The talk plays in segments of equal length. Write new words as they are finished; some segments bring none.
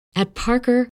At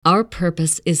Parker, our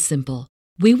purpose is simple.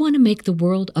 We want to make the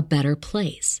world a better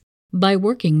place by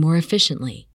working more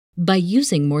efficiently, by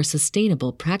using more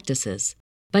sustainable practices,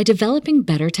 by developing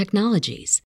better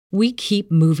technologies. We keep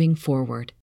moving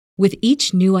forward. With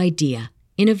each new idea,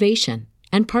 innovation,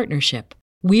 and partnership,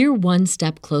 we're one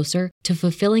step closer to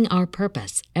fulfilling our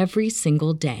purpose every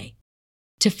single day.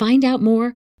 To find out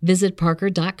more, visit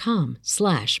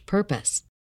parker.com/purpose.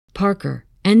 Parker,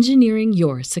 engineering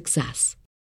your success.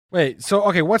 Wait, so,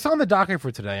 okay, what's on the docket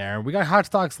for today, Aaron? We got Hot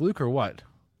Stocks Luke or what?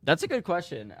 That's a good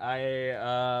question. Do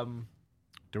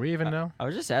we even know? I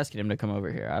was just asking him to come over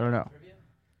here. I don't know.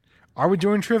 Are we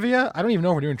doing trivia? I don't even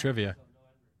know if we're doing trivia.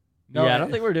 No, yeah, I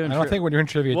don't think we're doing. I don't think we're doing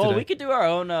trivia today. Well, we could do our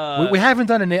own. We haven't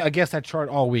done a guess that chart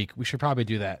all week. We should probably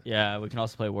do that. Yeah, we can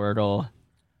also play Wordle.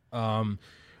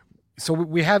 So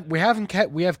we have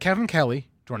Kevin Kelly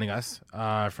joining us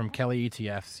from Kelly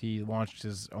ETFs. He launched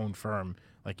his own firm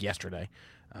like yesterday.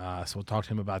 So we'll talk to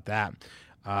him about that.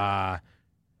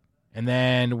 And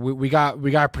then we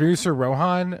got producer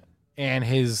Rohan and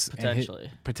his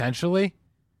potentially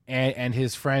and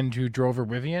his friend who drove a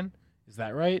Rivian. Is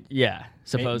that right? Yeah,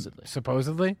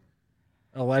 supposedly.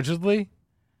 Allegedly.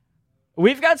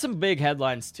 We've got some big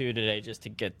headlines too today just to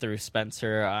get through,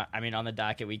 Spencer. On the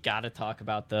docket, we got to talk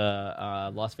about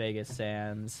the Las Vegas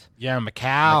Sands. Yeah,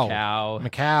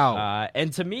 Macau.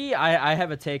 And to me, I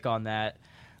have a take on that.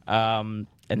 And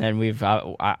then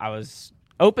I was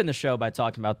open the show by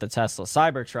talking about the Tesla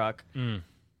Cybertruck.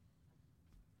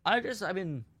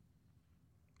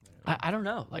 I don't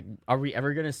know. Like, are we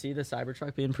ever going to see the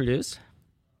Cybertruck being produced?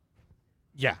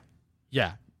 Yeah.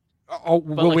 Oh,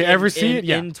 will we ever see it?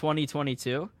 Yeah. In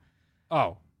 2022?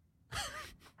 Oh.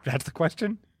 That's the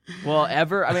question? Well,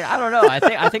 ever? I don't know.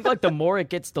 I think like the more it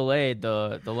gets delayed,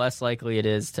 the less likely it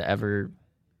is to ever.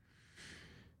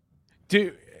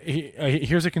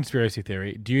 Here's a conspiracy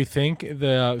theory. Do you think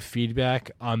the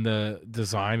feedback on the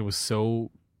design was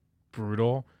so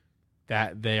brutal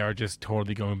that they are just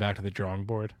totally going back to the drawing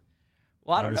board?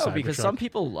 Well, I don't know, because some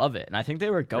people love it, and I think they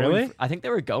were going. Really? I think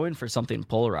they were going for something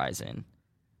polarizing.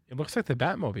 It looks like the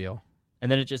Batmobile,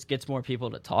 and then it just gets more people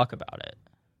to talk about it.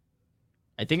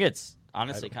 I think it's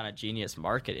honestly kind of genius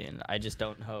marketing. I just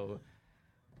don't know.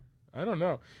 I don't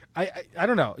know. I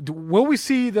don't know. Will we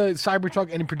see the Cybertruck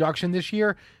in production this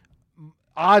year?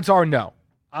 Odds are no.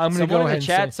 I'm going to go ahead and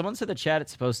say. Someone said the chat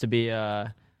it's supposed to be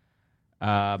by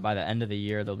the end of the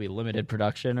year there'll be limited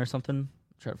production or something.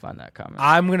 Try to find that comment.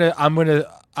 I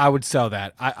would sell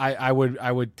that. I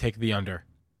would take the under.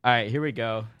 All right, here we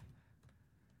go.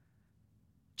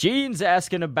 Gene's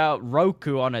asking about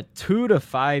Roku on a 2 to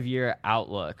 5 year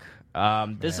outlook.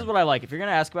 This is what I like. If you're going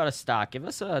to ask about a stock, give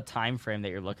us a time frame that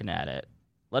you're looking at it.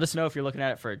 Let us know if you're looking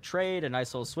at it for a trade, a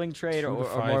nice little swing trade, or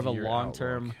more of a long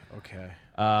term. Okay.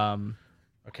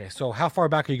 Okay. So how far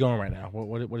back are you going right now?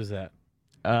 What is that?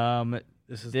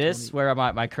 This where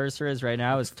my cursor is right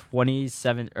now is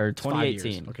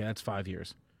 2018. Okay, that's 5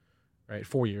 years. Right,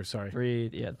 4 years. Sorry. 3.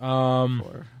 Yeah. 3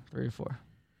 or 4.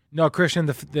 No, Christian.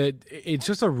 It's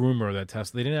just a rumor that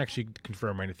Tesla. They didn't actually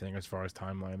confirm anything as far as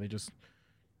timeline.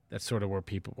 That's sort of why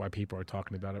people are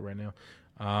talking about it right now.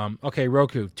 Okay,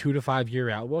 Roku, 2 to 5 year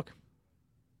outlook.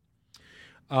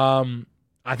 I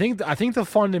think the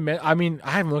fundamental. I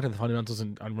haven't looked at the fundamentals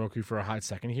on Roku for a hot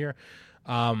second here.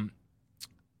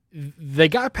 They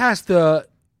got past the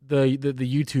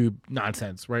YouTube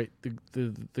nonsense, right?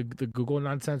 The Google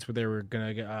nonsense where they were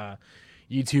gonna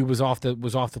YouTube was off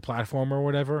the platform or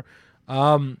whatever.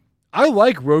 I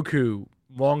like Roku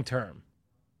long term.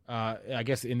 I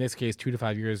guess in this case, 2 to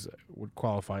 5 years would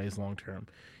qualify as long term.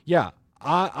 Yeah,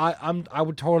 I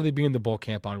would totally be in the bull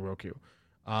camp on Roku,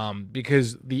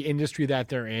 because the industry that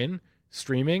they're in,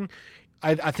 streaming,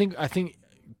 I think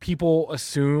people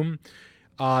assume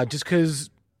just because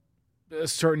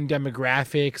certain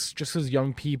demographics, just as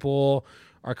young people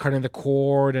are cutting the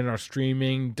cord and are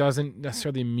streaming, doesn't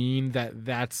necessarily mean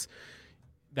that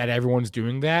everyone's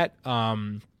doing that.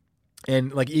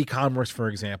 And like e-commerce, for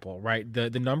example, right?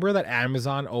 The number that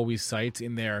Amazon always cites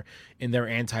in their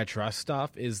antitrust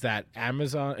stuff is that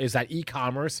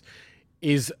e-commerce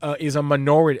is a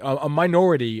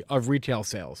minority of retail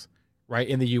sales, right,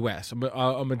 in the U.S.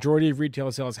 A majority of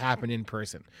retail sales happen in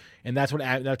person, and that's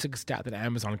a stat that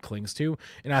Amazon clings to.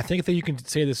 And I think that you can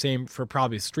say the same for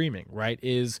probably streaming, right?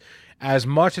 Is as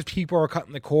much as people are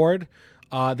cutting the cord,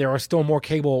 there are still more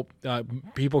cable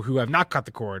people who have not cut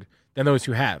the cord than those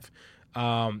who have.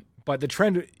 But the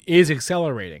trend is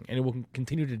accelerating, and it will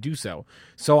continue to do so.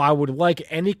 So I would like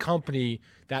any company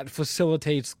that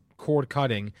facilitates cord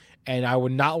cutting, and I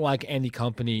would not like any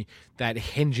company that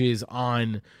hinges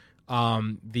on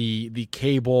the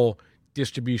cable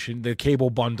distribution, the cable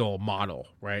bundle model,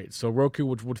 right? So Roku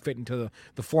would fit into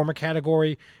the former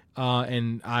category,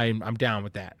 and I'm down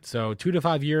with that. So 2 to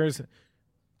 5 years,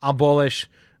 I'm bullish.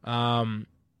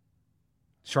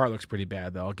 Chart looks pretty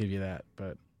bad though. I'll give you that,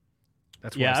 but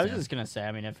that's where I was just gonna say.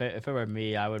 I mean, if it were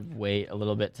me, I would wait a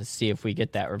little bit to see if we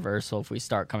get that reversal. If we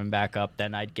start coming back up,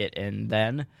 then I'd get in.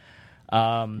 Then,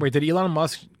 wait, did Elon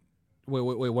Musk? Wait,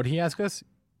 what did he ask us?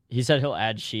 He said he'll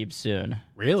add sheep soon.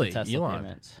 Really, Tesla Elon?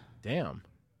 payments. Damn.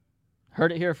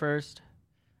 Heard it here first.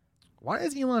 Why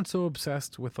is Elon so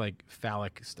obsessed with like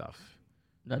phallic stuff?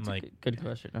 That's like, a good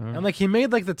question. And like he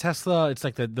made like the Tesla, it's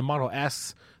like the Model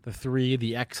S, the 3,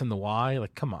 the X, and the Y.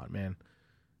 Like, come on, man.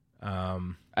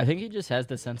 I think he just has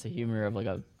the sense of humor of like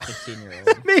a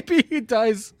 15-year-old. Maybe he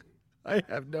does. I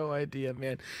have no idea,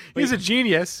 man. He's a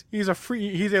genius. He's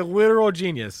a literal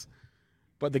genius.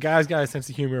 But the guy's got a sense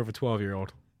of humor of a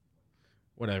 12-year-old.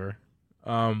 Whatever.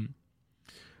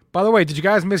 By the way, did you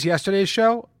guys miss yesterday's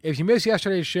show? If you missed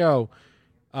yesterday's show,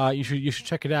 you should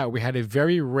check it out. We had a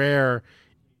very rare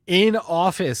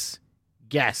in-office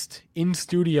guest,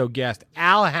 in-studio guest,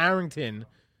 Al Harrington,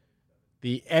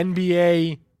 the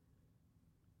NBA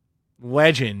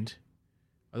legend.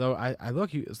 Although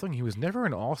he was never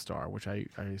an All-Star, which I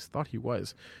thought he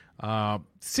was.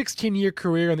 16-year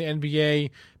career in the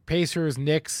NBA, Pacers,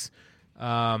 Knicks,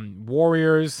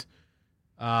 Warriors.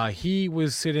 He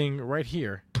was sitting right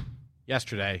here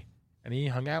yesterday, and he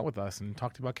hung out with us and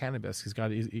talked about cannabis. He's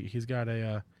got his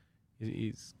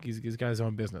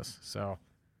own business. So,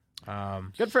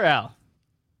 Good for Al.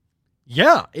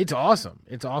 Yeah, it's awesome.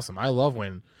 It's awesome. I love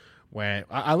when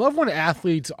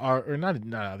athletes are, or not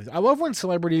athletes. I love when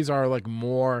celebrities are like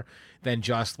more than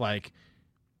just like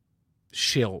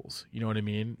shills. You know what I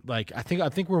mean? Like I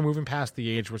think we're moving past the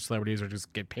age where celebrities are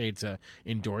just get paid to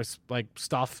endorse like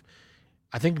stuff.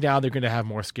 I think now they're going to have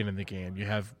more skin in the game. You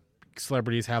have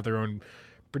celebrities have their own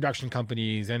production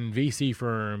companies and VC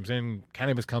firms and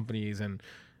cannabis companies, and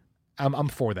I'm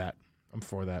for that.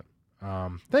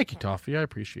 Thank you, Toffee. I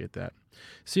appreciate that.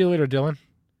 See you later, Dylan.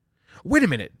 Wait a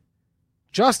minute.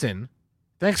 Justin,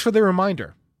 thanks for the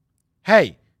reminder.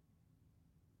 Hey,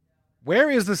 where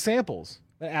is the samples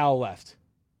that Al left?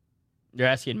 You're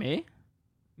asking me?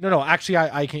 No. Actually,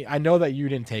 I know that you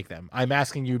didn't take them. I'm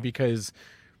asking you because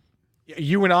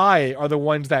you and I are the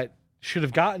ones that should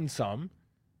have gotten some.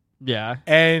 Yeah.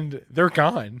 And they're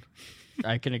gone.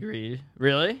 I can agree.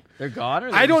 Really? They're gone?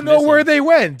 Or I don't know where they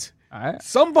went. All right.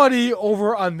 Somebody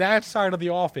over on that side of the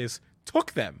office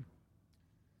took them.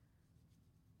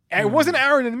 And it wasn't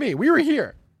Aaron and me. We were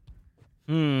here.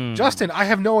 Justin, I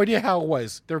have no idea how it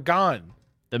was. They're gone.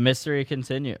 The mystery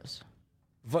continues.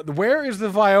 Where is the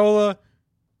Viola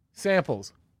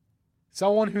samples?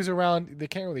 Someone who's around, they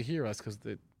can't really hear us because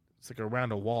it's like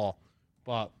around a wall.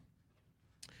 But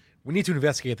we need to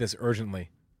investigate this urgently.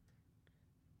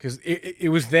 Because it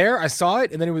was there, I saw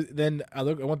it, and then I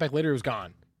went back later, it was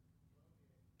gone.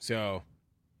 So,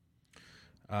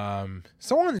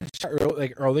 someone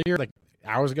like earlier, like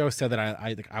hours ago, said that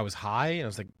I was high, and I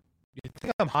was like, "You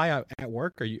think I'm high at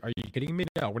work? Are you kidding me?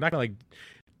 No, we're not gonna like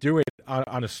do it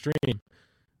on a stream."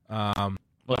 Well,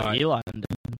 Elon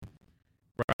did.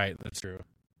 Right, that's true.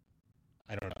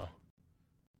 I don't know,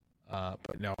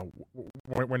 but no,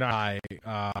 we're not high.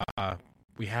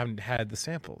 We haven't had the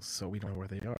samples, so we don't know where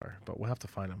they are. But we'll have to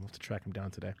find them. We'll have to track them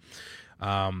down today.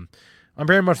 I'm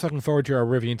very much looking forward to our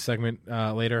Rivian segment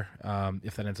later,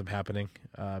 if that ends up happening,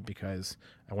 because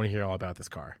I want to hear all about this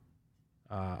car.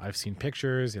 I've seen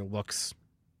pictures. It looks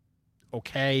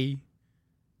okay.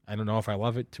 I don't know if I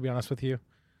love it, to be honest with you.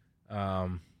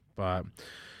 But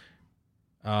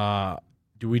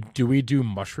do we do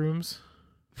mushrooms?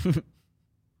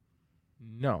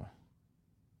 No.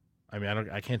 I mean,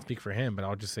 I can't speak for him, but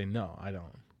I'll just say no. I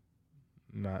don't.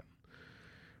 Not.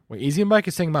 Wait, Easy Mike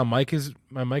is saying my mic is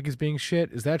being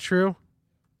shit. Is that true?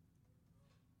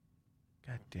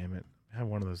 God damn it! I have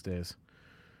one of those days.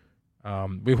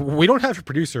 We don't have a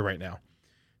producer right now,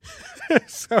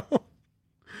 so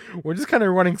we're just kind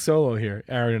of running solo here,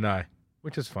 Aaron and I,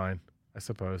 which is fine. I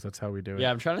suppose that's how we do it.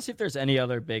 Yeah, I'm trying to see if there's any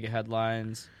other big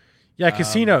headlines. Yeah,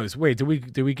 casinos. Wait, did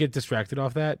we get distracted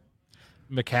off that?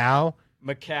 Macau,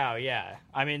 yeah.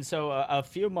 I mean, so a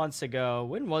few months ago,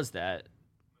 when was that?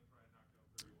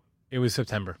 It was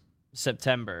September. It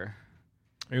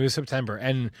was September.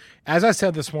 And as I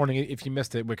said this morning, if you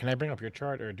missed it, wait, can I bring up your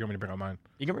chart or do you want me to bring up mine?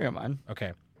 You can bring up mine.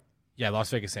 Okay. Yeah, Las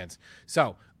Vegas Sands.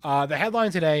 So the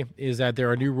headline today is that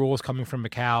there are new rules coming from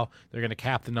Macau. They're going to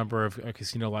cap the number of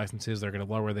casino licenses. They're going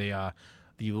to lower the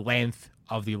length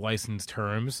of the license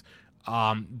terms.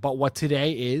 But what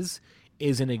today is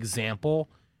an example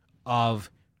of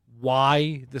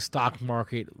why the stock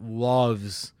market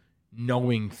loves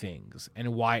knowing things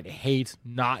and why it hates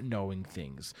not knowing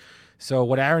things. So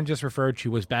what Aaron just referred to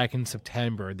was back in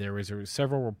September, there was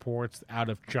several reports out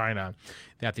of China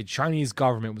that the Chinese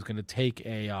government was going to take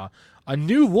a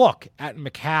new look at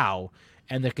Macau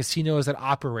and the casinos that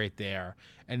operate there,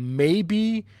 and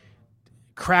maybe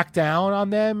crack down on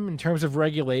them in terms of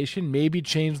regulation, maybe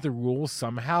change the rules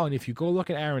somehow. And if you go look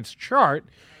at Aaron's chart,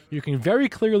 you can very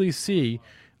clearly see.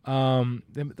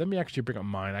 Let me actually bring up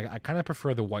mine. I kind of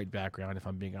prefer the white background, if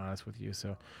I'm being honest with you.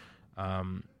 So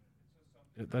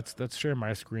let's share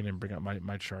my screen and bring up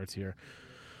my charts here,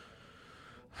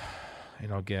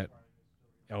 and I'll get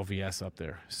LVS up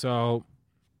there. So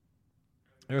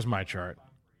there's my chart,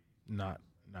 not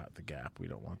the gap. We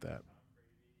don't want that.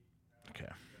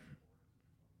 Okay.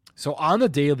 So on the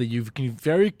daily, you can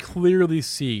very clearly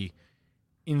see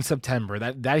in September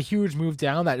that huge move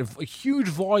down, that huge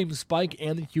volume spike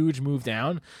and the huge move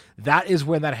down. That is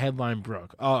when that headline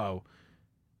broke. The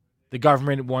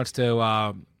government wants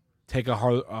to take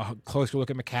a closer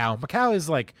look at Macau. Macau is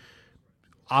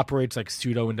operates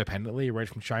pseudo independently, right,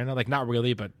 from China. Not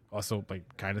really, but also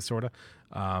kind of sort of,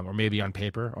 or maybe on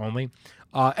paper only.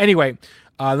 Anyway,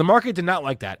 the market did not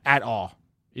like that at all.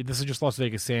 This is just Las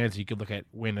Vegas Sands. You could look at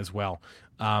Wynn as well.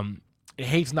 It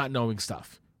hates not knowing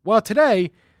stuff. Well,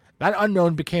 today, that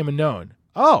unknown became a known.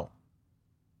 Oh,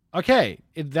 okay.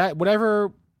 That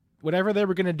whatever they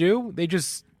were gonna do, they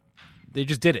just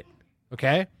did it.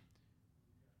 Okay.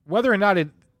 Whether or not it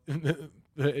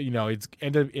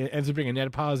ends up being a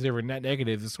net positive or net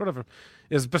negative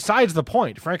is besides the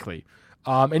point, frankly.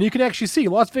 And you can actually see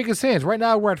Las Vegas Sands right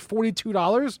now. We're at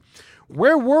 $42.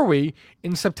 Where were we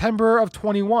in September of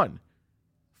 21?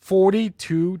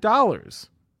 $42.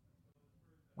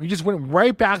 We just went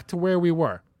right back to where we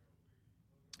were.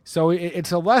 So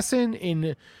it's a lesson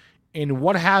in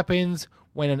what happens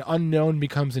when an unknown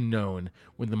becomes a known,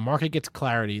 when the market gets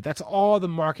clarity. That's all the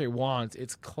market wants.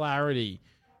 It's clarity,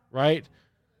 right?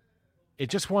 It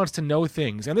just wants to know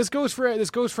things. And this goes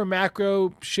for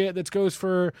macro shit. This goes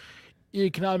for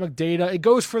economic data. It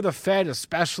goes for the Fed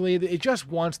especially. It just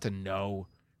wants to know,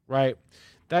 right?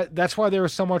 That's why there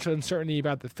was so much uncertainty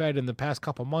about the Fed in the past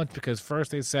couple months, because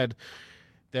first they said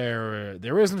there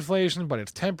is inflation, but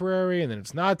it's temporary, and then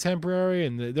it's not temporary,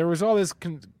 and there was all this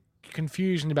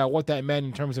confusion about what that meant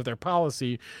in terms of their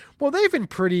policy. Well, they've been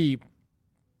pretty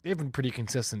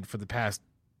consistent for the past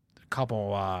couple,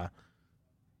 or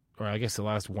I guess the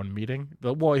last one meeting.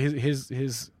 Well,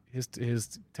 his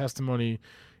testimony,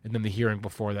 and then the hearing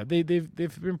before that, they've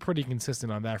been pretty consistent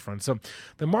on that front. So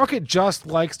the market just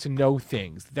likes to know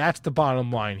things. That's the bottom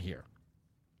line here.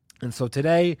 And so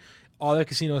today, all the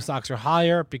casino stocks are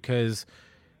higher because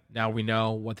now we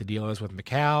know what the deal is with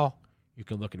Macau. You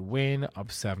can look at Wynn, up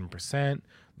 7%.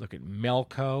 Look at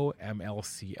Melco,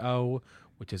 MLCO,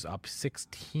 which is up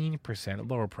 16%.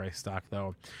 Lower price stock,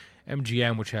 though.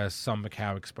 MGM, which has some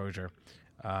Macau exposure,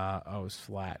 is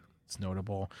flat. It's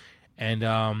notable. And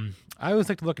I always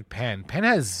like to look at Penn. Penn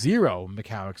has zero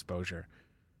Macau exposure.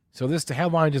 So this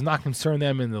headline does not concern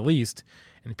them in the least.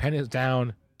 And Penn is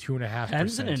down 2.5%.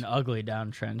 Penn's in an ugly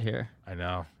downtrend here. I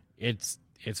know. It's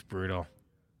brutal.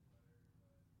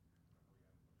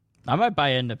 I might buy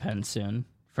into Penn soon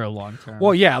for a long term.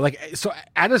 Well, yeah, so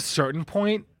at a certain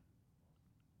point,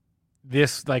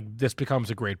 this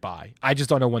becomes a great buy. I just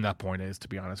don't know when that point is, to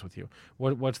be honest with you.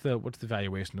 What's the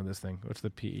valuation of this thing? What's the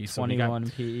PE?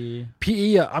 21 PE.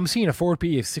 PE. I'm seeing a forward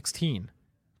PE of 16.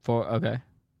 Okay.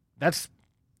 That's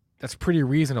pretty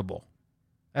reasonable.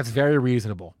 That's very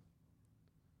reasonable.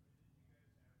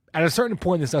 At a certain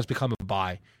point, this does become a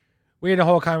buy. We had a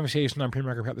whole conversation on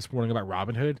Pre-Market Prep this morning about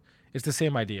Robinhood. It's the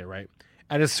same idea, right?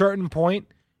 At a certain point,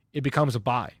 it becomes a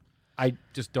buy. I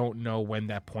just don't know when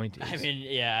that point is. I mean,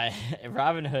 yeah,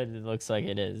 Robinhood looks like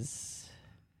it is.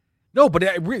 No, but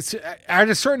at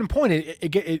a certain point,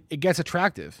 it gets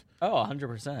attractive. Oh,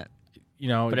 100%.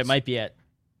 But it might be at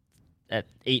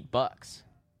 $8.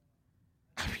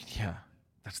 I mean,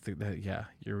 yeah,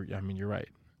 you're right.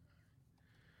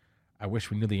 I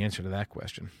wish we knew the answer to that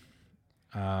question.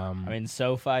 I mean,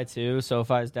 SoFi too.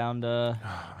 SoFi's down to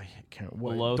I can't.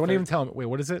 Don't even tell me. Wait,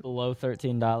 what is it? Below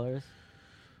 $13.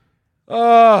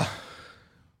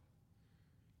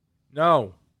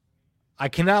 No. I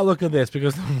cannot look at this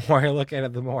because the more I look at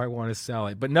it, the more I want to sell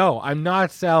it. But no, I'm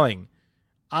not selling.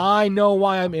 I know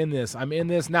why I'm in this. I'm in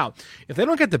this now. If they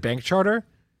don't get the bank charter,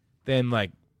 then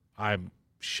I'm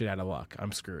shit out of luck.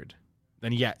 I'm screwed.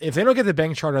 Then yeah, if they don't get the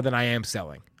bank charter, then I am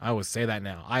selling. I will say that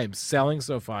now. I am selling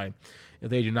SoFi if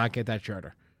they do not get that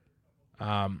charter.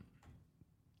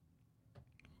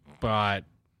 But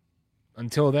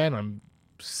until then, I'm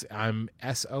I'm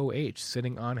SOH,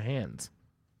 sitting on hands.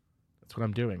 That's what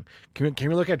I'm doing. Can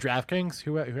we look at DraftKings?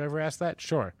 Whoever asked that?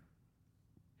 Sure.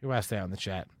 Who asked that on the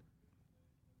chat?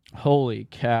 Holy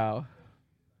cow.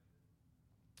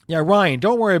 Yeah, Ryan,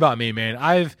 don't worry about me, man.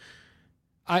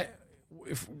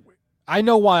 I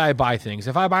know why I buy things.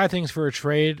 If I buy things for a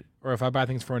trade or if I buy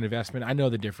things for an investment, I know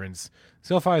the difference.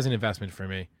 SoFi is an investment for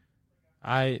me.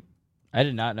 I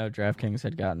did not know DraftKings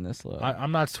had gotten this low.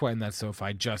 I'm not sweating that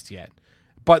SoFi just yet.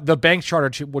 But the bank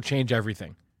charter will change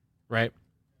everything, right?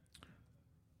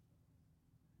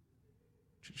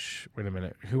 Wait a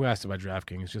minute. Who asked about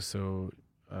DraftKings? Just so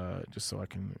I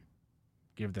can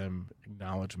give them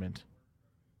acknowledgement.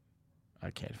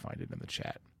 I can't find it in the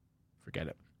chat. Forget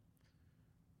it.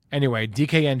 Anyway,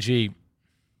 DKNG.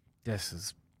 This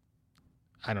is,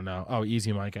 I don't know. Oh,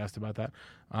 Easy Mike asked about that.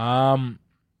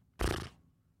 Let's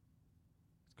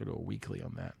go to a weekly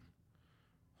on that.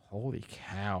 Holy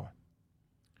cow.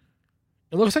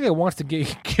 It looks like it wants to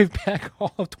give back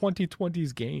all of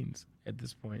 2020's gains at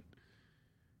this point.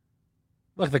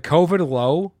 Look, the COVID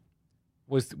low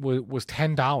was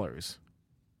 $10.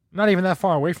 Not even that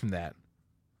far away from that.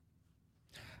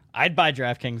 I'd buy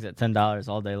DraftKings at $10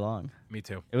 all day long. Me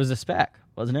too. It was a spec,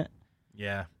 wasn't it?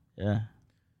 Yeah. Yeah.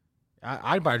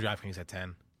 I'd buy DraftKings at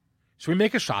 10. Should we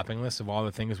make a shopping list of all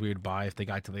the things we would buy if they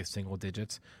got to the single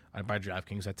digits? I'd buy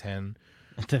DraftKings at 10.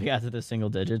 If they got to the single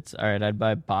digits, all right, I'd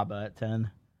buy Baba at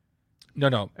 10.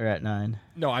 No. Or at 9.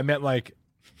 No, I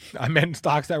meant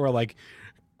stocks that were like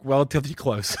relatively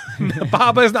close.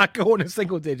 Baba is not going to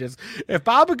single digits. If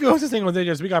Baba goes to single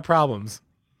digits, we got problems.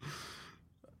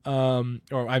 Or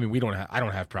I mean, I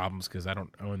don't have problems because I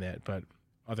don't own that, but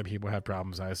other people have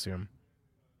problems, I assume.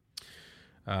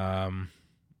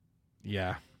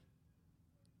 Yeah.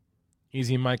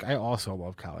 Easy Mike, I also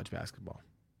love college basketball.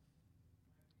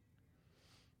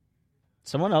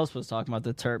 Someone else was talking about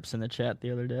the Terps in the chat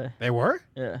the other day. They were?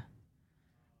 Yeah.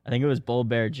 I think it was Bull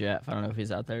Bear Jeff. I don't know if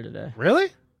he's out there today.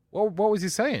 Really? What was he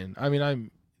saying? I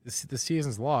mean, the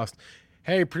season's lost.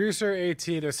 Hey, producer AT,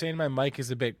 they're saying my mic is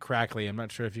a bit crackly. I'm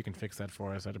not sure if you can fix that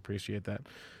for us. I'd appreciate that.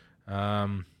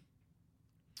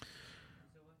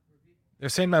 They're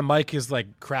saying my mic is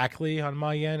like crackly on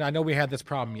my end. I know we had this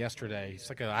problem yesterday. It's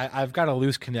like I've got a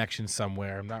loose connection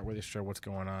somewhere. I'm not really sure what's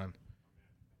going on.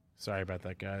 Sorry about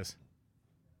that, guys.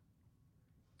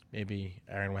 Maybe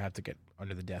Aaron will have to get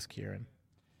under the desk here, and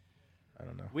I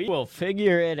don't know. We will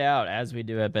figure it out as we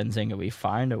do at Benzinga. We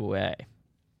find a way.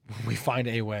 We find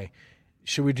a way.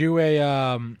 Should we do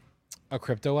a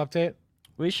crypto update?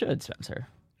 We should, Spencer.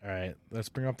 All right, let's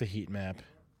bring up the heat map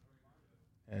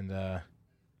and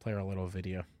play our little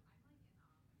video.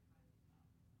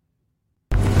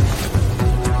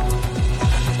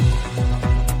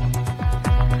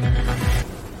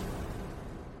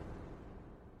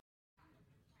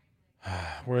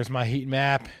 Where's my heat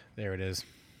map? There it is.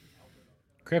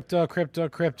 Crypto.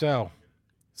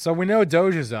 So we know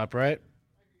Doge is up, right?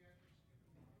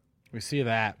 We see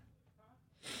that.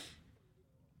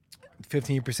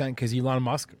 15% because Elon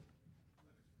Musk.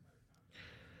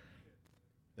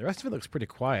 The rest of it looks pretty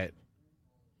quiet.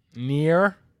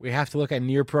 Near, we have to look at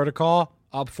Near Protocol,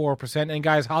 up 4%. And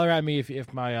guys, holler at me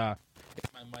if my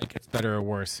mic gets better or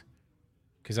worse.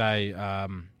 Because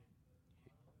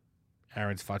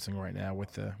Aaron's futzing right now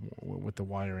with the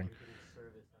wiring.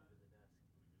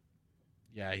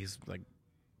 Yeah, he's like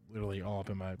literally all up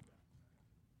in my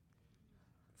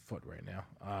foot right now.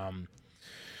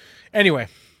 Anyway,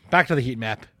 back to the heat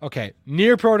map. Okay,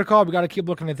 Near Protocol, we got to keep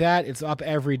looking at that. It's up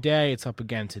every day. It's up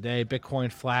again today. Bitcoin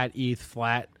flat, ETH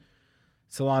flat,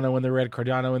 Solana in the red,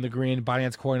 Cardano in the green,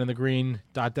 Binance Coin in the green,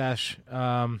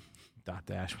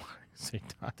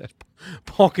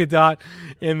 Polkadot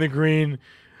in the green.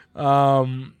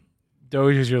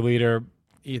 Doge is your leader.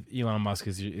 Elon Musk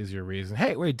is your reason.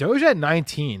 Hey, wait, Doge at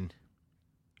 19.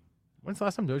 When's the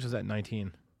last time Doge was at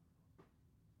 19?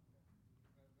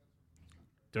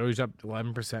 Doge up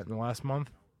 11% in the last month.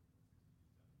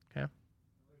 Okay.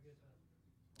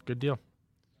 Good deal.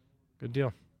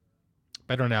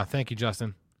 Better now. Thank you,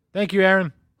 Justin. Thank you,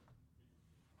 Aaron.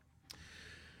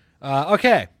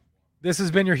 Okay. This has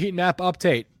been your heat map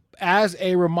update. As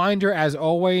a reminder, as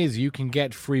always, you can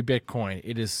get free Bitcoin.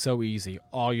 It is so easy.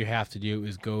 All you have to do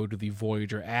is go to the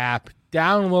Voyager app,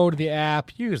 download the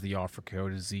app, use the offer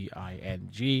code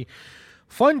ZING,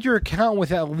 fund your account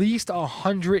with at least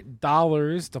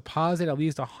 $100, deposit at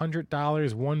least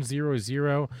 $100,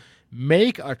 100,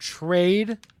 make a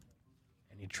trade.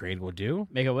 Any trade will do.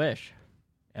 Make a wish.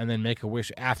 And then make a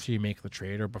wish after you make the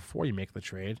trade or before you make the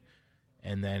trade.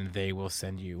 And then they will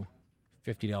send you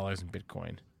 $50 in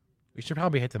Bitcoin We should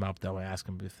probably hit them up though and ask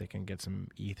them if they can get some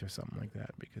ETH or something like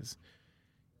that, because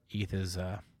ETH is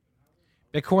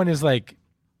Bitcoin is like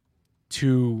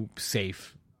too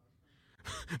safe.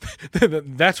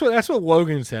 That's what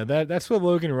Logan said. That's what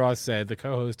Logan Ross said, the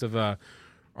co-host of our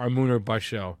Moon or Bust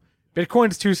show.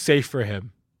 Bitcoin's too safe for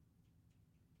him.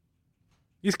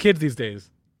 These kids these days.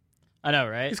 I know,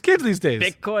 right? These kids these days.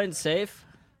 Bitcoin safe.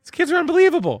 These kids are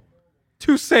unbelievable.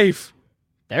 Too safe.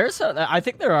 I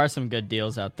think there are some good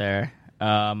deals out there.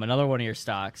 Another one of your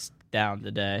stocks down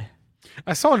today.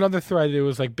 I saw another thread. It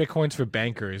was like Bitcoin's for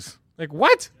bankers. Like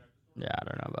what? Yeah, I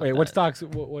don't know about Wait, that. what stocks?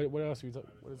 What else?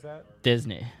 What is that?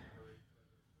 Disney.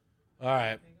 All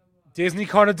right. Disney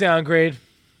caught a downgrade.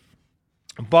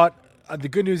 But the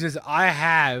good news is I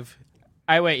have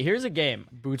Wait, here's a game.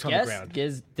 Boots on the ground.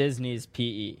 Guess Disney's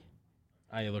PE.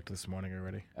 I looked this morning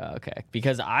already. Okay,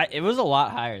 because it was a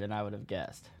lot higher than I would have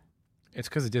guessed. It's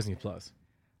because of Disney Plus.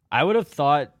 I would have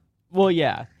thought, well,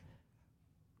 yeah.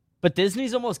 But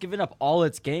Disney's almost given up all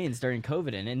its gains during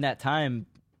COVID, and in that time,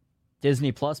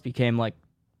 Disney Plus became like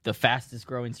the fastest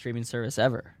growing streaming service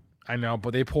ever. I know,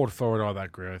 but they pulled forward all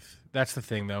that growth. That's the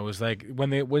thing, though. It was like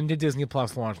when did Disney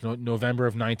Plus launch? November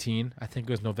of 19. I think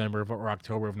it was November or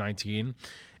October of 19.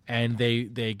 And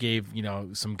they gave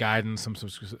some guidance, some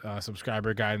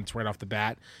subscriber guidance right off the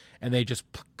bat, and they just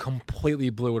completely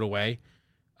blew it away.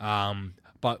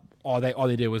 But all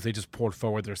they did was they just pulled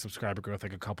forward their subscriber growth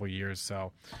like a couple of years.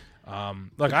 So,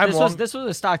 this was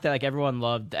a stock that like everyone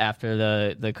loved after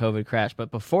the COVID crash, but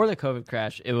before the COVID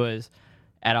crash, it was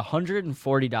at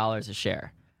 $140 a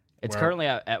share. It's currently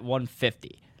at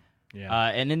 $150. Yeah.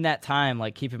 And in that time,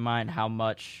 like keep in mind how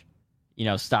much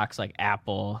stocks like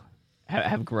Apple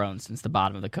have grown since the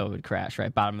bottom of the COVID crash,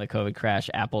 right? Bottom of the COVID crash,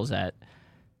 Apple's at,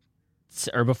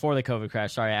 or before the COVID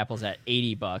crash, sorry, Apple's at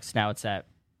 $80. Now it's at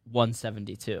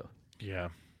 172. Yeah.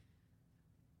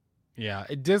 Yeah.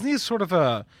 Disney is sort of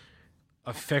a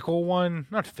fickle one.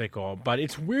 Not fickle, but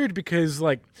it's weird because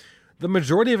like the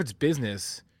majority of its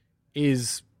business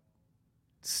is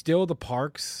still the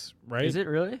parks, right? Is it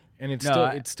really? And it's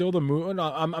still the movie. No,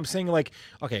 I'm saying like,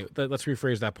 okay, let's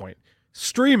rephrase that point.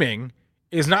 Streaming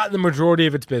is not the majority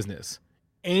of its business,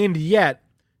 and yet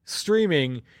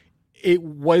streaming, it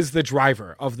was the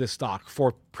driver of this stock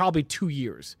for probably 2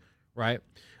 years, right?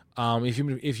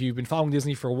 If you've been following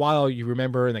Disney for a while, you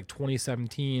remember in like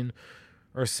 2017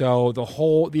 or so,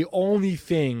 the only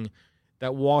thing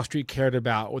that Wall Street cared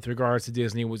about with regards to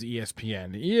Disney was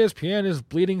ESPN. ESPN is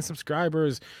bleeding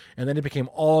subscribers, and then it became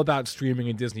all about streaming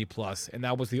and Disney Plus, and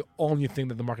that was the only thing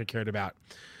that the market cared about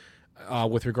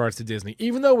with regards to Disney.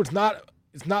 Even though it's not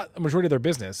a majority of their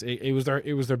business, it was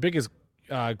their biggest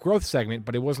growth segment,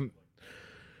 but it wasn't.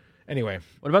 Anyway,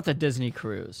 what about the Disney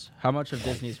cruise? How much of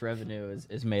Disney's revenue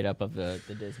is made up of the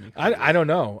Disney cruise? I don't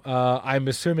know. I'm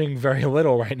assuming very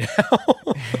little right now.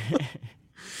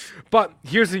 But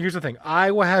here's the thing.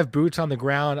 I will have boots on the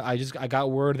ground. I got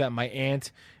word that my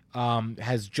aunt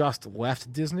has just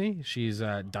left Disney. She's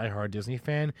a diehard Disney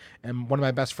fan, and one of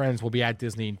my best friends will be at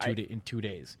Disney in 2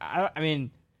 days. I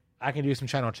mean, I can do some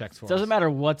channel checks for us. It doesn't matter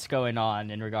what's going on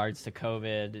in regards to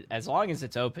COVID. As long as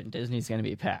it's open, Disney's going to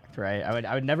be packed, right?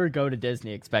 I would never go to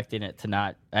Disney expecting it to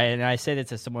not. And I say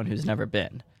that as someone who's never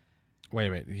been.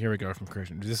 Wait. Here we go from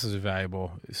Christian. This is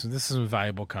valuable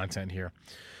content here.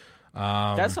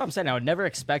 That's what I'm saying. I would never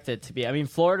expect it to be. I mean,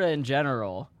 Florida in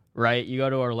general, right? You go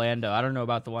to Orlando. I don't know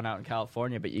about the one out in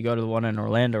California, but you go to the one in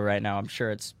Orlando right now. I'm sure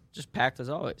it's just packed as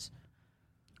always.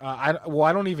 I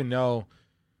don't even know.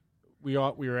 We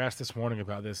were asked this morning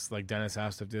about this. Like Dennis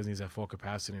asked if Disney's at full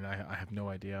capacity, and I have no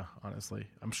idea, honestly.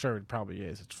 I'm sure it probably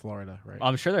is. It's Florida, right?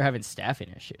 I'm sure they're having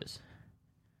staffing issues.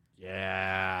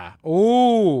 Yeah.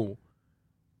 Ooh.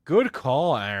 Good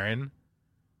call, Aaron.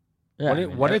 Yeah,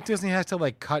 what if Disney has to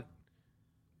like cut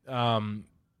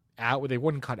out? They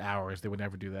wouldn't cut hours. They would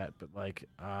never do that. But like,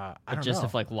 I don't know.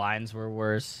 If like lines were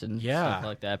worse and stuff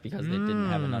like that because they didn't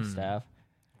have enough staff.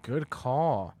 Good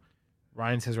call.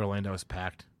 Ryan says Orlando is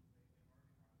packed.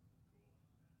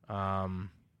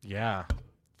 Yeah.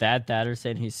 That are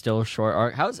saying he's still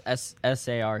short. How's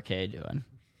SARK doing?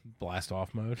 Blast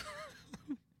off mode.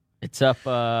 It's up.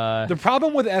 The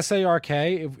problem with SARK,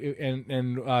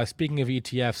 and speaking of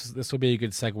ETFs, this will be a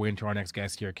good segue into our next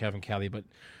guest here, Kevin Kelly. But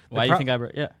why do you think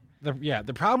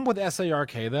the problem with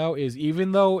SARK though is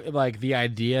even though like the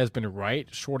idea has been right,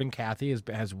 shorting Kathy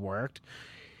has worked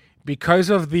because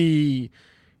of the.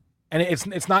 And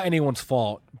it's not anyone's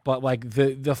fault, but like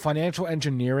the financial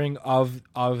engineering of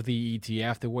the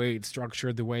ETF, the way it's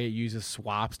structured, the way it uses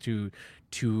swaps to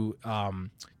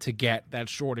get that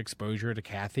short exposure to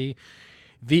Kathy,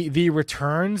 the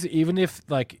returns, even if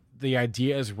like the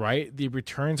idea is right, the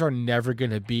returns are never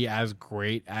going to be as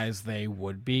great as they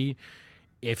would be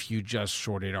if you just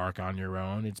shorted ARK on your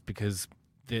own. It's because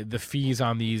the fees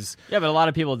on these. Yeah, but a lot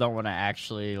of people don't want to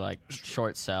actually like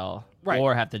short sell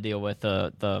or have to deal with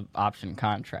the option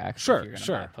contracts. Sure.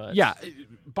 Yeah,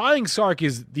 buying SARK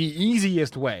is the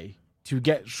easiest way to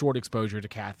get short exposure to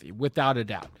Cathy, without a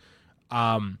doubt.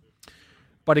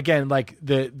 But again, like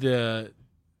the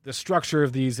structure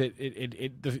of these,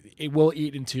 it will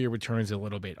eat into your returns a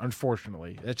little bit.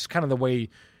 Unfortunately, that's kind of the way.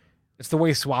 It's the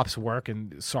way swaps work,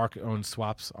 and SARK owns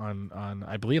swaps on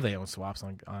I believe they own swaps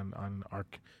on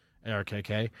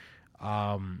ARKK.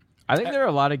 I think there are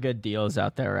a lot of good deals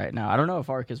out there right now. I don't know if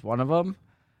ARK is one of them,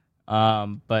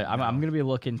 but I'm going to be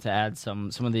looking to add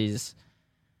some of these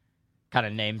kind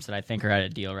of names that I think are at a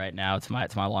deal right now to my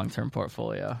long-term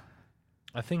portfolio.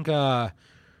 I think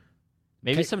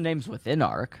maybe some names within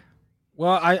ARK.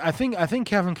 Well, I think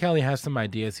Kevin Kelly has some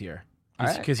ideas here.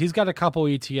 Because he's got a couple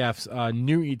ETFs,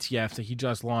 new ETFs that he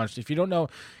just launched. If you don't know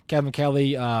Kevin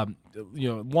Kelly,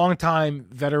 longtime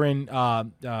veteran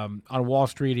on Wall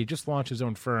Street. He just launched his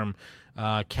own firm,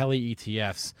 Kelly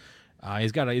ETFs.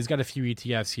 He's got a few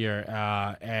ETFs here,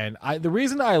 and the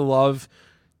reason I love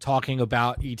talking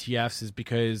about ETFs is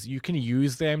because you can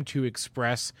use them to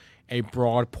express a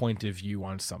broad point of view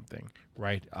on something,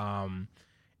 right? And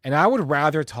I would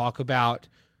rather talk about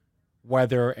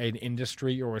whether an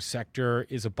industry or a sector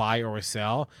is a buy or a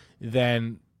sell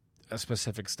than a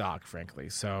specific stock, frankly.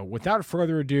 So without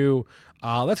further ado,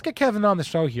 let's get Kevin on the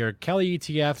show here. Kelly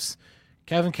ETFs.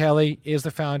 Kevin Kelly is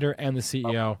the founder and the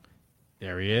CEO.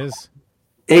 There he is.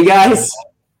 Hey, guys.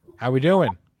 How we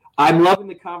doing? I'm loving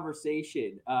the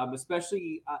conversation,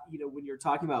 especially, when you're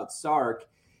talking about SARK,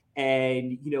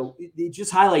 and, it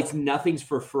just highlights nothing's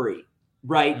for free.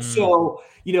 Right. So,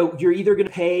 you're either going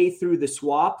to pay through the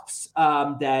swaps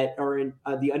that are in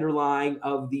the underlying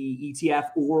of the ETF,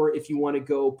 or if you want to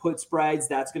go put spreads,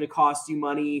 that's going to cost you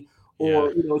money,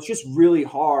 or, it's just really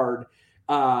hard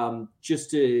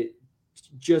just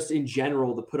in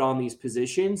general to put on these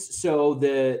positions. So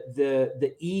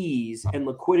the ease and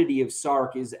liquidity of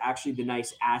SARK is actually the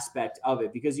nice aspect of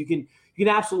it, because you can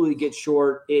absolutely get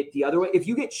short it the other way. If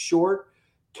you get short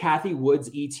Cathy Wood's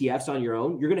ETFs on your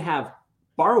own, you're going to have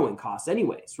borrowing costs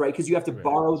anyways, right? Because you have to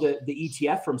borrow the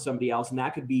ETF from somebody else, and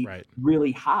that could be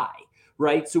really high,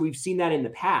 right? So we've seen that in the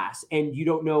past, and you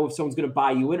don't know if someone's going to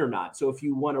buy you in or not. So if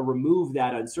you want to remove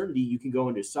that uncertainty, you can go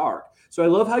into SARK. So I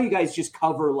love how you guys just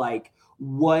cover like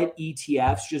what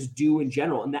ETFs just do in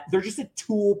general, and that they're just a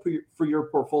tool for your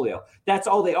portfolio. That's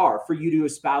all they are, for you to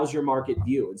espouse your market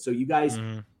view. And so you guys,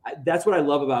 that's what I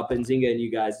love about Benzinga and you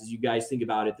guys, is you guys think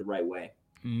about it the right way.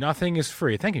 Nothing is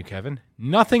free. Thank you, Kevin.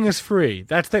 Nothing is free.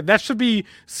 That should be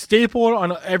stapled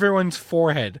on everyone's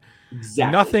forehead.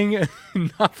 Exactly.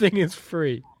 Nothing is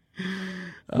free.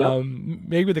 Yep.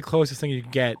 Maybe the closest thing you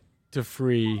can get to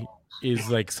free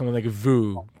is like something like a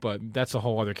VU, but that's a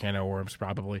whole other can of worms,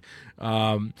 probably.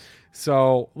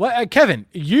 So, Kevin,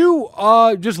 you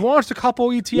just launched a couple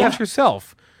ETFs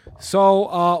yourself.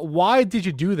 So, why did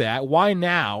you do that? Why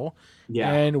now?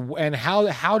 Yeah. And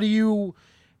how do you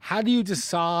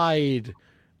decide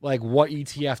like what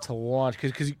ETF to launch?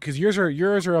 Because yours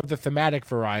are of the thematic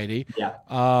variety. Yeah.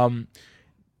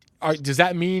 Does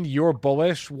that mean you're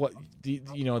bullish? We'll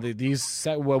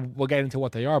get into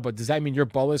what they are, but does that mean you're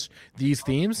bullish these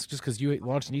themes just because you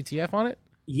launched an ETF on it?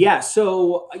 Yeah.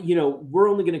 So, we're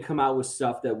only going to come out with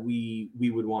stuff that we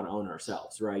would want to own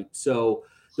ourselves, right? So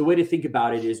the way to think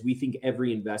about it is we think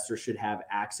every investor should have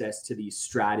access to these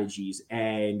strategies.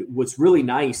 And what's really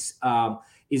nice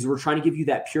is we're trying to give you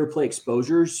that pure play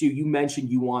exposure. So you mentioned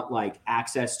you want like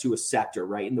access to a sector,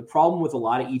 right? And the problem with a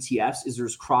lot of ETFs is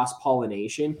there's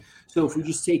cross-pollination. So if we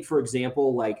just take, for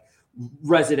example, like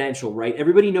residential, right?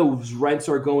 Everybody knows rents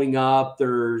are going up.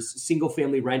 There's single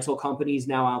family rental companies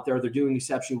now out there. They're doing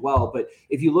exceptionally well. But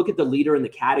if you look at the leader in the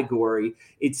category,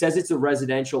 it says it's a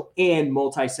residential and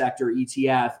multi-sector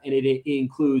ETF. And it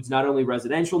includes not only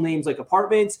residential names like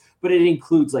apartments, but it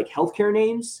includes like healthcare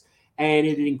names. And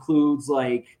it includes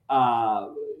like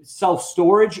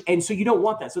self-storage. And so you don't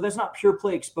want that. So that's not pure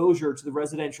play exposure to the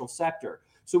residential sector.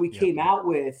 So we came out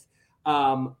with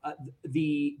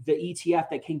the ETF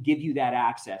that can give you that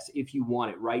access if you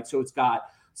want it, right? So it's got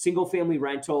single family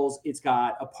rentals, it's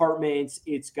got apartments,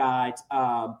 it's got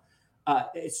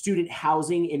student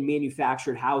housing and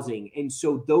manufactured housing. And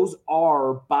so those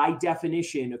are by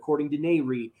definition, according to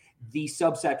NAREIT, the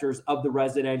subsectors of the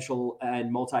residential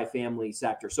and multifamily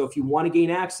sector. So if you want to gain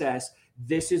access,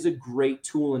 this is a great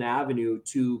tool and avenue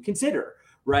to consider,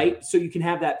 right? So you can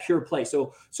have that pure play.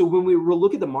 So when we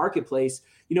look at the marketplace,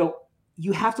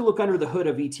 you have to look under the hood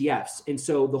of ETFs. And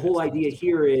so the whole idea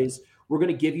here is we're going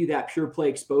to give you that pure play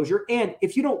exposure. And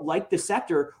if you don't like the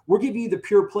sector, we're giving you the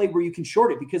pure play where you can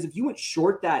short it. Because if you went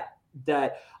short that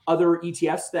other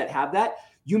ETFs that have that,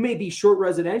 you may be short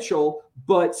residential,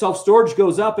 but self-storage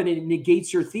goes up and it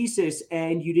negates your thesis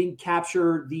and you didn't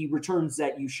capture the returns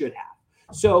that you should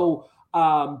have. So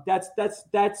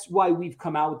that's why we've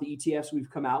come out with the ETFs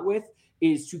we've come out with,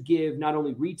 is to give not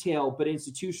only retail but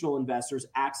institutional investors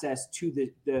access to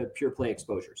the pure play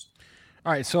exposures.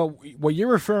 All right, so what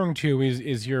you're referring to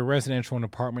is your residential and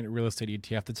apartment real estate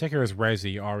ETF. The ticker is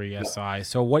RESI, RESI. Yep.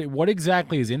 So what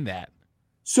exactly is in that?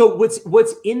 So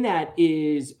what's in that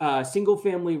is single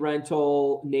family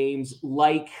rental names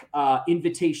like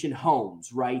Invitation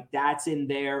Homes, right? That's in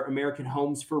there. American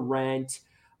Homes for Rent.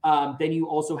 Then you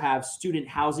also have student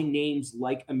housing names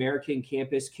like American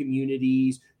Campus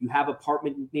Communities. You have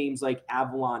apartment names like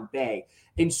Avalon Bay.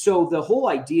 And so the whole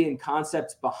idea and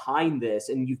concept behind this,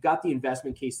 and you've got the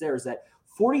investment case there, is that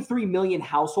 43 million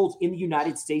households in the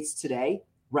United States today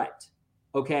rent.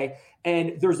 Okay.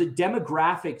 And there's a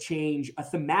demographic change, a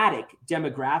thematic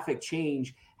demographic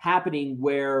change happening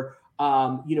where,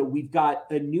 we've got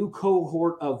a new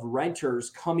cohort of renters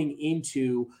coming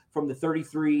into from the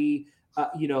 33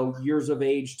 years of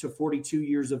age to 42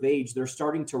 years of age. They're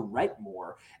starting to rent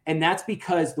more. And that's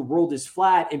because the world is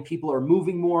flat and people are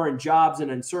moving more, and jobs and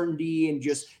uncertainty and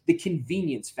just the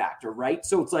convenience factor, right?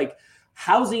 So it's like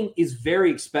housing is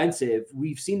very expensive.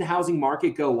 We've seen the housing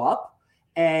market go up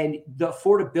and the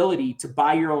affordability to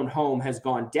buy your own home has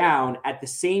gone down. At the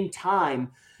same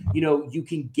time, you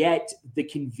can get the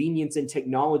convenience and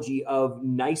technology of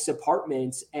nice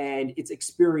apartments, and it's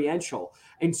experiential.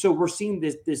 And so we're seeing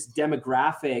this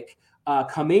demographic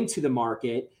come into the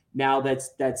market now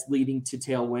that's leading to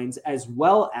tailwinds, as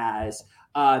well as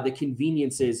the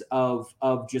conveniences of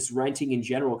just renting in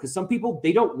general. Because some people,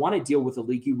 they don't want to deal with a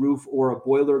leaky roof or a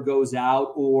boiler goes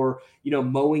out or,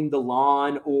 mowing the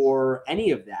lawn or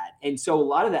any of that. And so a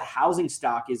lot of the housing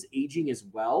stock is aging as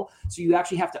well. So you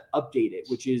actually have to update it,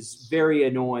 which is very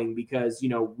annoying because,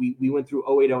 we went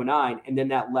through 08, 09, and then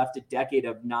that left a decade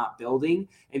of not building.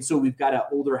 And so we've got an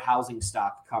older housing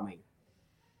stock coming.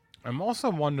 I'm also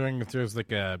wondering if there's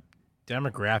like a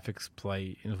demographics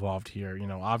play involved here.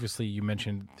 Obviously you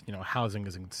mentioned, housing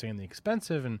is insanely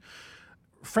expensive, and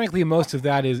frankly, most of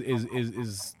that is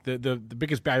the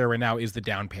biggest barrier right now is the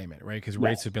down payment, right? Because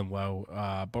rates have been low,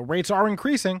 but rates are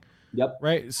increasing. Yep.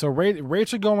 Right. So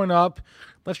rates are going up.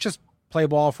 Let's just play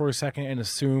ball for a second and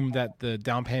assume that the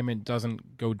down payment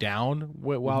doesn't go down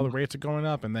while the rates are going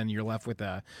up, and then you're left with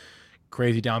a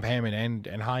crazy down payment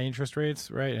and high interest rates,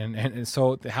 right? And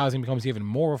so the housing becomes even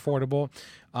more affordable.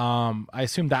 I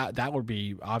assume that would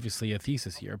be obviously a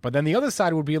thesis here. But then the other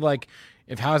side would be like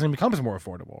if housing becomes more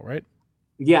affordable, right?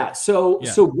 Yeah. So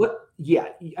what? Yeah,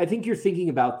 I think you're thinking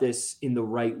about this in the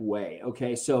right way.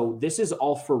 Okay. So this is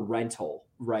all for rental,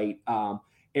 right?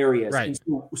 Areas. Right.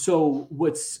 And so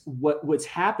what's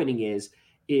happening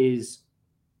is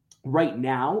right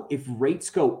now, if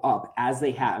rates go up as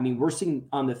they have, we're seeing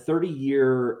on the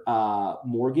 30-year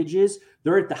mortgages,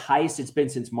 they're at the highest it's been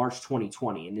since March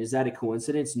 2020. And is that a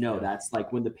coincidence? No, that's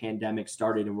like when the pandemic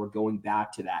started and we're going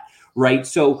back to that, right?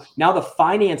 So now the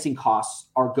financing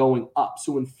costs are going up.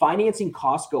 So when financing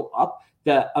costs go up,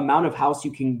 the amount of house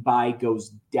you can buy goes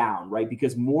down, right?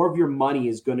 Because more of your money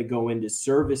is going to go into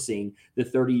servicing the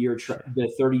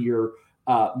 30-year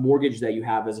mortgage that you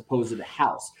have as opposed to the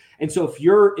house. And so if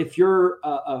you're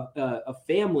a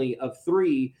family of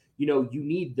three, you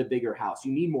need the bigger house,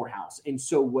 you need more house. And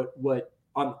so what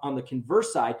on the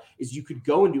converse side is you could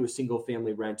go into a single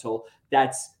family rental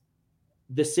that's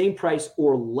the same price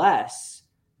or less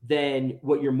than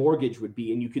what your mortgage would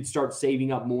be. And you could start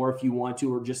saving up more if you want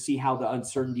to, or just see how the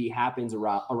uncertainty happens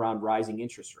around rising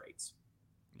interest rates.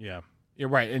 Yeah. You're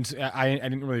right, and I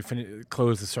didn't really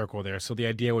close the circle there. So the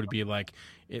idea would be like,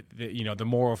 the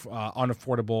more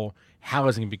unaffordable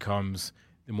housing becomes,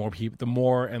 the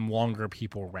more and longer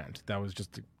people rent. That was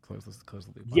just to close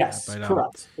the loop. Yes, but,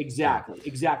 correct, exactly.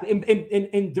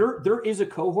 And there is a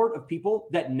cohort of people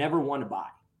that never want to buy;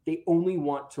 they only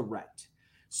want to rent.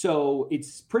 So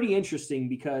it's pretty interesting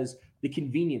because the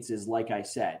conveniences, like I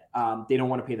said, they don't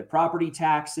want to pay the property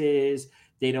taxes.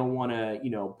 They don't want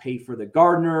to, pay for the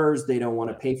gardeners. They don't want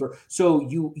to pay for. So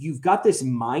you've got this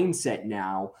mindset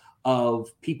now of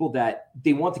people that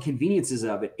they want the conveniences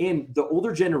of it. And the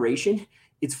older generation,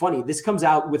 it's funny. This comes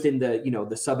out within the,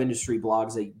 the sub-industry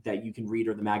blogs that you can read,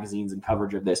 or the magazines and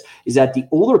coverage of this, is that the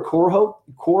older core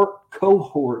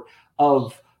cohort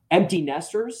of empty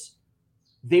nesters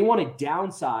they want to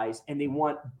downsize and they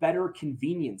want better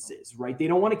conveniences, right? They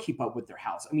don't want to keep up with their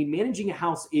house. I mean, managing a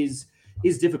house is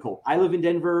difficult. I live in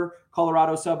Denver,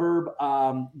 Colorado suburb.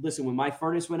 Listen, when my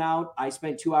furnace went out, I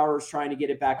spent 2 hours trying to get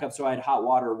it back up so I had hot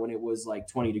water when it was like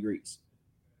 20 degrees.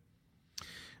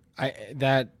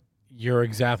 You're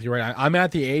exactly right. I'm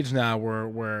at the age now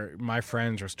where my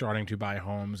friends are starting to buy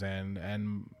homes,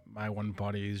 and my one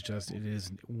buddy is it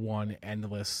is one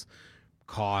endless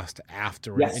cost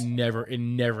after it. Yes. It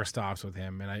never stops with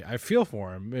him, and I feel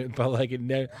for him, but like it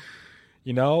never.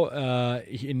 It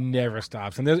never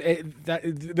stops. And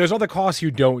there's other costs you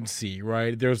don't see,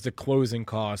 right? There's the closing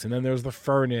costs, and then there's the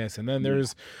furnace, and then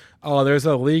there's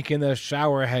a leak in the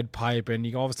shower head pipe, and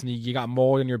all of a sudden you got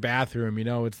mold in your bathroom.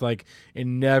 It's like it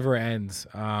never ends.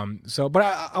 But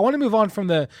I want to move on from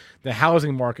the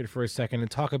housing market for a second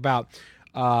and talk about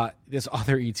this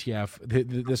other ETF,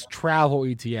 this travel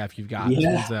ETF you've got.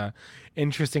 Yeah. This is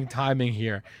interesting timing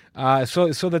here.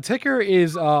 So the ticker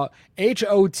is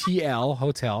HOTL,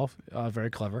 hotel. Very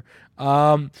clever.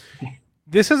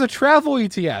 This is a travel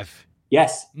ETF.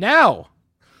 Yes. Now.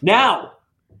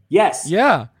 Yes.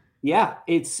 Yeah. Yeah.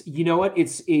 It's, you know what?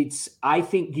 It's, I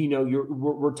think,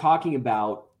 we're talking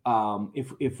about,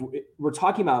 if we're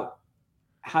talking about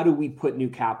how do we put new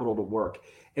capital to work?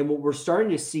 And what we're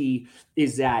starting to see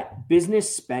is that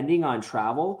business spending on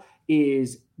travel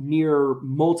is near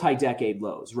multi-decade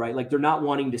lows, right? Like they're not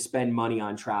wanting to spend money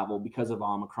on travel because of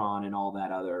Omicron and all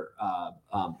that other,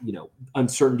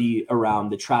 uncertainty around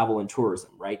the travel and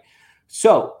tourism, right?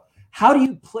 So how do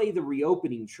you play the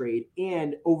reopening trade?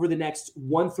 And over the next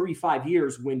 1, 3, 5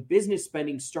 years, when business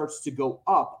spending starts to go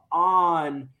up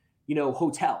on,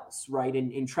 hotels, right?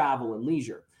 And travel and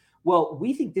leisure. Well,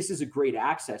 we think this is a great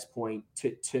access point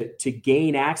to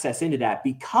gain access into that,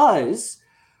 because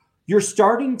you're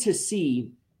starting to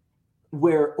see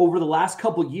where over the last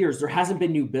couple of years, there hasn't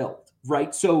been new build,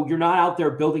 right? So you're not out there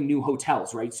building new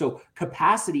hotels, right? So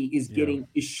capacity is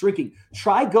shrinking.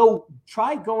 Try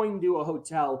going to a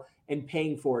hotel and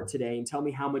paying for it today and tell me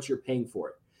how much you're paying for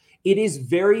it. It is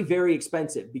very, very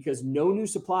expensive because no new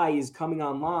supply is coming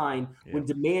online when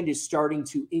demand is starting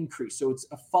to increase. So it's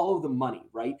a follow the money,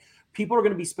 right? People are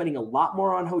going to be spending a lot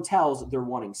more on hotels. They're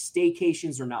wanting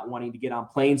staycations. They're not wanting to get on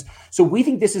planes. So we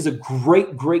think this is a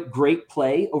great, great, great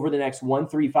play over the next 1,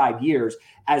 3, 5 years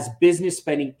as business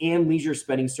spending and leisure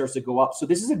spending starts to go up. So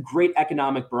this is a great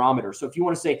economic barometer. So if you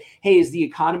want to say, hey, is the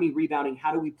economy rebounding?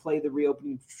 How do we play the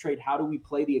reopening trade? How do we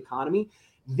play the economy?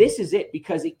 This is it,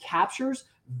 because it captures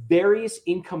various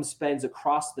income spends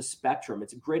across the spectrum.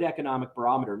 It's a great economic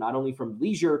barometer, not only from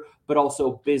leisure, but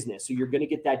also business. So you're going to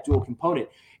get that dual component.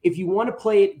 If you want to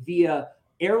play it via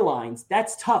airlines,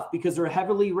 that's tough because they're a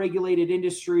heavily regulated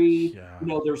industry.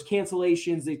 Yeah. There's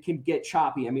cancellations that can get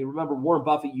choppy. I mean, remember Warren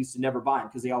Buffett used to never buy them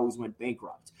because they always went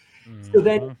bankrupt. Mm-hmm. So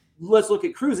then let's look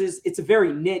at cruises. It's a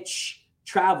very niche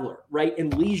traveler, right?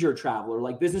 And leisure traveler,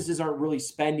 like businesses aren't really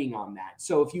spending on that.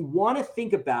 So if you want to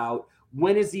think about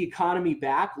when is the economy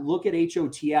back, look at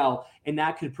HOTL, and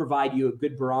that could provide you a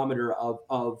good barometer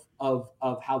of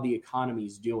how the economy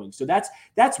is doing. So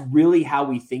that's really how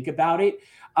we think about it.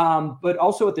 But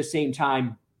also at the same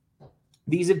time,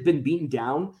 these have been beaten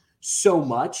down so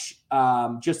much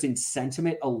just in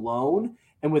sentiment alone,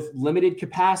 and with limited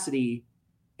capacity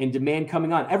and demand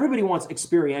coming on. Everybody wants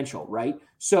experiential, right?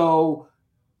 So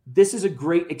this is a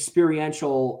great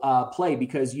experiential play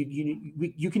because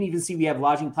you can even see we have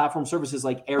lodging platform services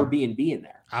like Airbnb in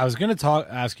there. I was going to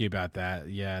ask you about that.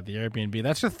 Yeah, the Airbnb.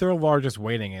 That's the third largest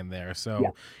weighting in there.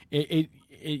 So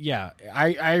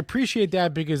I appreciate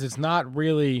that because it's not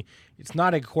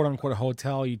a quote unquote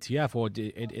hotel ETF. Well,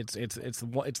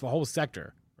 it's the whole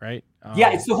sector. Right?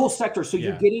 It's the whole sector. So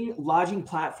you're getting lodging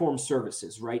platform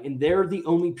services, right? And they're the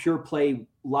only pure play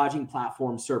lodging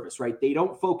platform service, right? They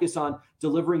don't focus on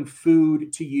delivering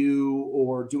food to you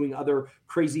or doing other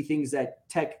crazy things that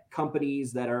tech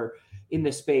companies that are in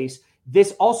this space.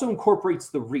 This also incorporates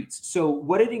the REITs. So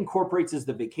what it incorporates is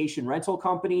the vacation rental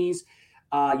companies,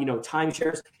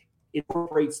 timeshares. It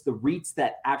incorporates the REITs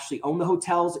that actually own the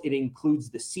hotels. It includes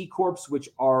the C Corps, which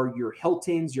are your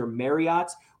Hiltons, your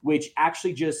Marriotts, which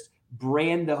actually just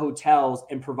brand the hotels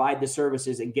and provide the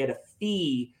services and get a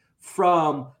fee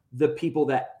from the people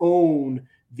that own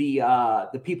the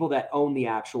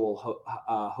actual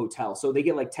hotel. So they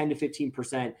get like 10 to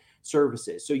 15%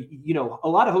 services. So a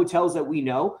lot of hotels that we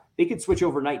know, they could switch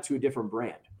overnight to a different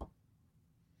brand.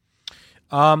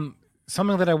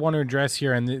 something that I want to address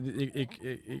here, and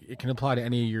it can apply to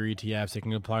any of your ETFs. It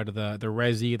can apply to the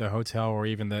Resi, the hotel, or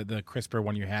even the CRISPR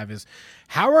one you have. Is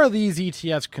how are these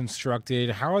ETFs constructed?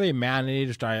 How are they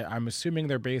managed? I'm assuming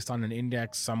they're based on an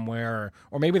index somewhere,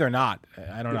 or maybe they're not.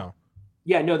 I don't know.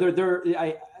 Yeah, no,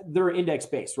 they're index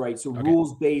based, right? So Okay.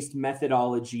 rules based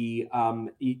methodology.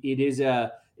 It is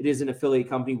an affiliate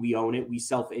company. We own it. We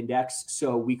self index,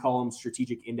 so we call them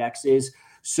strategic indexes.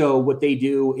 So what they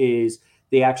do is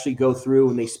they actually go through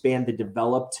and they span the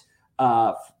developed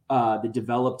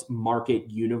market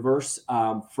universe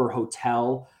for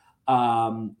hotel.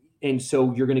 And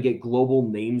so you're going to get global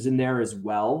names in there as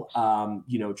well,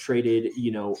 traded,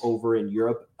 over in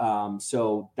Europe.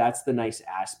 So that's the nice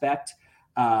aspect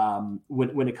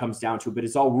when it comes down to it. But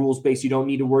it's all rules based. You don't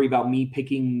need to worry about me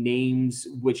picking names,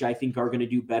 which I think are going to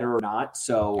do better or not.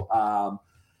 So, I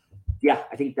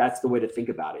think that's the way to think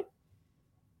about it.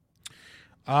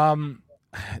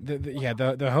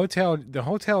 The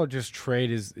hotel just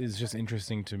trade is just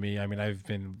interesting to me. I mean, I've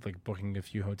been like booking a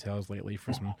few hotels lately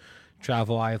for some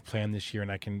travel I have planned this year,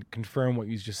 and I can confirm what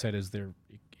you just said is they're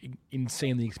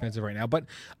insanely expensive right now. But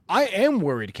I am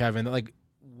worried, Kevin, that like,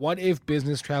 what if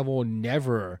business travel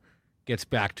never gets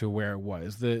back to where it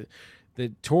was? The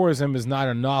tourism is not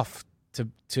enough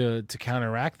to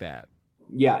counteract that.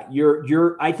 Yeah,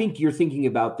 I think you're thinking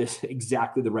about this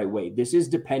exactly the right way. This is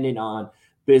dependent on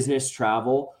business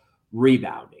travel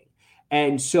rebounding.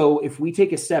 And so if we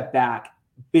take a step back,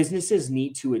 businesses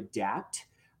need to adapt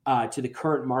to the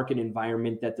current market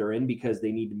environment that they're in, because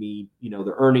they need to meet,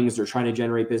 their earnings. They're trying to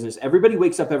generate business. Everybody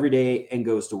wakes up every day and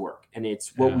goes to work, and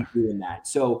it's what we do in that.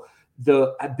 So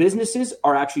the businesses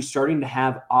are actually starting to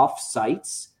have off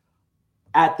sites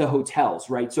at the hotels,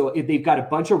 right? So if they've got a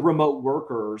bunch of remote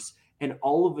workers, and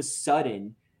all of a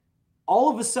sudden,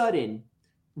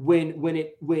 when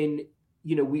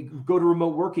we go to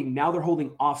remote working, now they're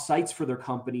holding off sites for their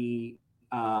company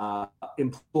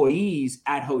employees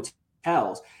at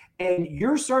hotels. And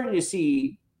you're starting to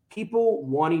see people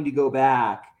wanting to go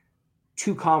back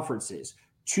to conferences,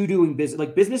 to doing business.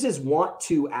 Like, businesses want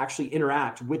to actually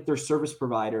interact with their service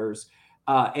providers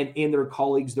and their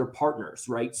colleagues, their partners,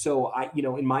 right? So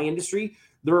in my industry,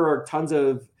 there are tons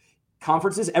of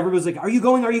conferences. Everyone's like, are you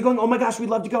going? Oh my gosh, we'd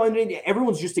love to go. And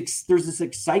everyone's just, there's this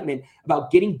excitement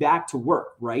about getting back to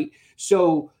work, right?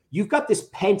 So you've got this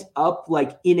pent up,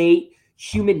 like, innate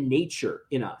human nature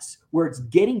in us where it's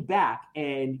getting back.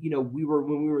 And, when we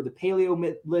were the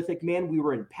Paleolithic man, we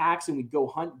were in packs and we'd go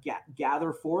hunt,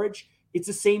 gather, forage. It's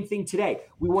the same thing today.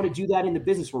 We want to do that in the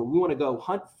business world. We want to go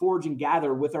hunt, forage, and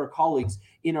gather with our colleagues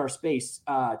in our space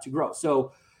to grow.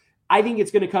 So I think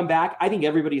it's going to come back. I think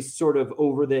everybody's sort of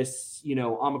over this,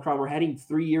 Omicron. We're heading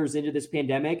 3 years into this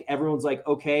pandemic. Everyone's like,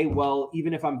 okay, well,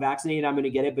 even if I'm vaccinated, I'm going to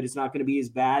get it, but it's not going to be as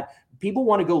bad. People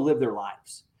want to go live their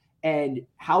lives. And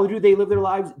how do they live their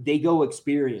lives? They go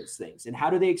experience things. And how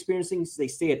do they experience things? They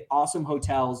stay at awesome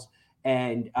hotels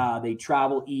and they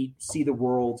travel, eat, see the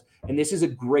world. And this is a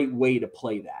great way to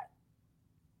play that.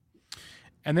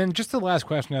 And then just the last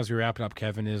question as we wrap it up,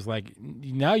 Kevin, is like,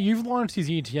 now you've launched these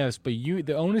ETFs, but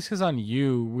the onus is on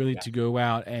you really to go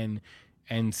out and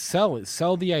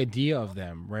sell the idea of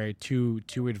them, right, to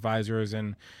advisors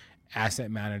and asset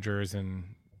managers and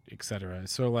et cetera.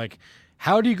 So like,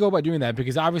 how do you go about doing that?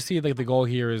 Because obviously, like, the goal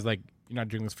here is like, you're not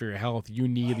doing this for your health. You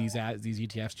need these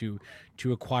ETFs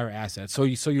to acquire assets. So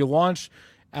you launch,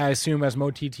 I assume, as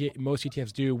most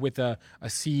ETFs do, with a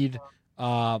seed.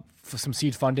 For some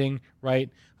seed funding, right?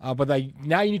 But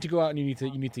now you need to go out and you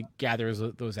need to gather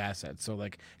those assets. So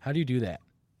like, how do you do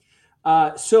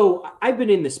that? So I've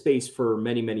been in the space for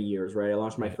many, many years, right? I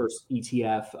launched my first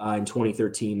ETF in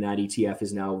 2013. That ETF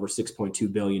is now over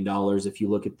 $6.2 billion. If you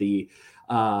look at the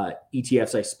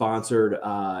ETFs I sponsored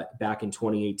back in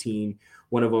 2018,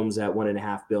 one of them's at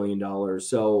 $1.5 billion.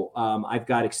 So I've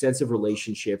got extensive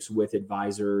relationships with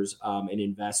advisors and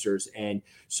investors. And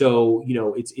so,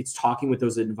 it's talking with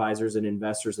those advisors and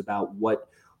investors about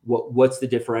what's the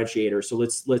differentiator. So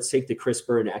let's take the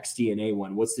CRISPR and xDNA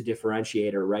one. What's the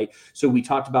differentiator, right? So we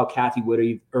talked about Kathy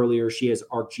Woody earlier. She has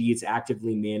ARCG. It's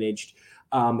actively managed.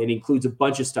 It includes a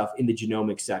bunch of stuff in the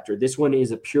genomic sector. This one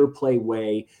is a pure play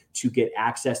way to get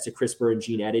access to CRISPR and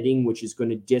gene editing, which is going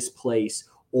to displace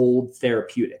old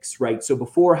therapeutics, right? So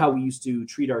before, how we used to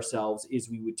treat ourselves is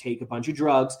we would take a bunch of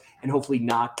drugs and hopefully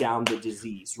knock down the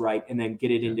disease, right? And then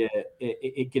get it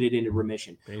into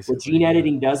remission. Basically, what gene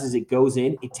editing does is it goes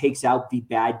in, it takes out the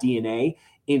bad DNA,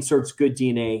 inserts good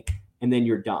DNA, and then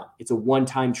you're done. It's a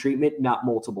one-time treatment, not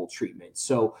multiple treatments.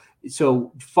 So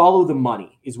follow the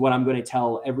money is what I'm going to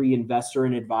tell every investor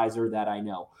and advisor that I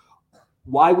know.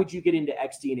 Why would you get into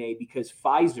xDNA? Because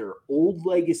Pfizer, old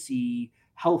legacy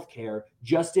healthcare,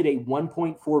 just did a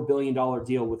 $1.4 billion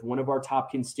deal with one of our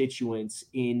top constituents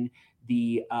in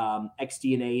the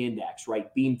xDNA index,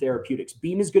 right? Beam Therapeutics.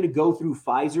 Beam is going to go through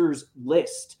Pfizer's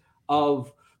list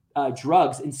of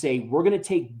drugs and say, we're going to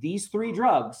take these 3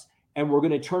 drugs and we're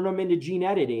going to turn them into gene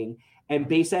editing, and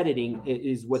base editing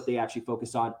is what they actually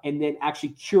focus on, and then actually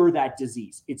cure that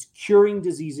disease. It's curing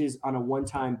diseases on a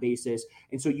one-time basis.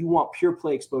 And so you want pure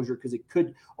play exposure because it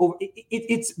could,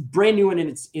 it's brand new and in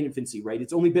its infancy, right?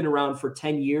 It's only been around for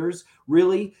 10 years,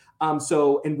 really.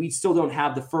 And we still don't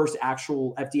have the first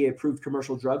actual FDA approved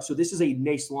commercial drug. So this is a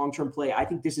nice long-term play. I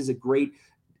think this is a great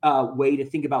way to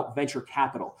think about venture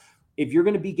capital. If you're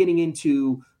going to be getting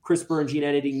into CRISPR and gene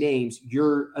editing names,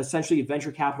 you're essentially a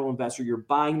venture capital investor. You're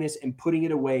buying this and putting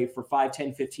it away for 5,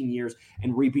 10, 15 years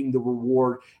and reaping the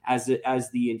reward as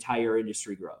the entire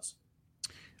industry grows.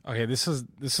 Okay, this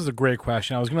is a great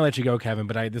question. I was going to let you go, Kevin,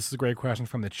 but this is a great question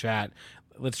from the chat.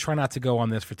 Let's try not to go on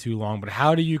this for too long, but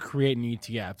how do you create an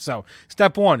ETF? So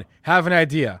step 1, have an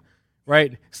idea,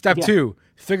 right? Step 2,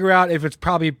 figure out if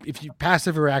you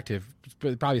passive or active.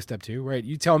 It's probably step 2, right?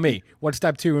 You tell me what's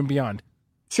step 2 and beyond.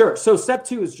 Sure. So step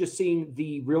 2 is just seeing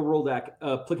the real world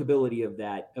applicability of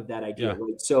that idea.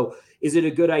 Right? So is it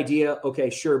a good idea? Okay,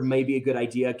 sure. Maybe a good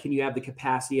idea. Can you have the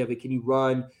capacity of it? Can you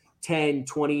run 10,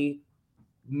 20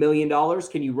 $1 million?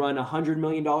 Can you run $100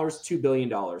 million, $2 billion,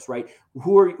 right?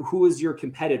 Who is your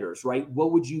competitors, right?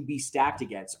 What would you be stacked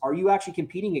against? Are you actually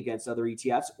competing against other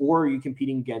ETFs, or are you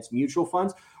competing against mutual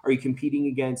funds? Are you competing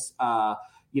against,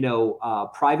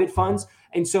 private funds?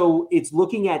 And so it's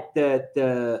looking at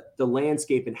the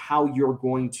landscape and how you're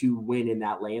going to win in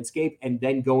that landscape, and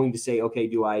then going to say, okay,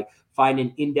 do I find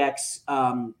an index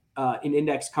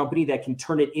company that can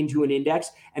turn it into an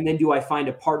index? And then do I find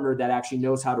a partner that actually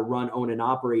knows how to run, own, and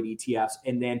operate ETFs,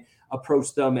 and then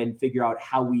approach them and figure out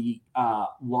how we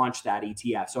launch that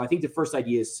ETF? So I think the first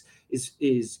idea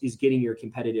is getting your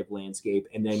competitive landscape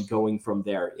and then going from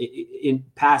there in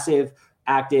passive,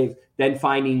 active, then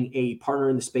finding a partner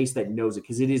in the space that knows it,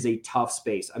 because it is a tough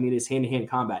space. I mean, it's hand-to-hand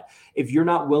combat. If you're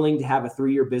not willing to have a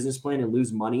 3-year business plan and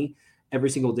lose money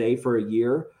every single day for a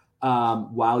year,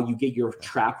 while you get your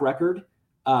track record,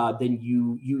 then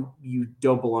you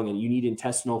don't belong in it. You need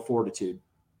intestinal fortitude.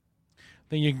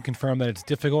 Then you can confirm that it's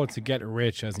difficult to get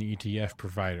rich as an ETF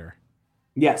provider.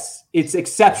 Yes, it's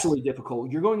exceptionally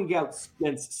difficult. You're going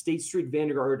against State Street,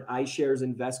 Vanguard, iShares,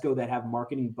 and Invesco that have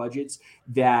marketing budgets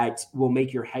that will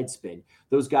make your head spin.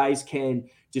 Those guys can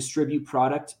distribute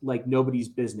product like nobody's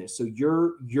business. So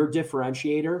your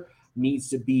differentiator needs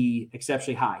to be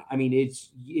exceptionally high. I mean, it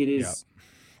is.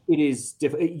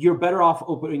 You're better off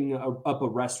opening up a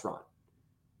restaurant.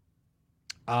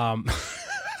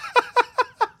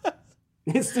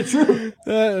 It's the truth.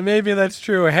 Maybe that's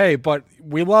true. Hey, but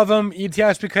we love them,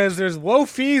 ETFs, because there's low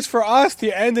fees for us,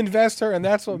 the end investor, and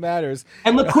that's what matters.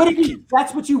 And liquidity,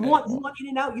 that's what you want. You want in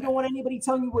and out. You don't want anybody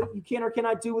telling you what you can or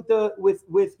cannot do with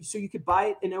so you could buy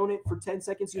it and own it for 10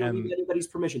 seconds. You don't need anybody's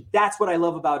permission. That's what I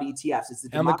love about ETFs. It's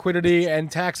the liquidity and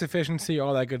tax efficiency,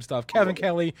 all that good stuff. Kevin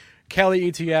Kelly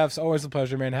ETFs, always a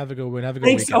pleasure, man. Have a good one. Have a good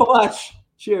weekend. Thanks so much.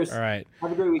 Cheers. All right.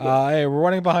 Have a great weekend. Hey, we're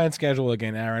running behind schedule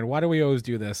again, Aaron. Why do we always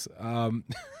do this? I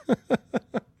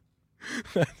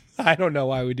don't know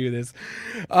why we do this.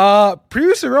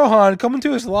 Producer Rohan coming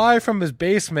to us live from his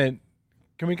basement.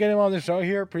 Can we get him on the show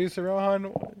here, Producer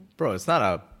Rohan? Bro, it's not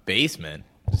a basement.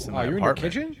 It's in my apartment. In your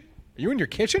kitchen? Are you in your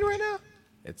kitchen right now?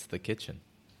 It's the kitchen.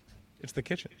 It's the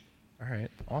kitchen. All right.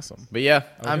 Awesome. But yeah,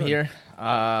 I'm here.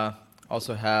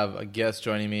 Also have a guest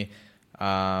joining me.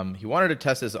 He wanted to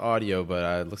test his audio,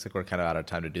 but it looks like we're kind of out of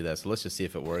time to do that. So let's just see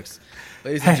if it works.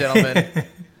 Ladies and gentlemen,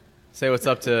 say what's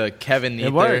up to Kevin Neither.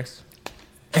 It works.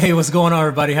 Hey, what's going on,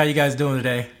 everybody? How you guys doing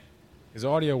today? His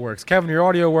audio works. Kevin, your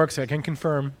audio works. I can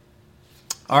confirm.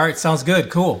 All right, sounds good.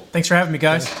 Cool. Thanks for having me,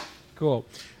 guys. Cool.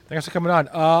 Thanks for coming on.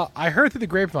 I heard through the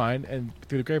grapevine, and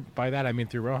by that I mean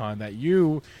through Rohan, that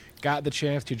you got the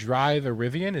chance to drive a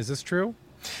Rivian. Is this true?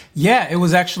 Yeah, it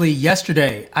was actually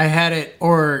yesterday. I had it,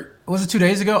 or was it 2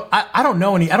 days ago? I don't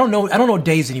know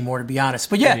days anymore, to be honest.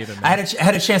 But yeah, I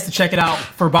had a chance to check it out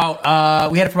for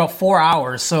about we had it for about 4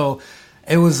 hours. So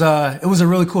it was a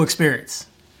really cool experience.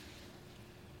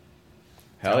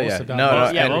 Hell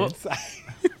yeah.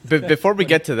 But before we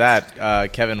get to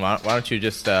that, Kevin, why don't you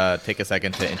just take a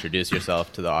second to introduce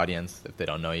yourself to the audience if they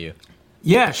don't know you?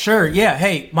 Yeah, sure. Yeah.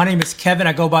 Hey, my name is Kevin.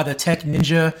 I go by the Tech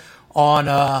Ninja on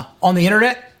the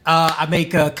internet. I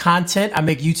make content. I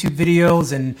make YouTube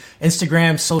videos and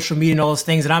Instagram, social media, and all those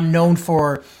things. And I'm known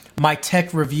for my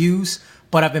tech reviews,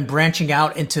 but I've been branching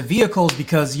out into vehicles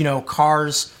because,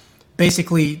 cars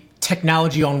basically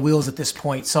technology on wheels at this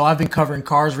point. So I've been covering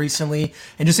cars recently,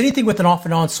 and just anything with an off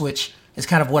and on switch is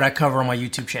kind of what I cover on my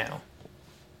YouTube channel.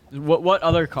 What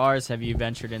other cars have you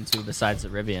ventured into besides the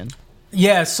Rivian?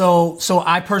 Yeah, so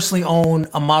I personally own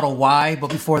a Model Y, but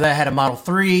before that I had a Model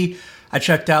 3. I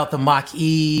checked out the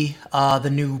Mach-E, the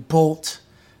new Bolt,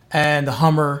 and the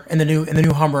Hummer. And the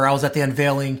new Hummer, I was at the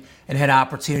unveiling and had an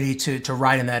opportunity to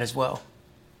ride in that as well.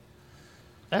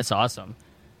 That's awesome.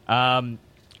 All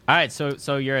right,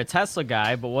 so you're a Tesla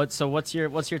guy, but what's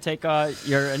your take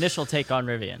your initial take on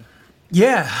Rivian?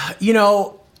 Yeah,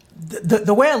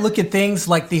 the way I look at things,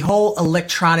 like the whole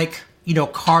electronic,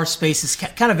 car space is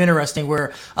kind of interesting,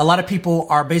 where a lot of people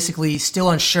are basically still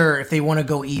unsure if they want to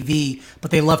go EV,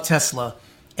 but they love Tesla.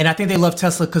 And I think they love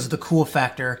Tesla because of the cool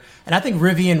factor. And I think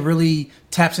Rivian really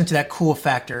taps into that cool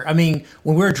factor. I mean,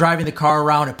 when we were driving the car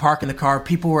around and parking the car,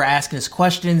 people were asking us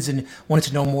questions and wanted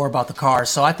to know more about the car.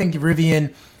 So I think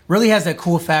Rivian really has that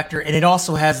cool factor, and it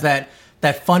also has that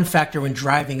fun factor when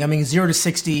driving. I mean, 0 to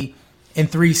 60 in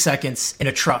 3 seconds in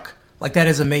a truck. Like, that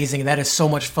is amazing. That is so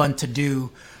much fun to do.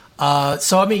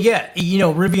 So, I mean, yeah,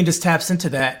 Rivian just taps into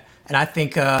that. And I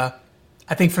think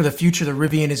for the future, the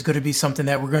Rivian is going to be something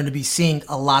that we're going to be seeing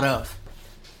a lot of.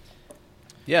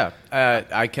 Yeah,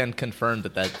 I can confirm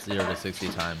that 0 to 60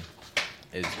 time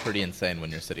is pretty insane when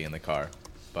you're sitting in the car.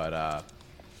 But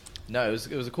no, it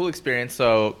was a cool experience.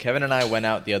 So Kevin and I went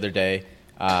out the other day,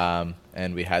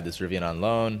 and we had this Rivian on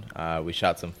loan. We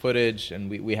shot some footage, and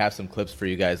we have some clips for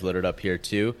you guys loaded up here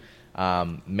too.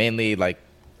 Mainly like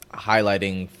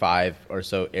highlighting 5 or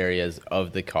so areas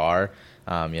of the car.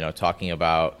 Talking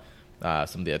about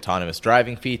some of the autonomous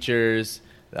driving features,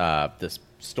 the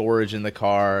storage in the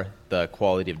car, the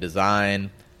quality of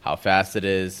design, how fast it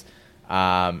is,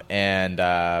 and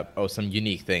some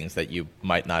unique things that you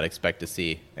might not expect to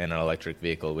see in an electric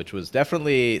vehicle, which was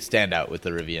definitely stand out with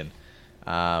the Rivian.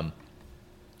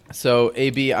 So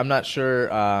AB, I'm not sure,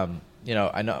 I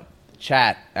know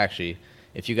chat actually,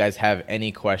 if you guys have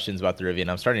any questions about the Rivian,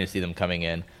 I'm starting to see them coming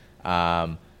in.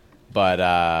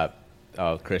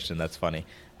 Christian, that's funny.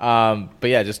 But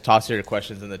yeah, just toss your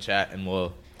questions in the chat and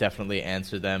we'll definitely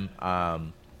answer them.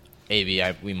 AB,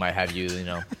 we might have you,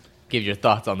 give your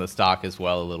thoughts on the stock as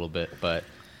well a little bit. But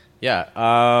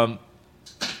yeah.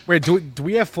 Wait, do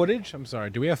we have footage? I'm sorry.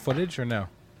 Do we have footage or no?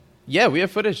 Yeah, we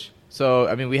have footage. So,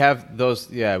 I mean, we have those.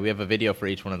 Yeah, we have a video for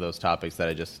each one of those topics that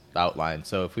I just outlined.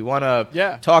 So if we want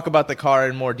to talk about the car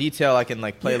in more detail, I can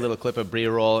play a little clip of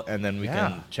B-roll and then we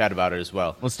can chat about it as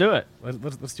well. Let's do it.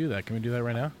 Let's do that. Can we do that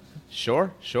right now?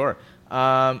 Sure.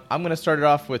 I'm going to start it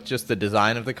off with just the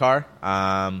design of the car.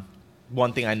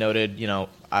 One thing I noted,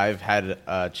 I've had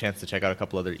a chance to check out a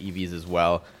couple other EVs as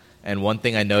well. And one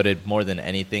thing I noted more than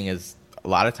anything is a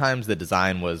lot of times the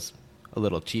design was a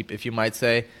little cheap, if you might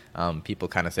say. People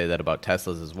kind of say that about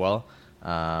Teslas as well.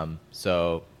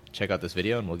 So check out this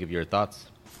video and we'll give you your thoughts.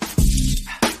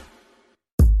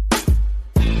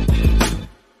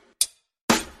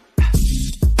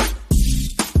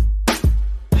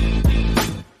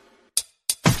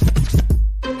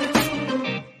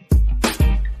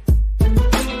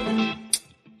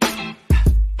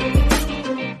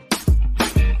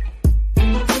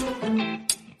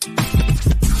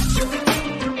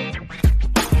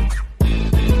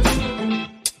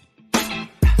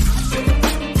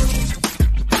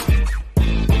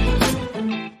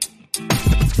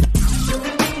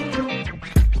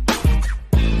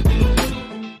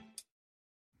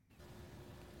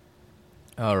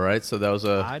 All right, so that was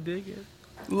I dig it.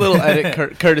 little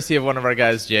edit courtesy of one of our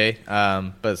guys, Jay,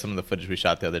 but some of the footage we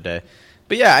shot the other day.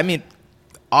 But yeah, I mean,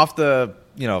 off the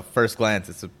first glance,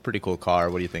 it's a pretty cool car.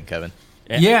 What do you think, Kevin?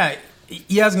 Yeah,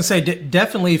 I was gonna say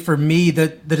definitely for me the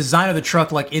design of the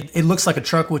truck, like it looks like a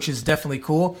truck, which is definitely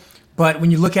cool. But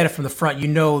when you look at it from the front,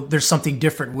 there's something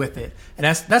different with it, and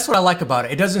that's what I like about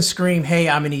it. It doesn't scream, "Hey,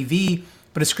 I'm an EV,"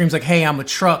 but it screams like, "Hey, I'm a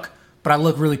truck, but I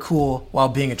look really cool while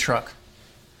being a truck."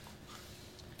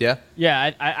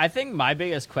 Yeah, I think my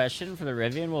biggest question for the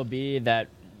Rivian will be that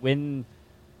when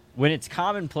it's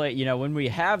commonplace, when we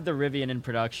have the Rivian in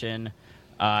production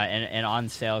and on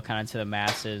sale kind of to the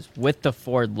masses with the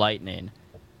Ford Lightning,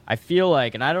 I feel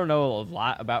like, and I don't know a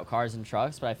lot about cars and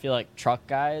trucks, but I feel like truck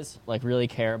guys really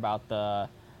care about the,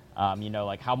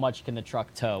 how much can the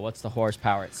truck tow, what's the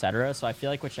horsepower, etc. So I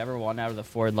feel like whichever one out of the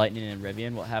Ford Lightning and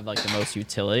Rivian will have the most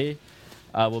utility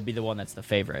will be the one that's the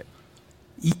favorite.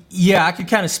 Yeah, I could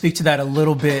kind of speak to that a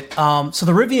little bit. So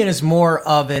the Rivian is more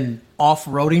of an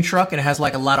off-roading truck, and it has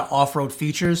a lot of off-road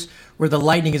features, where the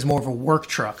Lightning is more of a work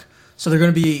truck. So they're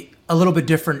going to be a little bit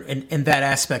different in that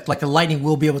aspect. Like the Lightning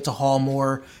will be able to haul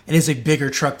more. It is a bigger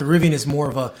truck. The Rivian is more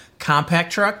of a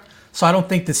compact truck. So I don't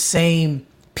think the same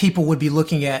people would be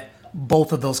looking at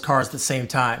both of those cars at the same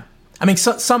time. I mean,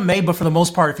 some may, but for the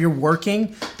most part, if you're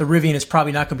working, the Rivian is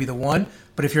probably not going to be the one.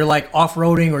 But if you're like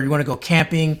off-roading or you want to go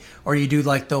camping or you do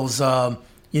like those,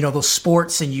 those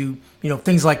sports and you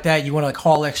things like that, you want to like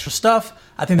haul extra stuff,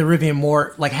 I think the Rivian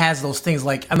more like has those things.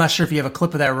 Like, I'm not sure if you have a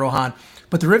clip of that, Rohan,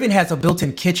 but the Rivian has a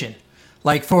built-in kitchen.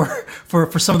 Like for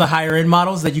some of the higher end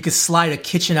models that you could slide a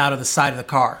kitchen out of the side of the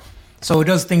car. So it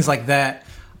does things like that.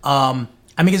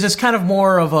 I mean, it's just kind of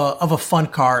more of a fun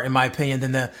car, in my opinion,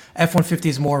 than the F-150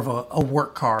 is more of a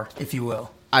work car, if you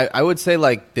will. I would say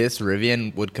like this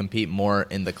Rivian would compete more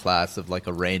in the class of like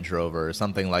a Range Rover or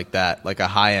something like that, like a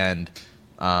high-end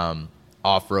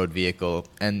off-road vehicle.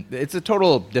 And it's a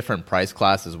total different price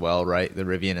class as well, right? The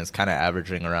Rivian is kind of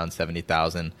averaging around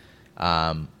 $70,000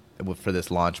 for this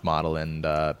launch model, and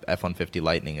F-150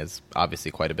 Lightning is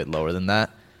obviously quite a bit lower than that.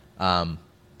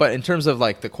 But in terms of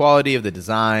like the quality of the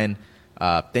design,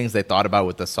 things they thought about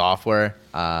with the software,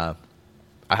 I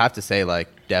have to say, like,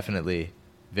 definitely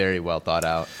very well thought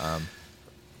out.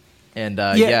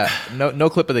 No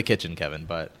clip of the kitchen, Kevin,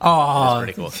 but that's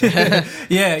pretty cool.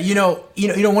 Yeah,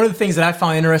 one of the things that I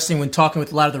find interesting when talking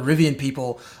with a lot of the Rivian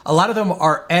people, a lot of them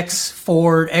are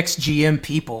ex-Ford, ex-GM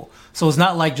people. So it's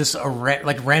not like just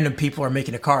random people are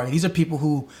making a car. I mean, these are people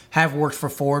who have worked for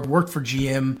Ford, worked for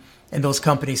GM, and those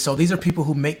companies. So these are people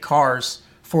who make cars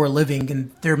for a living,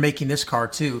 and they're making this car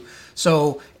too.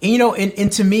 So,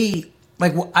 and to me,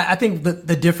 like, I think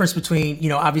the difference between,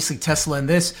 obviously Tesla and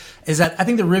this is that I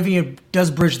think the Rivian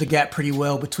does bridge the gap pretty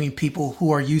well between people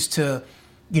who are used to,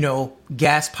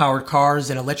 gas-powered cars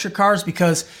and electric cars,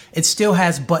 because it still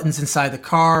has buttons inside the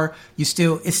car. It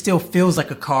still feels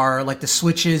like a car, like the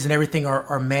switches and everything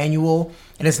are manual.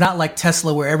 And it's not like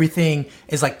Tesla where everything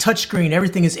is like touchscreen,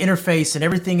 everything is interface, and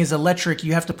everything is electric.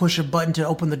 You have to push a button to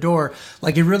open the door.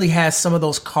 Like, it really has some of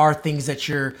those car things that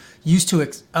you're used to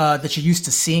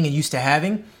seeing and used to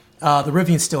having. The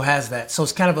Rivian still has that. So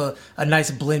it's kind of a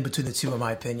nice blend between the two, in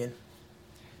my opinion.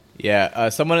 Yeah,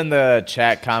 someone in the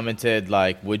chat commented,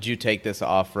 like, would you take this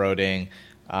off-roading?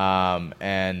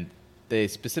 And they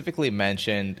specifically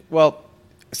mentioned, well,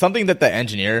 something that the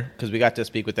engineer, because we got to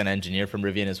speak with an engineer from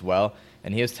Rivian as well,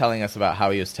 and he was telling us about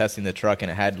how he was testing the truck, and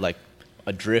it had, like,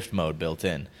 a drift mode built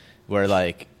in, where,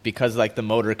 like, because, like, the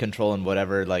motor control and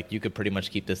whatever, like, you could pretty much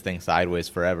keep this thing sideways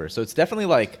forever. So it's definitely,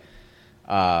 like,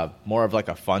 more of, like,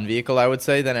 a fun vehicle, I would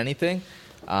say, than anything.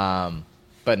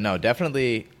 But no,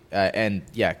 definitely... and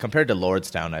yeah, compared to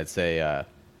Lordstown, I'd say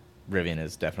Rivian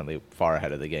is definitely far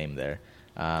ahead of the game there.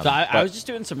 I was just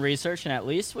doing some research, and at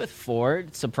least with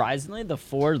Ford, surprisingly, the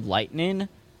Ford Lightning,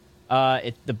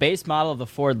 the base model of the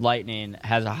Ford Lightning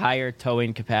has a higher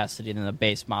towing capacity than the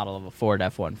base model of a Ford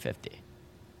F-150.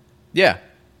 Yeah.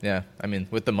 I mean,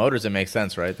 with the motors, it makes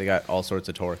sense, right? They got all sorts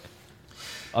of torque.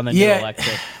 On the new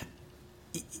electric.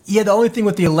 Yeah, the only thing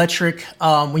with the electric,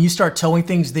 when you start towing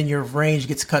things, then your range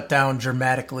gets cut down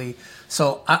dramatically.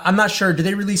 So I'm not sure. Do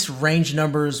they release range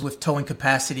numbers with towing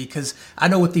capacity? Because I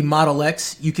know with the Model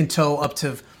X, you can tow up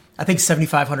to, I think,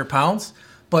 7,500 pounds.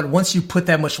 But once you put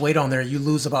that much weight on there, you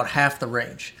lose about half the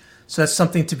range. So that's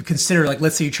something to consider. Like,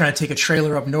 let's say you're trying to take a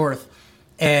trailer up north,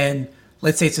 and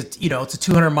let's say it's a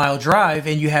 200-mile drive,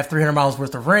 and you have 300 miles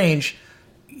worth of range.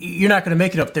 You're not going to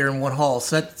make it up there in one haul.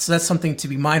 So that's something to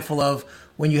be mindful of.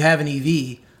 When you have an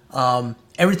EV,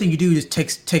 everything you do just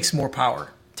takes more power,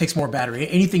 takes more battery,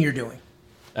 anything you're doing.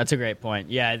 That's a great point.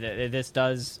 Yeah, this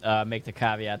does make the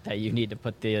caveat that you need to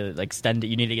put you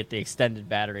need to get the extended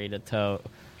battery to tow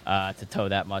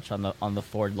that much on the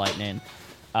Ford Lightning.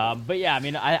 But yeah, I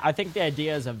mean, I think the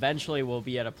idea is eventually we'll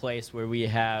be at a place where we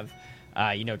have,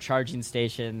 charging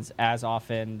stations as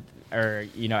often, or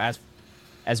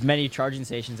as many charging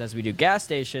stations as we do gas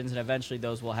stations, and eventually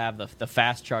those will have the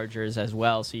fast chargers as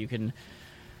well. So you can,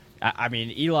 I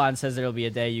mean, Elon says there'll be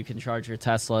a day you can charge your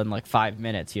Tesla in like 5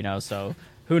 minutes, so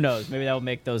who knows? Maybe that will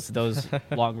make those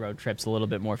long road trips a little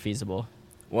bit more feasible.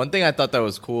 One thing I thought that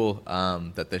was cool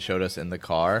that they showed us in the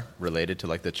car related to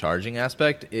like the charging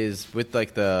aspect is with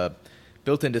like the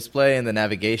built-in display and the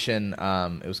navigation.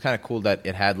 It was kind of cool that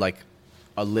it had like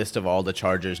a list of all the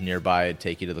chargers nearby. It'd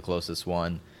take you to the closest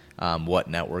one. What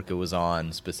network it was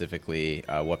on specifically,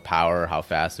 what power, how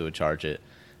fast it would charge it.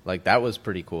 Like, that was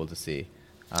pretty cool to see.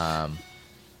 Sorry,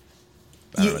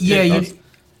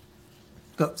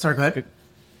 go ahead.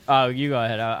 Oh, you go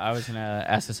ahead. I was going to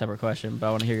ask a separate question, but I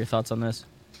want to hear your thoughts on this.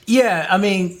 Yeah, I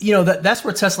mean, that's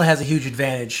where Tesla has a huge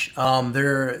advantage.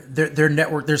 Their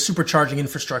network, their supercharging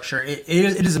infrastructure, it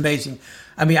is amazing.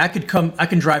 I mean, I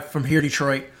can drive from here,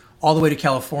 Detroit, all the way to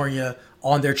California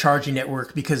on their charging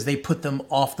network because they put them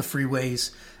off the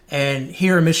freeways And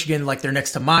here in Michigan, like they're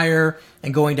next to Meyer,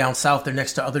 and going down south, they're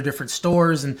next to other different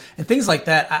stores and things like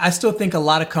that. I still think a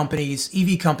lot of companies,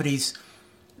 EV companies,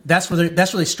 that's where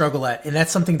they struggle at, and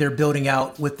that's something they're building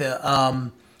out with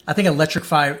the. I think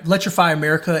Electrify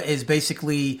America is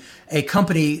basically a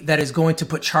company that is going to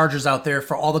put chargers out there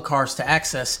for all the cars to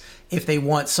access if they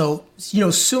want. So,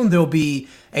 soon there'll be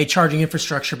a charging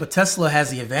infrastructure, but Tesla has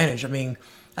the advantage. I mean,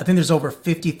 I think there's over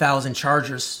 50,000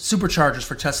 chargers, superchargers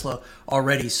for Tesla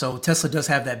already. So Tesla does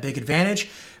have that big advantage.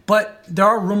 But there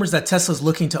are rumors that Tesla's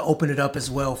looking to open it up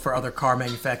as well for other car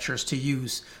manufacturers to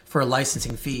use for a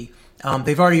licensing fee.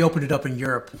 They've already opened it up in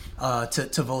Europe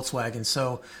to Volkswagen.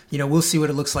 So, we'll see what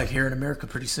it looks like here in America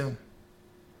pretty soon.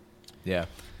 Yeah.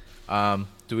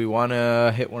 Do we want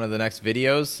to hit one of the next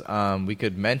videos? We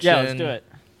could mention... Yeah, let's do it.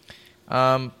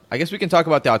 I guess we can talk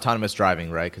about the autonomous driving,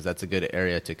 right? Because that's a good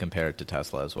area to compare it to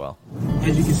Tesla as well.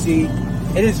 As you can see,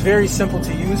 it is very simple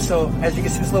to use. So as you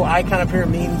can see, this little icon up here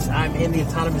means I'm in the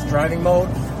autonomous driving mode.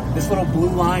 This little blue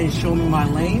line is showing me my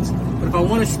lanes. But if I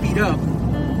want to speed up,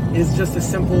 it's just as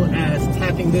simple as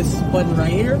tapping this button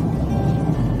right here.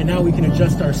 And now we can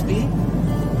adjust our speed.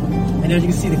 And as you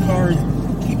can see, the car is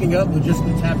keeping up with just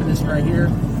me tapping this right here.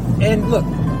 And look,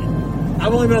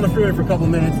 I've only been on the freeway for a couple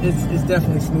of minutes. It's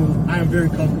definitely smooth. I am very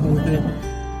comfortable with it.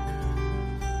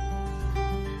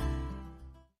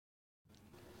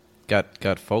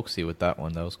 Got folksy with that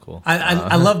one. That was cool.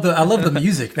 I love the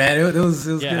music, man. It was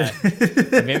good.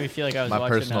 It made me feel like I was my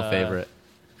watching personal favorite.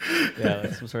 Yeah,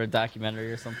 like some sort of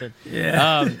documentary or something.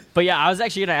 Yeah. But yeah, I was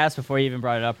actually going to ask before you even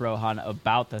brought it up, Rohan,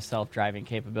 about the self-driving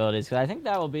capabilities, because I think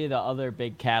that will be the other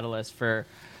big catalyst for,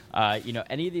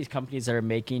 any of these companies that are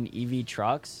making EV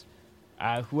trucks.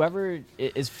 Whoever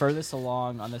is furthest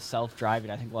along on the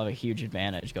self-driving, I think will have a huge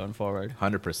advantage going forward.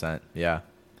 100%, yeah.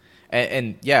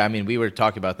 And yeah, I mean, we were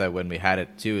talking about that when we had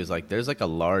it too, is like there's like a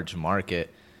large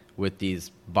market with these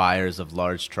buyers of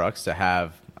large trucks to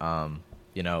have,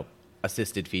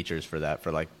 assisted features for that,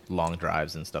 for like long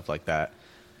drives and stuff like that.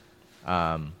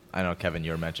 I know, Kevin,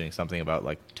 you were mentioning something about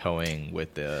like towing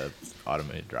with the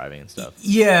automated driving and stuff.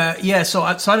 Yeah. So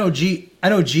I know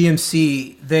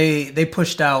GMC. They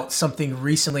pushed out something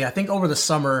recently. I think over the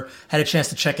summer, had a chance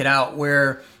to check it out,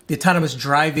 where the autonomous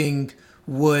driving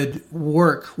would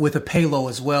work with a payload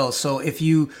as well. So if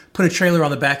you put a trailer on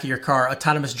the back of your car,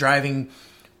 autonomous driving,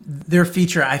 their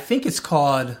feature, I think it's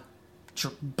called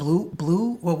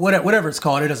blue, whatever it's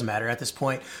called, it doesn't matter at this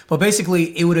point. But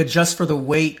basically, it would adjust for the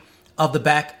weight of the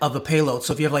back of the payload.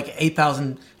 So if you have like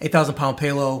 8,000 pound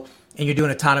payload and you're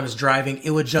doing autonomous driving, it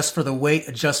would adjust for the weight,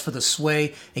 adjust for the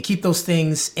sway, and keep those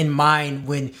things in mind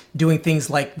when doing things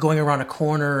like going around a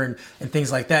corner and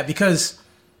things like that. Because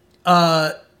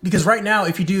right now,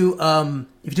 if you do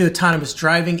autonomous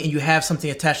driving and you have something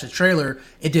attached to the trailer,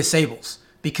 it disables,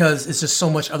 because it's just so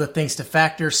much other things to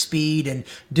factor, speed and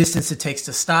distance it takes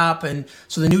to stop. And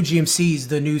so the new GMCs,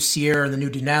 the new Sierra and the new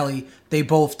Denali, they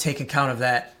both take account of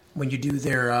that when you do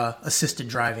their assisted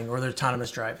driving or their autonomous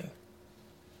driving.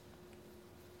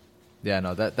 Yeah,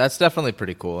 no, that's definitely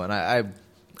pretty cool. And I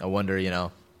wonder,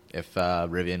 if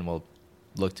Rivian will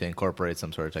look to incorporate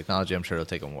some sort of technology. I'm sure it'll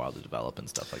take them a while to develop and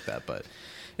stuff like that, but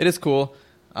it is cool.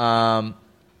 Yeah,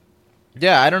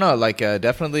 I don't know,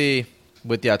 definitely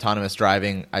with the autonomous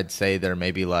driving, I'd say there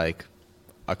may be like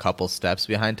a couple steps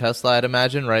behind Tesla, I'd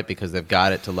imagine, right? Because they've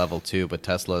got it to level 2, but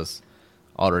Tesla's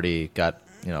already got,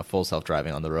 full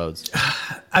self-driving on the roads.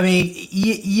 I mean,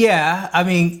 yeah. I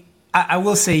mean, I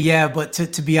will say yeah, but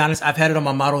to be honest, I've had it on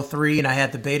my Model 3 and I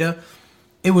had the beta.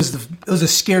 It was the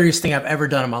scariest thing I've ever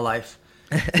done in my life.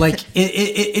 Like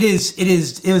it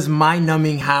is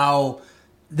mind-numbing how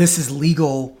this is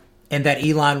legal and that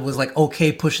Elon was like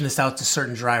okay pushing this out to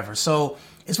certain drivers. So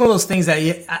it's one of those things that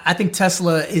I think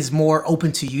Tesla is more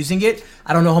open to using it.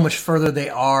 I don't know how much further they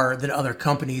are than other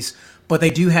companies, but they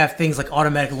do have things like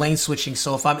automatic lane switching.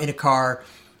 So if I'm in a car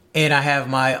and I have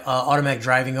my automatic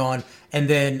driving on, and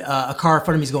then a car in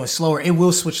front of me is going slower, it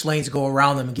will switch lanes, go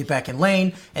around them and get back in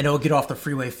lane, and it'll get off the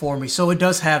freeway for me. So it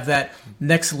does have that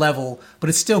next level, but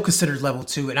it's still considered level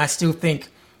 2. And I still think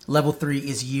level 3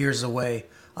 is years away,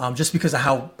 just because of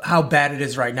how bad it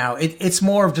is right now. It's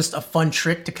more of just a fun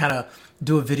trick to kind of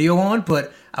do a video on,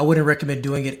 but I wouldn't recommend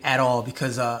doing it at all,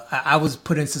 because I was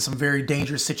put into some very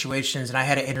dangerous situations and I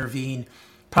had to intervene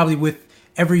probably with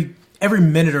every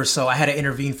minute or so. I had to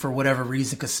intervene for whatever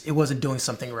reason because it wasn't doing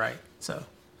something right. So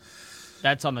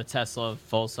that's on the Tesla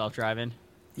full self-driving.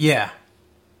 Yeah.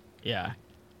 I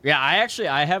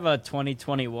have a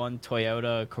 2021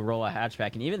 Toyota Corolla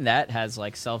hatchback, and even that has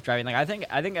like self-driving. Like I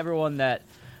think everyone that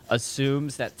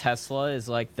assumes that Tesla is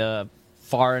like the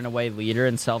far and away leader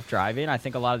in self-driving. I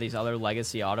think a lot of these other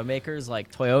legacy automakers,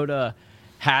 like Toyota,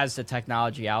 has the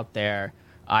technology out there.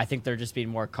 I think they're just being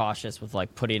more cautious with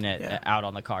like putting it out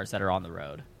on the cars that are on the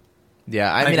road.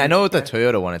 Yeah, I mean, I know with the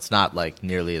Toyota one, it's not like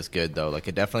nearly as good though. Like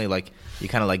it definitely like you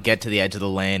kind of like get to the edge of the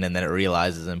lane and then it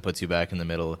realizes and puts you back in the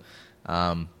middle.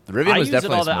 The Rivian was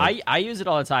definitely smooth. I use it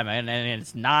all the time, and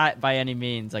it's not by any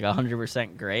means like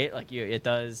 100% great. Like it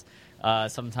does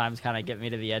sometimes kind of get me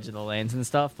to the edge of the lanes and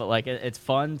stuff, but like it's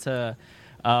fun to.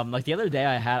 Like the other day,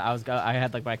 I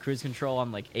had like my cruise control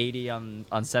on like 80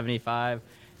 on 75,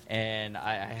 and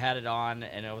I had it on,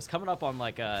 and it was coming up on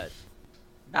like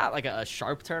not like a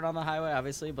sharp turn on the highway,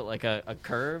 obviously, but like a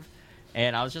curve,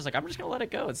 and I was just like, I'm just gonna let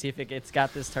it go and see if it's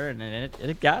got this turn, and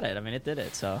it got it. I mean, it did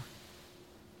it. So.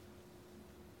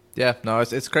 Yeah, no,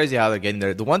 it's crazy how they're getting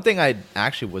there. The one thing I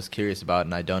actually was curious about,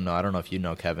 and I don't know if you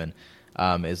know, Kevin,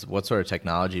 is what sort of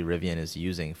technology Rivian is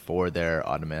using for their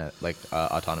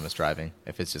autonomous driving,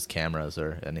 if it's just cameras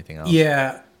or anything else.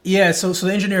 Yeah. So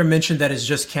the engineer mentioned that it's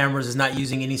just cameras, is not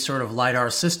using any sort of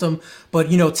LiDAR system. But,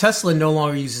 Tesla no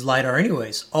longer uses LiDAR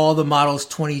anyways. All the models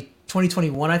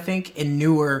 2021, I think, and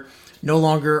newer no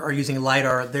longer are using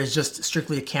LiDAR. There's just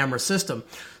strictly a camera system.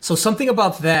 So something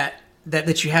about that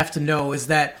you have to know is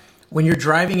that when you're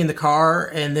driving in the car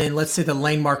and then let's say the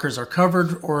lane markers are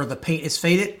covered or the paint is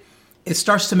faded, it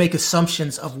starts to make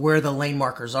assumptions of where the lane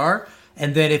markers are.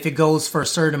 And then if it goes for a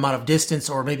certain amount of distance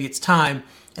or maybe it's time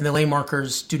and the lane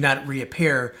markers do not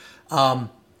reappear, then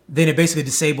it basically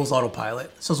disables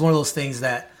autopilot. So it's one of those things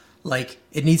that like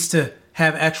it needs to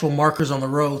have actual markers on the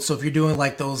road. So if you're doing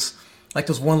like those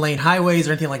one lane highways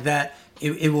or anything like that,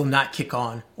 it will not kick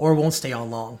on or won't stay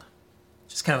on long.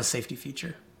 Just kind of a safety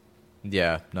feature.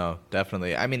 Yeah, no,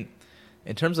 definitely. I mean,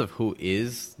 in terms of who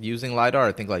is using LiDAR,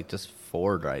 I think like just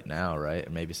Ford right now, right? Or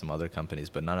maybe some other companies,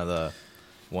 but none of the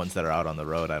ones that are out on the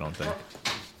road, I don't think.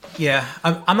 Yeah,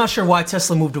 I'm not sure why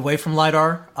Tesla moved away from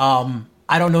LiDAR.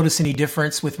 I don't notice any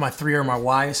difference with my 3 or my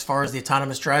Y as far as the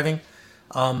autonomous driving.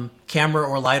 Camera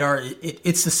or LiDAR,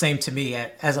 it's the same to me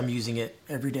as I'm using it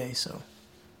every day, so...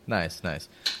 Nice.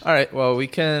 All right, well, we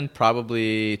can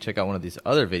probably check out one of these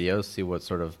other videos, see what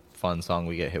sort of fun song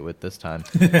we get hit with this time.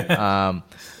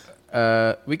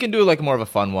 We can do like more of a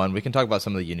fun one. We can talk about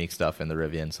some of the unique stuff in the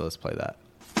Rivian, so let's play that.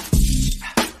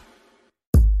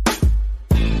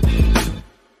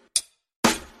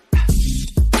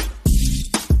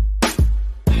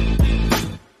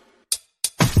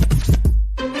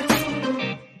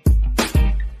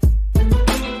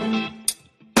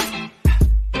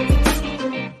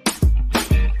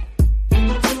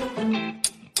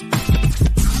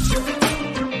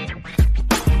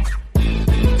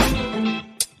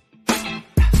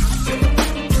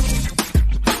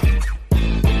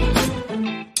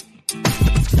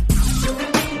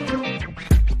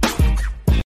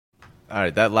 All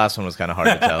right, that last one was kind of hard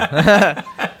to tell.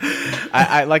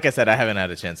 I like I said, I haven't had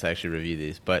a chance to actually review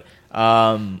these, but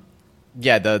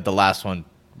yeah, the last one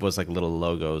was like little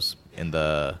logos in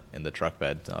the truck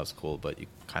bed. That was cool, but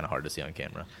kind of hard to see on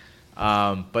camera.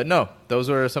 But no, those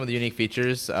were some of the unique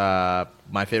features.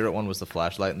 My favorite one was the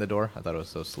flashlight in the door. I thought it was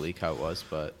so sleek how it was,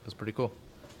 but it was pretty cool.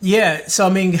 Yeah, so I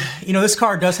mean, this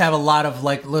car does have a lot of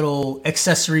like little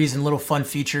accessories and little fun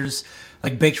features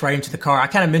like baked right into the car. I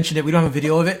kind of mentioned it. We don't have a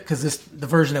video of it because the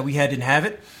version that we had didn't have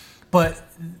it. But,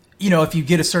 if you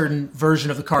get a certain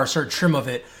version of the car, a certain trim of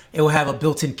it, it will have a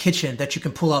built-in kitchen that you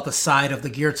can pull out the side of the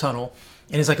gear tunnel.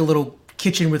 And it's like a little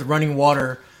kitchen with running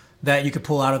water that you could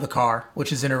pull out of the car,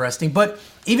 which is interesting. But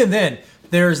even then,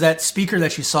 there's that speaker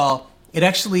that you saw. It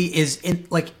actually is in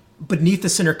like beneath the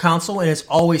center console and it's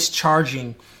always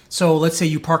charging. So let's say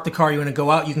you park the car, you want to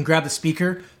go out, you can grab the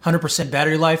speaker, 100%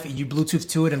 battery life, and you Bluetooth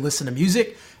to it and listen to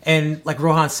music. And like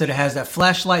Rohan said, it has that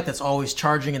flashlight that's always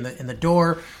charging in the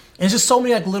door. And it's just so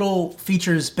many like little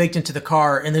features baked into the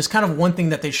car. And there's kind of one thing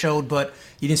that they showed, but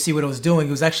you didn't see what it was doing.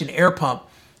 It was actually an air pump.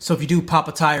 So if you do pop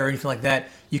a tire or anything like that,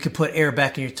 you can put air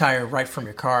back in your tire right from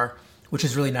your car, which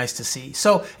is really nice to see.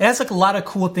 So it has like a lot of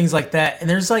cool things like that. And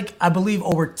there's like, I believe,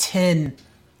 over 10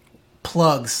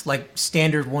 plugs, like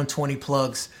standard 120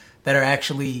 plugs that are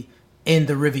actually in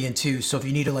the Rivian 2. So if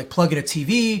you need to like plug in a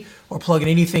TV or plug in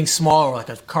anything small or like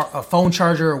a phone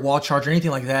charger or wall charger,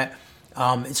 anything like that,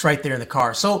 it's right there in the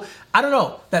car. So I don't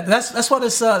know. That's why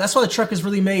the truck is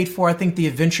really made for. I think the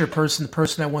adventure person, the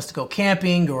person that wants to go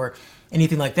camping or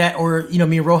anything like that. Or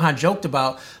me and Rohan joked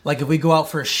about like if we go out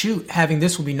for a shoot, having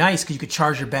this would be nice because you could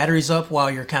charge your batteries up while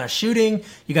you're kind of shooting.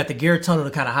 You got the gear tunnel to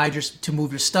kind of hide to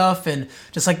move your stuff and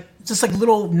just like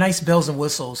little nice bells and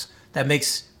whistles that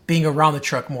makes being around the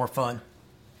truck more fun.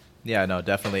 Yeah, no,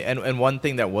 definitely. And one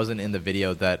thing that wasn't in the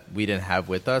video that we didn't have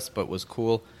with us but was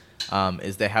cool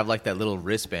is they have like that little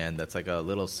wristband that's like a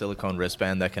little silicone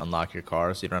wristband that can unlock your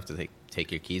car, so you don't have to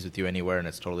take your keys with you anywhere, and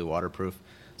it's totally waterproof.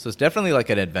 So it's definitely like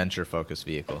an adventure-focused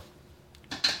vehicle.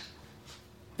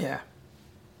 Yeah.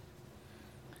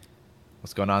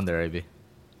 What's going on there, AB?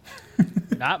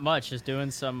 Not much. Just doing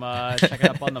some checking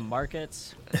up on the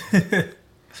markets.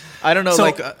 I don't know.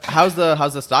 So- how's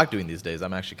the stock doing these days?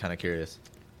 I'm actually kind of curious.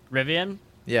 Rivian?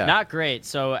 Yeah. Not great.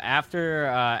 So after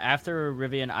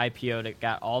Rivian IPO'd, it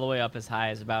got all the way up as high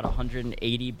as about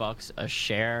 $180 a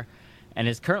share, and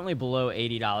is currently below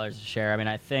 $80 a share. I mean,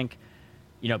 I think,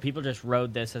 people just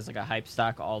rode this as like a hype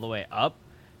stock all the way up,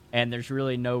 and there's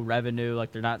really no revenue.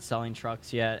 Like, they're not selling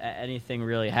trucks yet, anything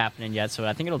really happening yet. So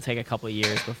I think it'll take a couple of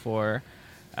years before,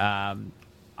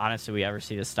 honestly, we ever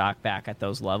see the stock back at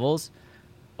those levels.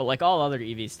 But like all other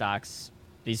EV stocks,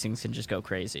 these things can just go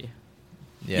crazy.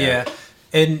 Yeah.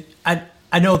 And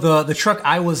I know the truck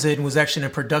I was in was actually a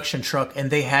production truck, and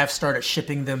they have started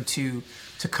shipping them to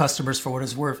customers for what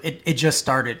it's worth. It just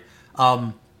started.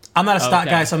 I'm not a stock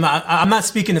guy, so I'm not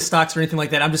speaking to stocks or anything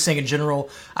like that. I'm just saying in general,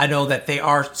 I know that they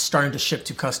are starting to ship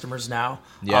to customers now.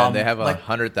 Yeah, and they have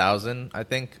 100,000, I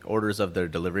think, orders of their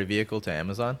delivery vehicle to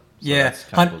Amazon. So that's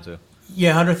kind of cool too.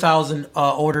 Yeah, 100,000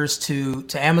 orders to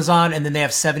Amazon, and then they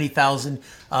have 70,000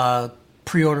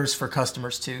 pre-orders for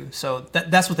customers too. So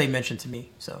that's what they mentioned to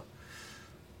me. So.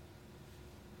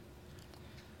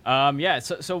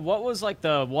 So what was like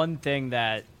the one thing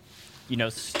that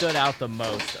stood out the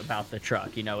most about the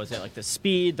truck? Was it like the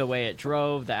speed, the way it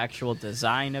drove, the actual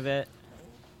design of it?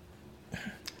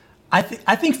 I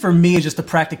think for me it's just the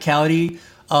practicality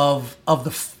of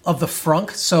the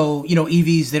frunk. So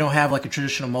EVs, they don't have like a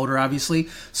traditional motor, obviously.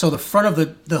 So the front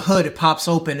of the hood, it pops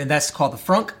open, and that's called the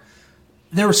frunk.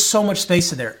 There was so much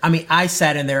space in there. I mean, I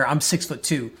sat in there. I'm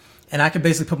 6'2", and I could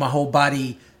basically put my whole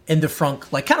body in the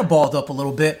frunk, like kind of balled up a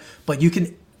little bit. But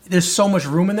there's so much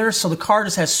room in there. So the car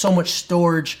just has so much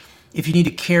storage. If you need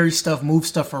to carry stuff, move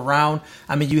stuff around.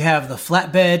 I mean, you have the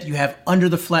flatbed, you have under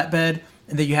the flatbed,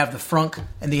 and then you have the frunk,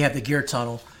 and then you have the gear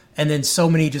tunnel, and then so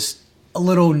many just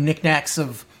little knickknacks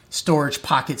of storage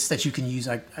pockets that you can use.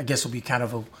 I guess will be kind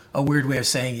of a weird way of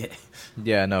saying it.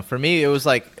 Yeah, no, for me, it was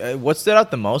like what stood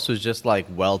out the most was just like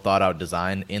well thought out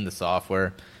design in the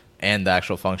software and the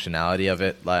actual functionality of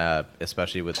it,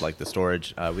 especially with like the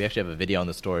storage. We actually have a video on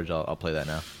the storage. I'll play that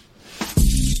now.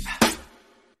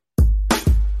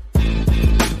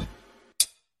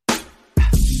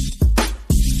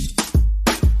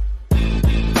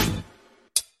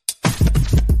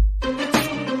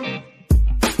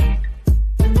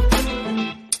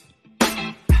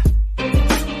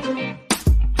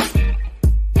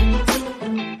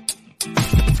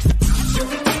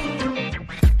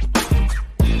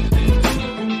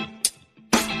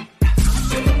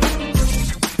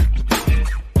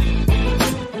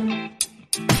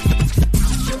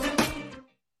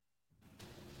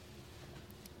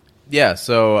 Yeah,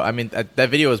 so I mean that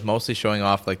video is mostly showing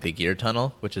off like the gear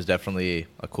tunnel, which is definitely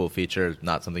a cool feature,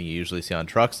 not something you usually see on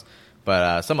trucks,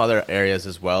 but some other areas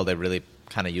as well. They really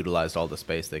kind of utilized all the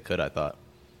space they could, I thought.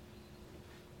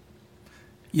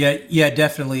 Yeah,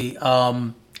 definitely.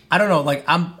 I don't know, like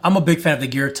I'm a big fan of the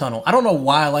gear tunnel. I don't know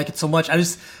why I like it so much. I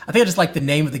think I just like the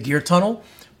name of the gear tunnel.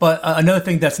 But another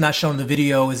thing that's not shown in the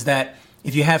video is that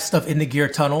if you have stuff in the gear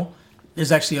tunnel,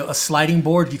 there's actually a sliding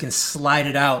board. You can slide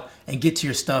it out and get to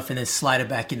your stuff, and then slide it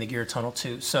back in the gear tunnel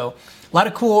too. So a lot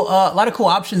of cool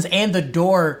options. And the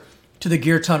door to the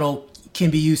gear tunnel can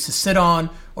be used to sit on,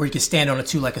 or you can stand on it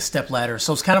too, like a step ladder.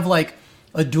 So it's kind of like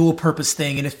a dual purpose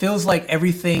thing, and it feels like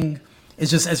everything is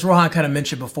just, as Rohan kind of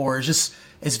mentioned before,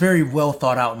 it's very well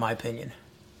thought out in my opinion.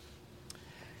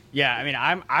 Yeah, I mean,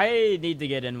 I need to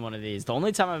get in one of these. The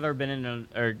only time I've ever been in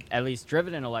or at least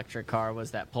driven an electric car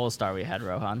was that Polestar we had,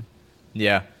 Rohan.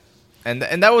 Yeah, and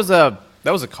that was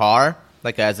a car,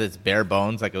 like as its bare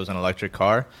bones, like it was an electric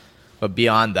car, but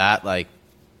beyond that, like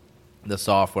the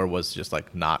software was just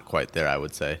like not quite there, I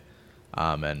would say,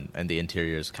 and the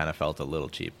interiors kind of felt a little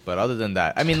cheap. But other than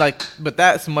that, I mean, but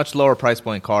that's a much lower price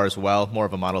point car as well, more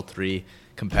of a Model 3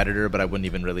 competitor, but I wouldn't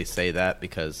even really say that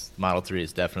because Model 3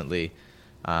 is definitely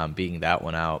beating that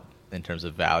one out in terms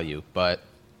of value. But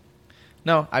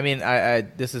no, I mean, I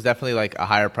this is definitely like a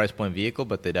higher price point vehicle,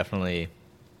 but they definitely,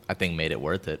 I think, made it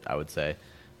worth it, I would say.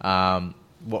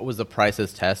 What was the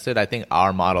prices tested? I think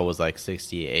our model was like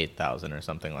 68,000 or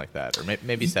something like that, or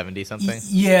maybe 70 something.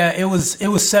 Yeah, it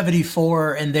was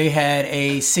 74, and they had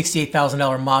a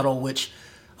 $68,000 model, which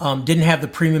didn't have the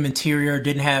premium interior,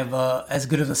 didn't have as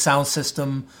good of a sound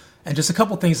system, and just a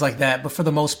couple things like that. But for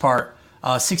the most part,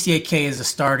 68K is a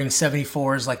starting,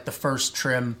 74 is like the first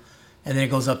trim, and then it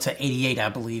goes up to 88, I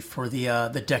believe, for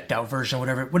the decked out version,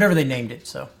 whatever they named it.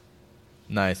 So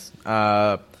nice.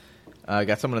 I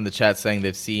got someone in the chat saying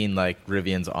they've seen like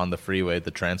Rivians on the freeway,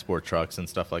 the transport trucks and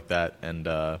stuff like that, and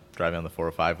driving on the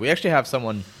 405. We actually have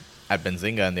someone at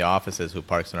Benzinga in the offices who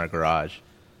parks in our garage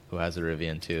who has a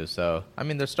Rivian too. So I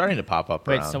mean, they're starting to pop up.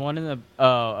 Wait, around. someone in the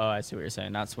I see what you're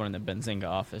saying. Not someone in the Benzinga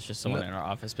office, just someone in our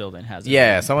office building has it.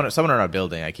 Yeah, someone in our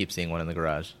building. I keep seeing one in the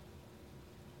garage.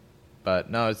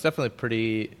 But no, it's definitely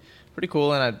pretty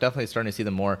cool, and I'm definitely starting to see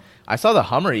them more. I saw the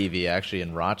Hummer EV actually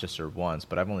in Rochester once,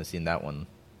 but I've only seen that one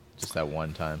just that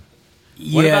one time.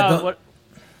 What about what?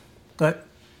 Go ahead.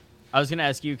 I was going to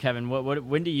ask you, Kevin.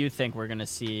 When do you think we're going to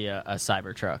see a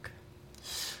Cybertruck?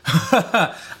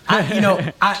 I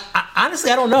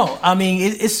honestly, I don't know. I mean,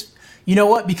 it's you know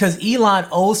what? Because Elon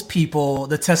owes people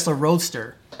the Tesla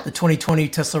Roadster, the 2020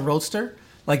 Tesla Roadster.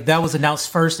 Like that was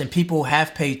announced first, and people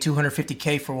have paid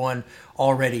 $250K for one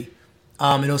already.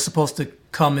 And it was supposed to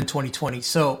come in 2020.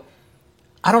 So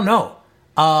I don't know.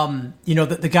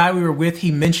 The guy we were with,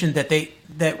 he mentioned that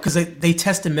because they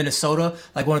test in Minnesota,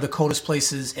 like one of the coldest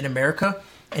places in America,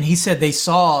 and he said they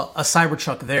saw a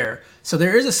Cybertruck there. So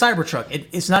there is a Cybertruck.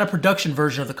 It's not a production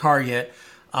version of the car yet.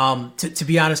 To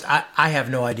be honest, I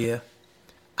have no idea.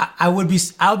 I would be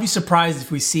surprised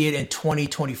if we see it in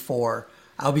 2024.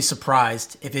 I'll be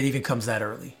surprised if it even comes that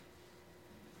early.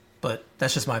 But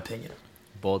that's just my opinion.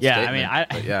 Bold statement. I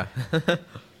mean, yeah.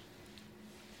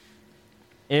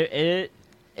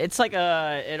 It's like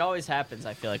it always happens.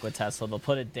 I feel like with Tesla, they'll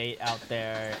put a date out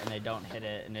there and they don't hit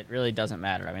it, and it really doesn't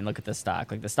matter. I mean, look at the stock.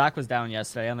 Like the stock was down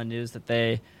yesterday on the news that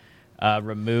they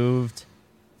removed.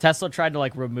 Tesla tried to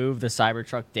like remove the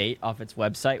Cybertruck date off its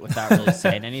website without really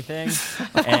saying anything,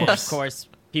 and of course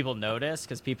people noticed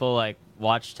because people like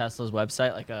watch Tesla's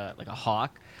website like a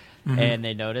hawk. Mm-hmm. And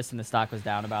they noticed, and the stock was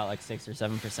down about like 6 or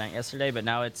 7% yesterday. But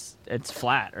now it's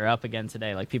flat or up again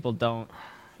today. Like people don't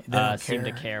seem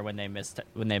to care when they miss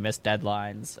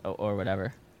deadlines or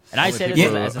whatever. And I say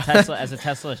this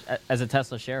as a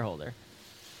Tesla shareholder.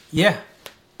 Yeah.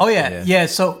 Oh yeah.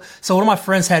 So one of my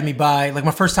friends had me buy, like my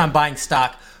first time buying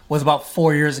stock was about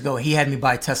 4 years ago. He had me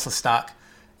buy Tesla stock,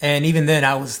 and even then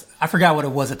I forgot what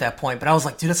it was at that point, but I was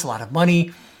like, dude, that's a lot of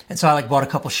money. And so I like bought a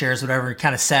couple shares, whatever, and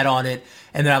kind of sat on it.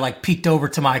 And then I like peeked over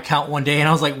to my account one day, and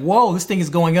I was like, "Whoa, this thing is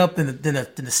going up!" Then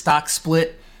the stock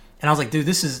split, and I was like, "Dude,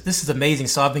 this is amazing."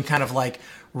 So I've been kind of like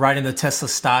riding the Tesla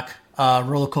stock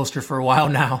roller coaster for a while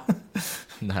now.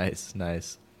 Nice.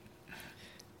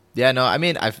 Yeah, no, I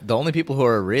mean, the only people who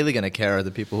are really going to care are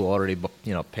the people who already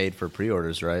paid for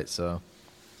pre-orders, right? So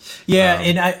yeah,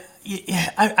 and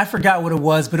I forgot what it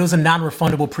was, but it was a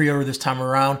non-refundable pre-order this time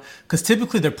around, because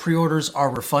typically the pre-orders are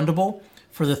refundable.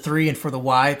 For the 3 and for the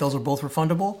Y, those are both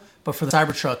refundable. But for the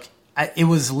Cybertruck, it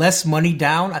was less money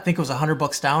down. I think it was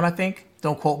 $100 down, I think.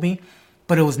 Don't quote me.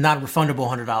 But it was not refundable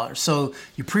 $100. So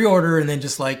you pre-order and then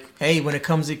just like, hey, when it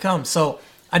comes, it comes. So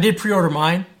I did pre-order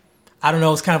mine. I don't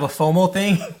know. It's kind of a FOMO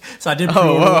thing. So I did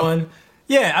pre-order one.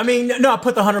 Yeah, I mean, no, I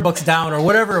put the $100 down or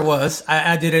whatever it was.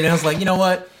 I did it, and I was like, you know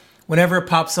what? Whenever it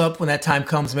pops up, when that time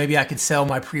comes, maybe I could sell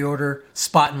my pre-order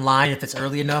spot in line if it's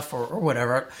early enough or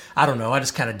whatever. I don't know. I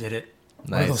just kind of did it.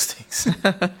 Nice. One of those things.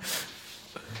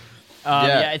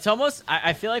 Yeah, it's almost.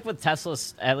 I feel like with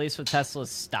Tesla's, at least with Tesla's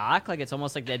stock, like it's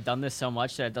almost like they've done this so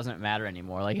much that it doesn't matter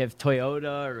anymore. Like if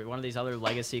Toyota or one of these other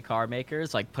legacy car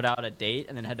makers like put out a date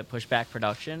and then had to push back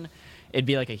production, it'd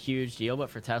be like a huge deal. But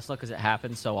for Tesla, because it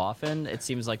happens so often, it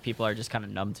seems like people are just kind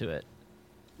of numb to it.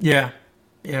 Yeah.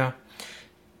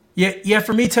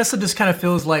 For me, Tesla just kind of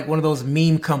feels like one of those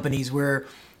meme companies where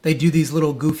they do these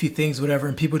little goofy things, whatever,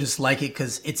 and people just like it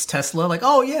because it's Tesla. Like,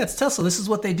 oh, yeah, it's Tesla. This is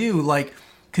what they do. Like,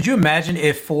 could you imagine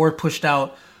if Ford pushed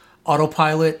out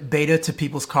autopilot beta to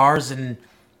people's cars and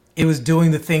it was doing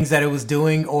the things that it was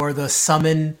doing, or the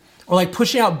summon, or like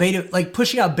pushing out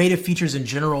beta features in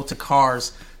general to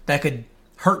cars that could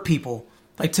hurt people?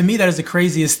 Like, to me, that is the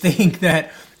craziest thing,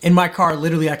 that in my car,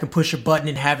 literally, I can push a button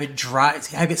and have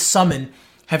it summon,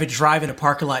 have it drive in a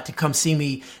parking lot to come see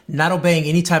me, not obeying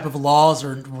any type of laws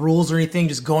or rules or anything,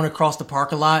 just going across the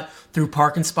parking lot through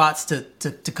parking spots to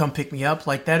come pick me up.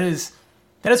 Like, that is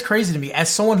crazy to me. As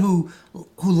someone who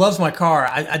loves my car,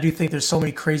 I do think there's so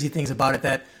many crazy things about it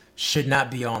that should not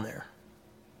be on there.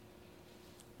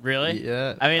 Really?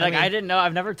 Yeah. I mean, I didn't know.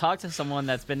 I've never talked to someone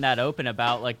that's been that open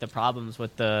about like the problems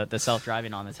with the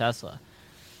self-driving on the Tesla.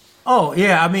 Oh,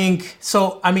 yeah.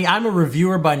 I'm a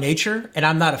reviewer by nature, and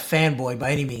I'm not a fanboy by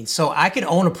any means. So I can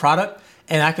own a product,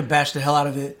 and I can bash the hell out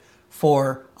of it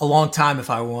for a long time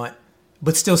if I want,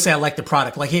 but still say I like the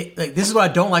product. Like this is what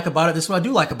I don't like about it. This is what I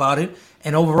do like about it.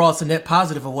 And overall, it's a net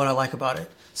positive of what I like about it.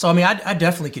 So, I mean, I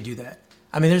definitely could do that.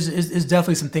 I mean, there's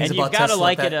definitely some things and about Tesla. And you've got to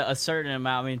like that, it a certain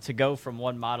amount. I mean, to go from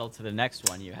one model to the next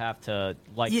one, you have to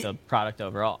like the product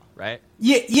overall, right?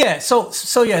 Yeah. So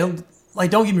yeah,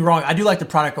 like, don't get me wrong, I do like the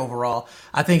product overall.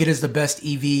 I think it is the best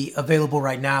EV available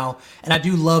right now, and I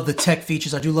do love the tech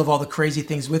features. I do love all the crazy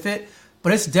things with it,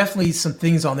 but it's definitely some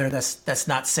things on there that's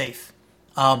not safe,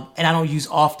 and I don't use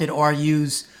often, or I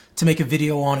use to make a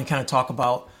video on and kind of talk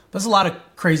about. There's a lot of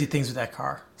crazy things with that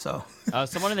car. So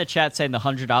someone in the chat saying the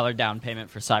 $100 down payment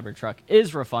for Cybertruck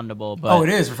is refundable. But it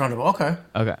is refundable. Okay.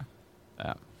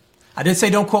 Yeah. I did say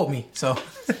don't quote me. So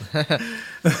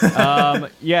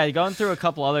yeah, going through a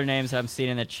couple other names that I'm seeing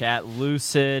in the chat.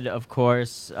 Lucid, of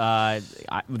course.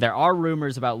 There are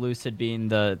rumors about Lucid being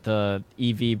the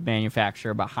EV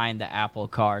manufacturer behind the Apple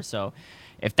car. So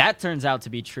if that turns out to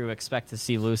be true, expect to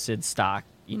see Lucid stock,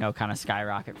 kind of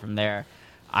skyrocket from there.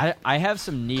 I have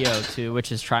some Neo too, which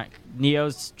is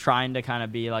Neo's trying to kind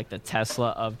of be like the Tesla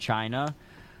of China,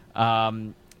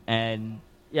 and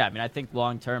yeah, I mean, I think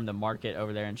long term the market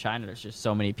over there in China, there's just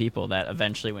so many people that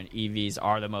eventually, when EVs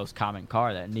are the most common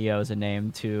car, that Neo is a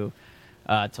name to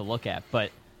look at.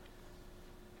 But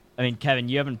I mean, Kevin,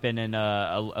 you haven't been in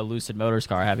a Lucid Motors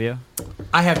car, have you?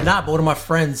 I have not, but one of my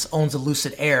friends owns a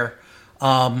Lucid Air,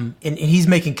 and he's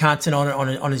making content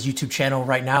on his YouTube channel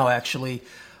right now. Actually.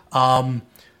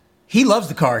 He loves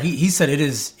the car. He said it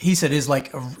is. He said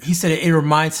it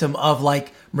reminds him of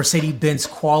like Mercedes-Benz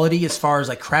quality as far as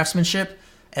like craftsmanship,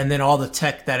 and then all the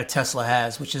tech that a Tesla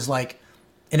has, which is like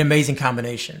an amazing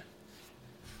combination.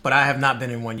 But I have not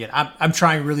been in one yet. I'm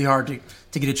trying really hard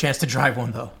to get a chance to drive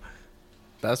one though.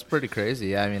 That's pretty crazy.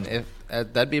 Yeah, I mean, if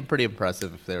that'd be pretty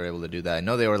impressive if they were able to do that. I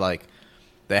know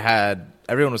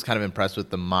everyone was kind of impressed with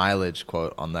the mileage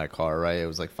quote on that car, right? It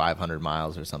was like 500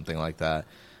 miles or something like that.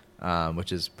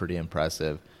 Which is pretty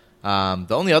impressive. The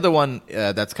only other one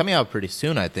that's coming out pretty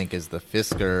soon, I think, is the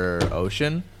Fisker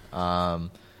Ocean.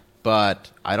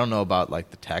 But I don't know about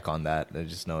like the tech on that. I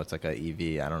just know it's like a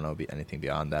EV. I don't know anything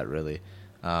beyond that really.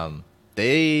 Are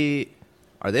they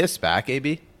a SPAC,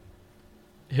 AB?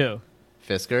 Who?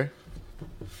 Fisker?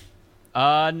 No,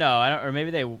 I don't. Or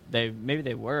maybe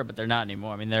they were, but they're not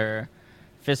anymore. I mean,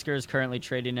 Fisker is currently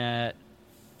trading at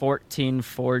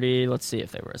 $14.40. Let's see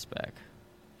if they were a SPAC.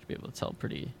 Be able to tell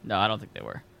pretty. No, I don't think they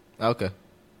were. Okay.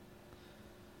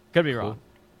 Could be wrong.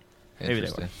 Maybe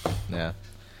they were. Yeah.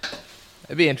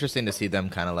 It'd be interesting to see them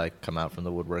kind of like come out from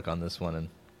the woodwork on this one and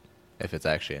if it's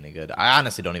actually any good. I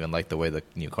honestly don't even like the way the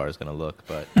new car is going to look,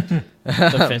 but the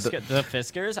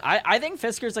Fiskers. I think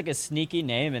Fisker's like a sneaky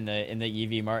name in the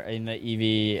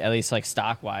EV at least like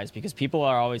stock wise, because people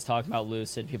are always talking about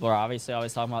Lucid. People are obviously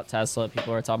always talking about Tesla.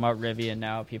 People are talking about Rivian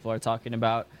now. People are talking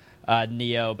about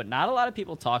Neo, but not a lot of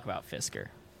people talk about Fisker.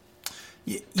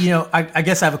 I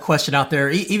guess I have a question out there,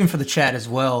 even for the chat as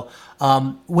well.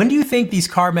 When do you think these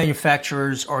car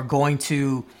manufacturers are going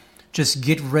to just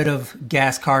get rid of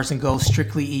gas cars and go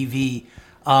strictly EV?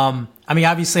 I mean,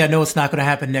 obviously, I know it's not going to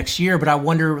happen next year, but I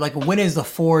wonder, like, when is the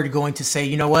Ford going to say,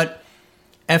 you know what,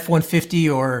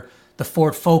 F-150 or the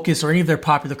Ford Focus or any of their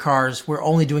popular cars, we're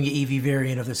only doing an EV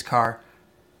variant of this car?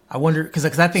 I wonder, because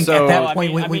I think at that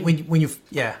point, when you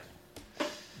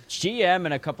GM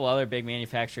and a couple other big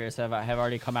manufacturers have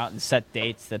already come out and set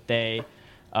dates that they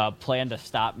plan to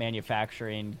stop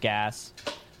manufacturing gas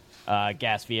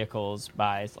vehicles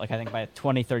by, like, I think by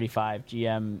 2035.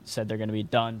 GM said they're going to be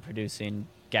done producing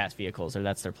gas vehicles, or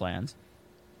that's their plans.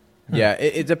 Yeah,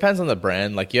 it depends on the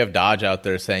brand. Like, you have Dodge out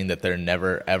there saying that they're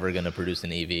never ever going to produce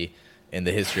an EV in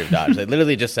the history of Dodge. They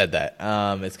literally just said that.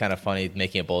 It's kind of funny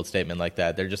making a bold statement like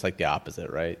that. They're just like the opposite,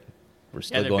 right? We're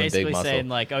still going big muscle. They're basically saying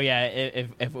like, oh yeah,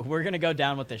 if we're gonna go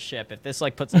down with the ship, if this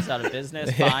like puts us out of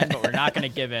business, fine, but we're not gonna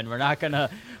give in. We're not gonna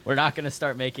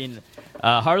start making.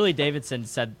 Harley Davidson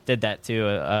did that too.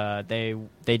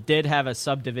 They did have a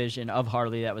subdivision of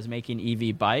Harley that was making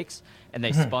EV bikes, and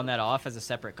they spun that off as a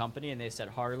separate company, and they said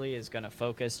Harley is gonna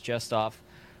focus just off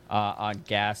on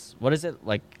gas. What is it,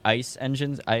 like ICE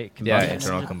engines?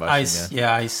 Internal combustion. ICE,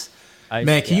 yeah, ICE.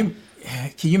 Man, can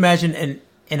you imagine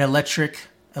an electric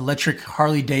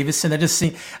Harley Davidson? That just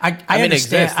seems. I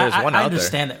understand. There's one out I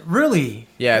understand that. Really?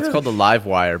 Yeah, it's called the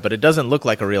Livewire, but it doesn't look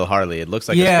like a real Harley. It looks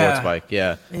like a sports bike.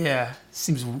 Yeah. Yeah.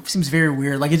 Seems very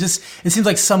weird. Like it seems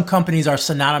like some companies are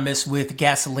synonymous with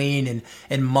gasoline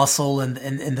and muscle and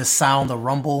the sound, the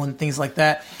rumble and things like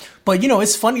that. But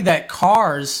it's funny that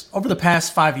cars over the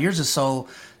past 5 years or so,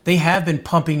 they have been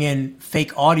pumping in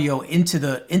fake audio into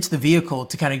the vehicle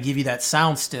to kind of give you that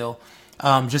sound still.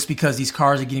 Just because these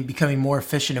cars are becoming more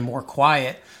efficient and more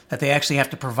quiet, that they actually have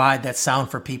to provide that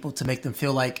sound for people to make them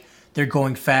feel like they're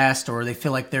going fast, or they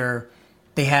feel like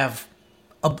they have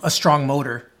a strong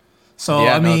motor. So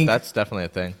yeah, I mean, that's definitely a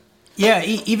thing. Yeah,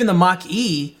 even the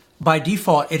Mach-E, by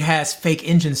default, it has fake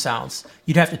engine sounds.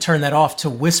 You'd have to turn that off to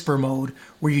whisper mode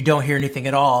where you don't hear anything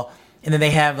at all. And then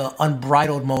they have an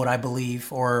unbridled mode, I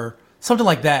believe, or something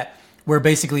like that, where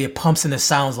basically it pumps in the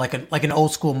sounds like an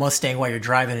old school Mustang while you're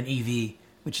driving an EV,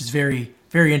 which is very,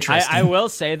 very interesting. I will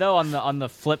say though, on the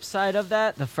flip side of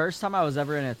that, the first time I was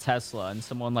ever in a Tesla and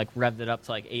someone like revved it up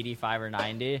to like 85 or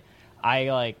 90, I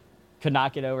like could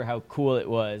not get over how cool it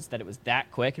was that it was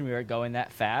that quick and we were going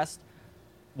that fast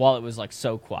while it was like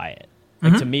so quiet.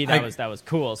 Like to me, that was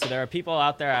cool. So there are people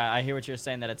out there. I hear what you're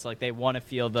saying, that it's like they want to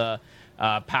feel the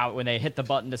power when they hit the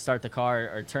button to start the car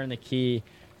or turn the key.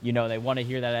 You know, they want to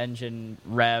hear that engine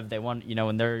rev. They want, you know,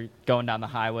 when they're going down the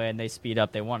highway and they speed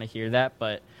up, they want to hear that.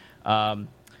 But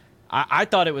I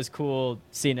thought it was cool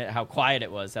seeing it, how quiet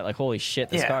it was. That like, holy shit,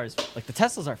 this car is like, the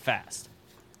Teslas are fast.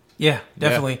 Yeah,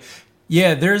 definitely.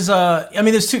 Yeah, there's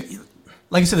there's two,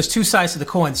 like I said, there's two sides to the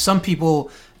coin. Some people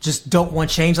just don't want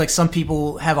change. Like some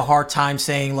people have a hard time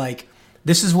saying like,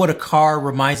 this is what a car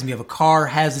reminds me of. A car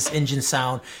has this engine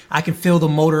sound. I can feel the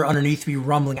motor underneath me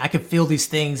rumbling. I can feel these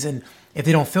things. And if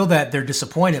they don't feel that, they're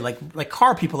disappointed. Like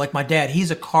car people, like my dad,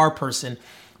 he's a car person.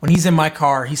 When he's in my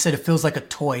car, he said it feels like a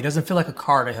toy. It doesn't feel like a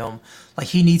car to him. Like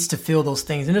he needs to feel those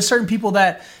things. And there's certain people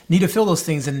that need to feel those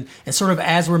things. And sort of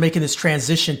as we're making this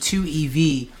transition to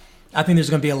EV, I think there's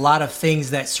going to be a lot of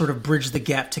things that sort of bridge the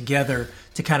gap together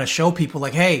to kind of show people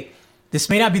like, hey, this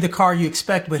may not be the car you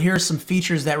expect, but here are some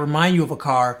features that remind you of a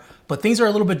car, but things are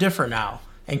a little bit different now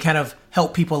and kind of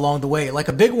help people along the way. Like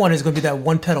a big one is going to be that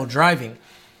one pedal driving.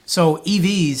 So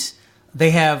EVs,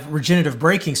 they have regenerative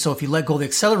braking. So if you let go of the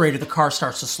accelerator, the car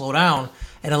starts to slow down.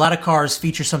 And a lot of cars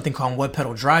feature something called one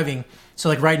pedal driving. So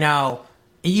like right now,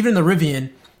 even in the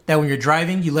Rivian, that when you're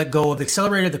driving, you let go of the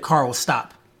accelerator, the car will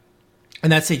stop.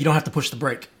 And that's it. You don't have to push the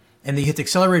brake. And then you hit the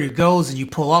accelerator, it goes, and you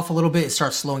pull off a little bit, it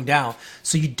starts slowing down.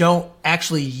 So you don't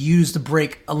actually use the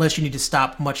brake unless you need to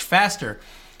stop much faster.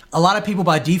 A lot of people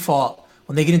by default,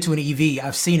 when they get into an EV,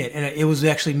 I've seen it, and it was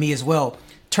actually me as well,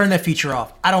 turn that feature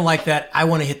off. I don't like that. I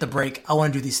want to hit the brake. I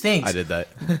want to do these things. I did that.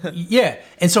 Yeah.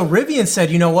 And so Rivian said,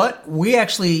 you know what? We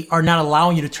actually are not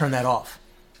allowing you to turn that off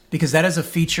because that is a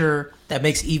feature that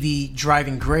makes EV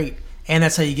driving great. And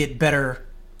that's how you get better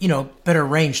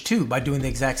range too, by doing the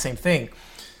exact same thing.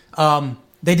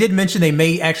 They did mention they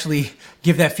may actually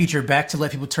give that feature back to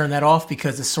let people turn that off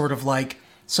because it's sort of like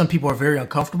some people are very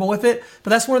uncomfortable with it. But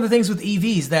that's one of the things with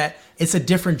EVs, that it's a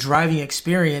different driving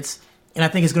experience. And I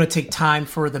think it's going to take time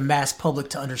for the mass public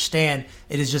to understand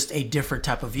it is just a different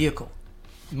type of vehicle.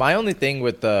 My only thing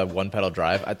with the one pedal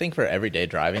drive, I think for everyday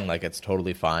driving, like it's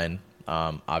totally fine.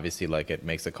 Obviously, like it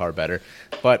makes the car better.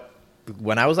 But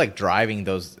when I was like driving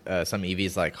those some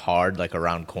EVs like hard, like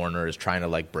around corners, trying to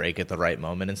like brake at the right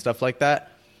moment and stuff like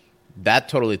that, that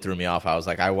totally threw me off. I was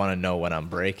like, I want to know when I'm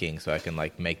braking so I can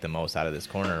like make the most out of this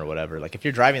corner or whatever. Like if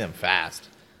you're driving them fast,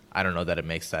 I don't know that it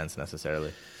makes sense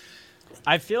necessarily.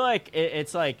 I feel like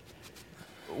it's like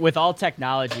with all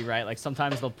technology, right? Like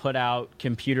sometimes they'll put out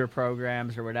computer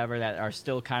programs or whatever that are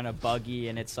still kind of buggy,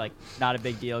 and it's like not a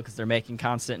big deal because they're making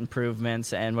constant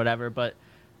improvements and whatever. But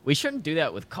we shouldn't do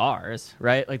that with cars,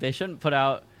 right? Like they shouldn't put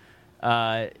out,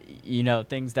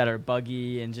 things that are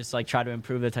buggy and just like try to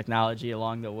improve the technology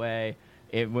along the way.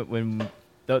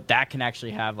 That can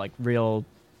actually have like real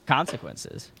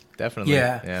consequences. Definitely.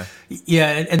 Yeah.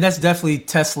 And that's definitely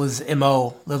Tesla's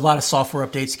MO. A lot of software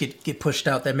updates get pushed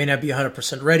out that may not be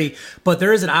 100% ready, but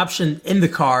there is an option in the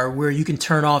car where you can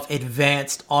turn off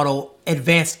advanced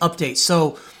updates.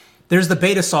 So there's the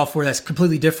beta software that's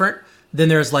completely different. Then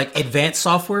there's like advanced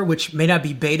software, which may not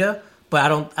be beta, but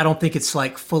I don't think it's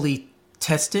like fully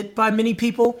tested by many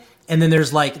people. And then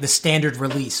there's like the standard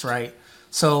release, right?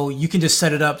 So you can just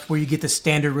set it up where you get the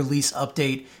standard release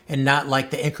update and not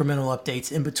like the incremental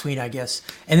updates in between, I guess.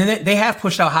 And then they have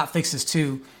pushed out hot fixes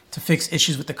too to fix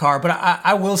issues with the car. But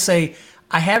I will say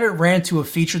I haven't ran to a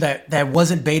feature that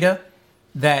wasn't beta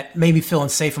that made me feel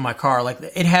unsafe in my car. Like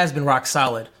it has been rock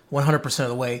solid 100% of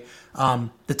the way.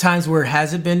 The times where it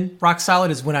hasn't been rock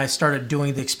solid is when I started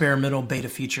doing the experimental beta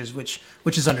features, which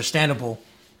is understandable,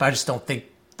 but I just don't think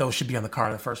those should be on the car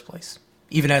in the first place,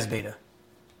 even as beta.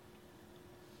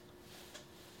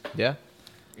 Yeah.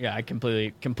 Yeah, I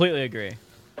completely agree.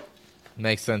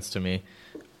 Makes sense to me.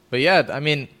 But yeah, I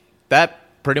mean,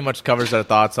 that pretty much covers our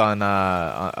thoughts on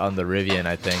the Rivian,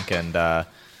 I think. And I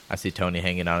see Tony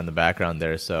hanging out in the background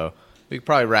there, so we could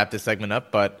probably wrap this segment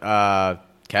up. But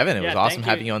Kevin, it was awesome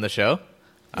having you on the show.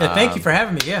 Yeah, thank you for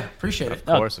having me. Yeah, appreciate it.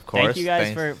 Of course. Thank you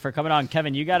guys for coming on.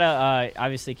 Kevin, you got to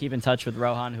obviously keep in touch with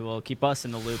Rohan, who will keep us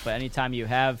in the loop. But anytime you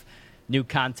have new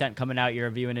content coming out, you're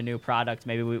reviewing a new product,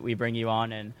 maybe we bring you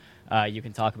on and you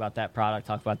can talk about that product,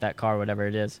 talk about that car, whatever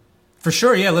it is. For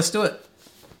sure, yeah, let's do it.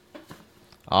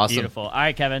 Awesome. Beautiful. All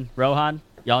right, Kevin, Rohan,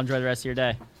 y'all enjoy the rest of your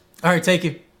day. All right, take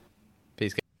you.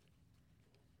 Peace.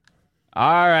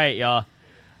 All right, y'all.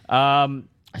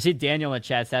 I see Daniel in the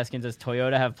chat's asking, does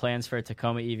Toyota have plans for a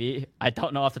Tacoma EV? I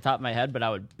don't know off the top of my head, but I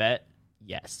would bet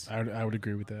yes. I would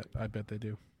agree with that. I bet they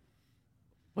do.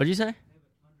 What did you say?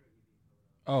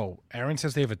 Oh, Aaron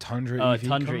says they have a Tundra Oh, EV a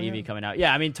Tundra coming EV out? coming out.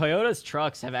 Yeah, I mean, Toyota's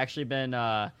trucks have actually been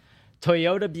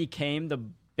Toyota became the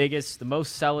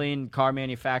most selling car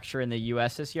manufacturer in the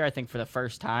U.S. this year, I think for the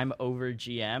first time over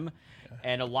GM. Yeah.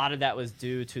 And a lot of that was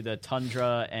due to the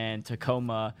Tundra and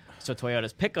Tacoma, so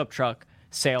Toyota's pickup truck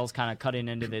sales kind of cutting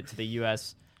into the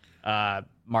U.S.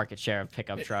 Market share of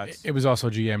pickup trucks. It was also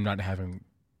GM not having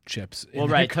chips. Well,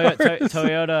 right.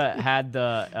 Toyota had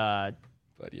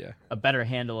but yeah, a better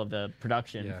handle of the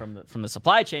production from the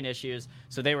supply chain issues,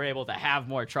 so they were able to have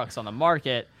more trucks on the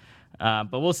market.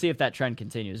 But we'll see if that trend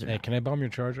continues. Hey, can I bum your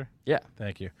charger? Yeah.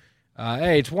 Thank you.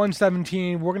 Hey, it's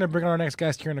 1:17. We're going to bring on our next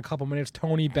guest here in a couple minutes,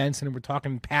 Tony Benson, and we're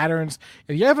talking patterns.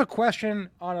 If you have a question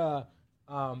on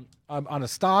a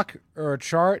stock or a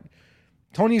chart,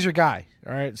 Tony's your guy.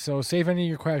 All right, so save any of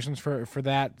your questions for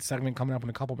that segment coming up in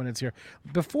a couple minutes here.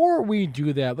 Before we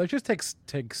do that, let's just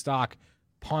take stock,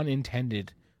 pun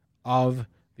intended, of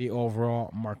the overall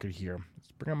market here.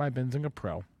 Let's bring on my Benzinga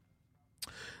Pro.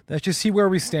 Let's just see where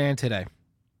we stand today.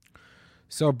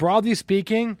 So broadly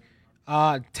speaking,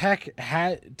 tech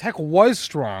was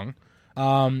strong.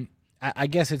 I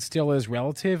guess it still is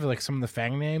relative. Like some of the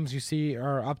FANG names you see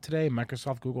are up today: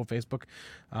 Microsoft, Google, Facebook.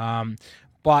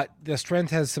 But the strength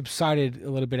has subsided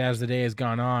a little bit as the day has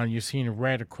gone on. You're seeing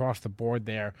red across the board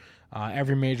there.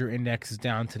 Every major index is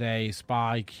down today.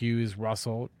 SPY, Qs,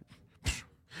 Russell.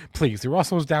 Please, the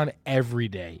Russell is down every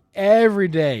day. Every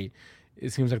day,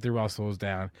 it seems like the Russell is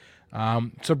down.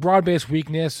 So broad-based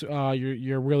weakness. Your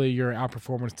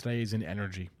outperformance today is in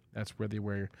energy. That's really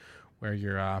where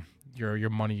your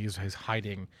money is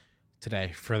hiding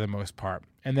today for the most part.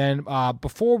 And then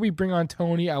before we bring on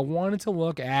Tony, I wanted to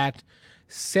look at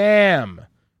Sam,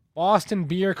 Boston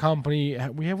Beer Company.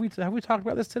 Have we talked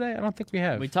about this today? I don't think we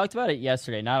have. We talked about it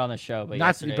yesterday, not on the show, but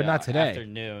not today.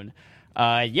 Afternoon.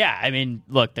 Yeah, I mean,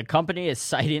 look, the company is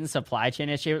citing supply chain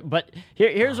issue, but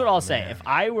here's what I'll say: if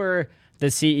I were the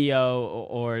CEO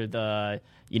or the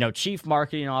chief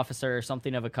marketing officer or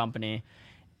something of a company,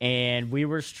 and we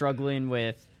were struggling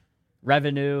with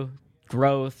revenue,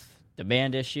 growth,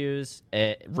 demand issues,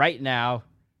 right now,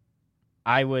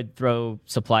 I would throw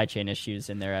supply chain issues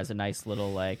in there as a nice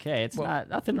little hey, it's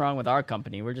nothing wrong with our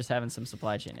company. We're just having some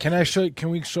supply chain issues.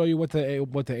 Can we show you what the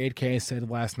 8K said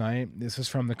last night? This is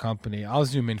from the company. I'll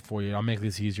zoom in for you. I'll make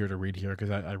this easier to read here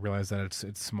because I realize that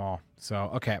it's small.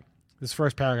 So okay, this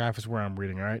first paragraph is where I'm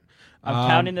reading. All right, I'm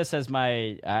counting this as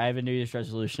I have a New Year's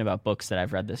resolution about books that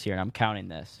I've read this year, and I'm counting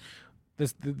this.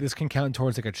 This can count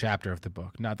towards like a chapter of the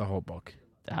book, not the whole book.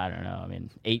 I don't know. I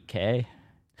mean, 8K.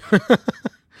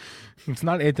 It's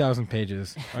not 8,000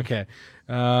 pages. Okay.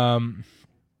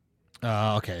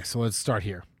 Okay, so let's start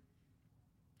here.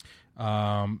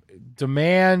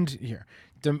 Demand here.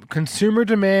 Consumer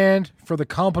demand for the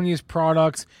company's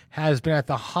products has been at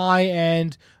the high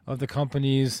end of the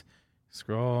company's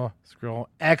scroll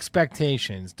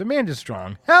expectations. Demand is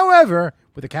strong. However,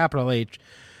 with a capital H,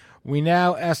 we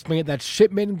now estimate that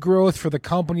shipment growth for the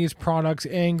company's products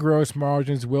and gross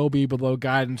margins will be below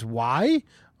guidance. Why?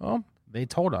 Well, they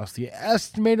told us the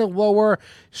estimated lower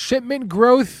shipment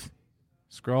growth,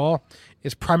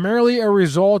 is primarily a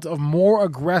result of more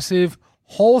aggressive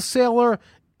wholesaler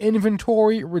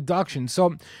inventory reduction.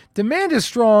 So demand is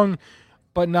strong,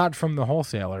 but not from the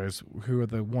wholesalers, who are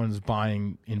the ones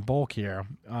buying in bulk here.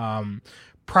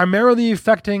 Primarily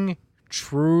affecting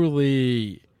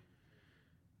Truly.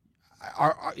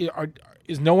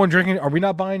 Is no one drinking? Are we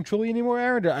not buying Truly anymore,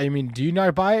 Aaron? I mean, do you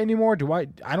not buy it anymore? Do I?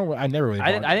 I don't. I never really.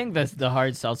 I think the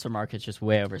hard seltzer market's just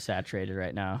way oversaturated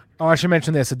right now. Oh, I should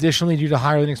mention this. Additionally, due to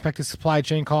higher than expected supply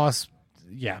chain costs.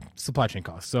 Yeah, supply chain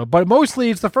costs. So, but mostly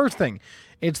it's the first thing.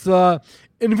 It's the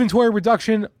inventory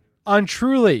reduction on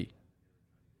Truly.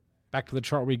 Back to the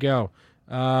chart we go.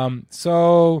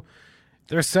 So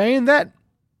they're saying that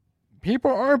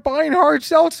people aren't buying hard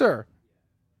seltzer.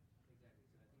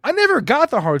 I never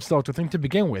got the hard seltzer thing to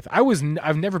begin with.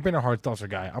 I've never been a hard seltzer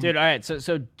guy. Dude, all right. So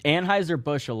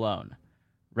Anheuser-Busch alone,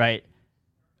 right?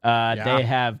 They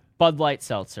have Bud Light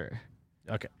Seltzer.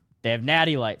 Okay. They have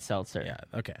Natty Light Seltzer. Yeah,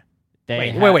 okay.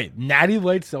 Wait. Natty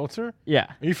Light Seltzer? Yeah.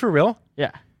 Are you for real?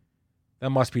 Yeah. That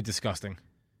must be disgusting.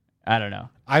 I don't know.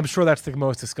 I'm sure that's the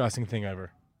most disgusting thing ever.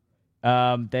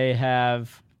 They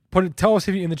have... Tell us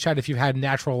in the chat if you've had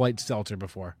natural light seltzer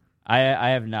before. I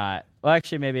have not. Well,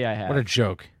 actually, maybe I have. What a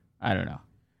joke. I don't know.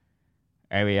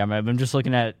 Anyway, I'm just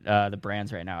looking at the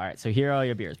brands right now. All right, so here are all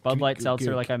your beers. Bud Light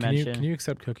Seltzer, like I mentioned. Can you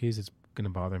accept cookies? It's going to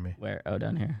bother me. Where? Oh,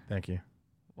 down here. Thank you.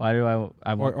 Why do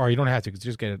I want... Or you don't have to.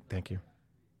 Just get it. Thank you.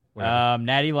 Whatever.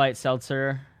 Natty Light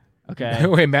Seltzer. Okay.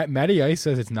 Wait, Matty Ice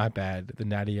says it's not bad. The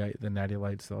Natty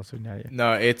Light Seltzer.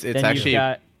 No, it's Then actually you've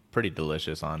got- pretty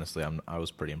delicious. Honestly, I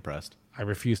was pretty impressed. I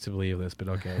refuse to believe this, but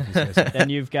okay. If you say so. Then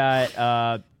you've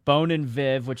got Bone and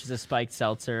Viv, which is a spiked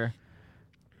seltzer.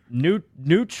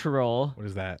 Neutral. What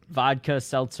is that? Vodka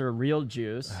seltzer, real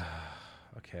juice.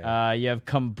 Okay. You have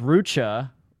kombucha,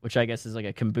 which I guess is like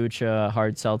a kombucha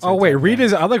hard seltzer. Oh wait, type thing.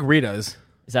 Rita's. I like Rita's.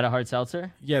 Is that a hard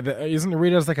seltzer? Yeah, isn't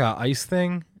Rita's like a ice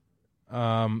thing?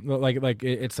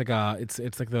 It's like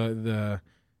the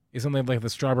isn't it like the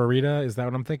strawberry Rita? Is that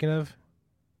what I'm thinking of?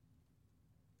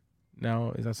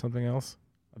 No, is that something else?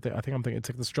 I think I'm thinking it's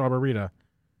like the strawberry Rita.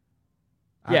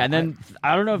 Yeah, and then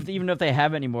I don't know even if they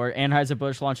have anymore.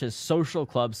 Anheuser-Busch launches Social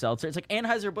Club Seltzer. It's like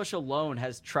Anheuser-Busch alone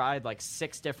has tried like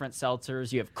 6 different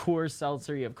seltzers. You have Coors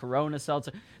Seltzer, you have Corona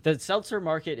Seltzer. The seltzer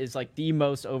market is like the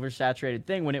most oversaturated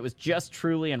thing. When it was just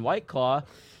Truly and White Claw,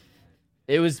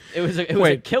 it was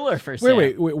a killer for Sam.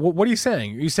 Wait. What are you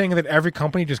saying? Are you saying that every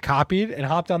company just copied and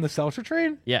hopped on the seltzer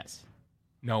train? Yes.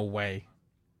 No way.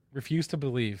 Refuse to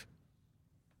believe.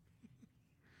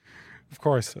 Of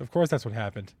course that's what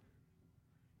happened.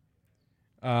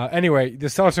 Anyway, the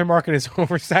seltzer market is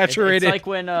oversaturated. It's like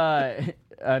when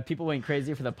people went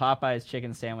crazy for the Popeyes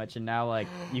chicken sandwich, and now like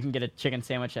you can get a chicken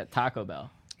sandwich at Taco Bell.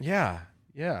 Yeah.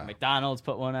 McDonald's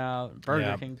put one out.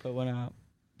 Burger King put one out.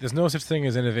 There's no such thing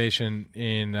as innovation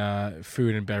in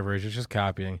food and beverage. It's just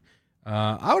copying.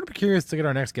 I would be curious to get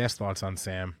our next guest thoughts on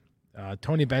Sam.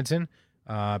 Tony Benson,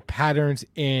 patterns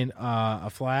in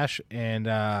a flash, and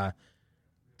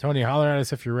Tony, holler at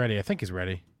us if you're ready. I think he's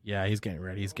ready. Yeah, he's getting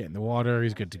ready. He's getting the water.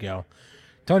 He's good to go.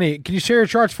 Tony, can you share your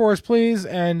charts for us, please?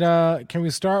 And can we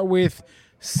start with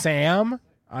Sam?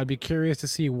 I'd be curious to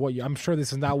see what I'm sure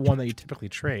this is not one that you typically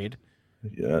trade.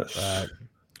 Yes.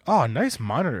 Oh, nice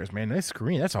monitors, man. Nice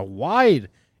screen. That's a wide.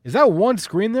 Is that one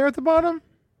screen there at the bottom?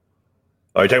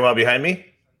 Oh, you're talking about behind me?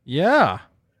 Yeah.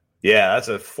 Yeah, that's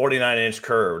a 49-inch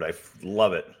curved. I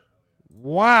love it.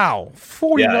 Wow.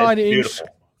 49-inch.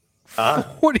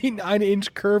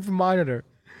 49-inch curved monitor.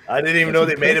 I didn't even know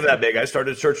they made them that big. I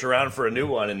started searching around for a new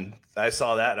one, and I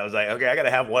saw that, and I was like, okay, I got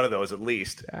to have one of those at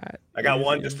least. I got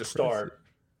one just to start.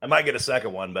 I might get a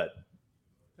second one, but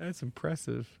that's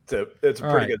impressive. It's a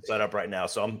pretty good setup right now,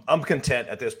 so I'm content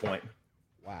at this point.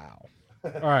 Wow.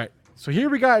 All right, so here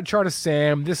we got a chart of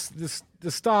Sam. The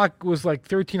stock was like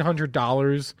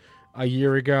 $1,300 a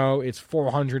year ago. It's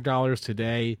 $400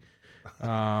 today,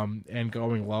 and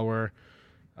going lower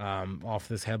off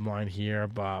this headline here,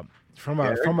 but. From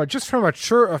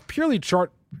a purely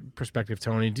chart perspective,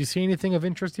 Tony, do you see anything of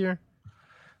interest here?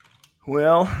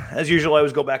 Well, as usual, I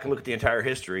always go back and look at the entire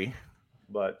history,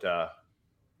 but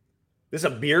this is a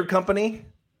beer company.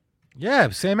 Yeah,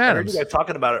 Sam I heard Adams. you guys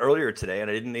talking about it earlier today, and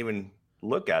I didn't even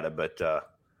look at it, but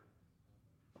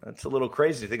that's a little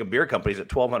crazy to think of beer companies at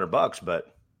 $1,200.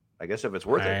 But I guess if it's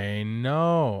worth it, I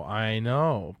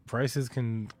know. Prices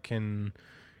can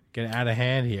get out of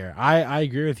hand here. I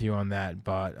agree with you on that,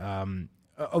 but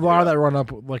a lot of that run up,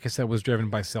 like I said, was driven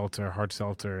by hard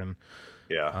seltzer, and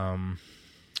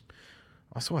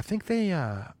also I think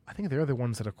they're the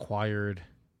ones that acquired.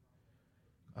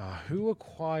 Who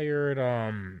acquired?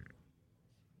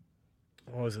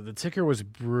 What was it? The ticker was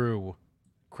Brew,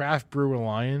 Craft Brew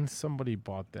Alliance. Somebody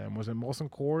bought them. Was it Molson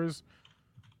Coors?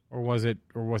 Or was it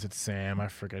Sam? I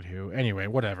forget who. Anyway,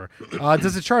 whatever.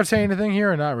 Does the chart say anything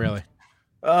here or not really?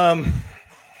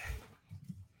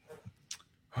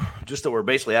 Just that we're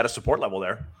basically at a support level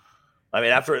there. I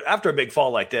mean, after a big fall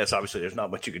like this, obviously there's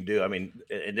not much you can do. I mean,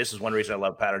 and this is one reason I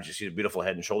love patterns. You see the beautiful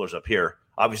head and shoulders up here.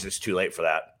 Obviously, it's too late for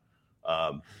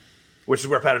that, which is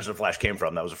where patterns and flash came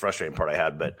from. That was a frustrating part I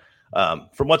had. But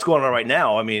from what's going on right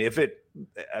now, I mean,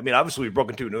 obviously we've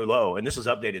broken to a new low, and this is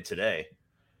updated today.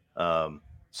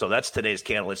 So that's today's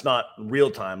candle. It's not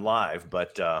real time live,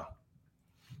 but.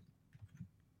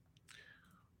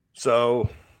 So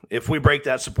if we break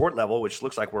that support level, which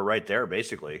looks like we're right there,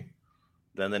 basically,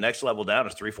 then the next level down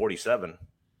is 347.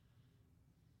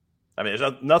 I mean,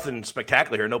 there's nothing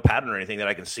spectacular here, no pattern or anything that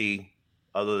I can see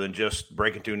other than just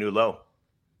breaking to a new low.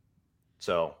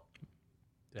 So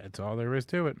that's all there is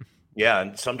to it. Yeah,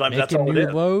 and sometimes that's all it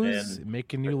is.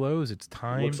 Making new lows. It's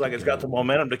time. Looks like it's got the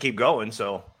momentum to keep going.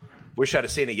 So wish I'd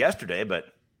have seen it yesterday, but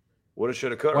woulda,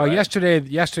 shoulda, coulda. Well, right?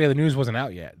 yesterday the news wasn't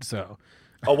out yet, so.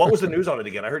 Oh, what was the news on it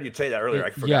again? I heard you say that earlier.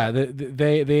 I forgot. Yeah,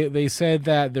 they said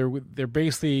that they're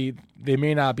basically they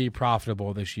may not be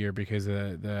profitable this year because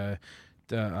of the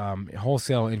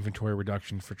wholesale inventory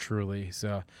reduction for Truly.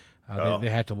 So they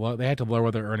had to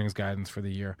lower their earnings guidance for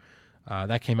the year.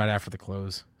 That came out after the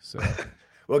close. So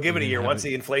well, give it a year. Once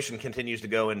the inflation continues to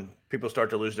go and people start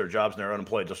to lose their jobs and they're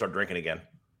unemployed, they'll start drinking again.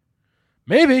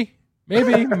 Maybe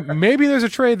there's a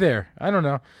trade there. I don't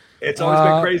know. It's always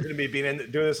been crazy to me doing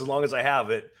this as long as I have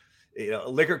it.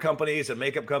 Liquor companies and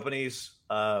makeup companies,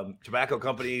 tobacco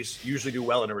companies usually do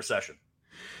well in a recession.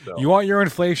 So. You want your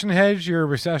inflation hedge, your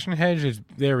recession hedge?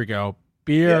 There we go.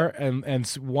 Beer and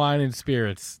wine and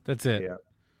spirits. That's it.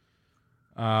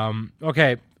 Yeah.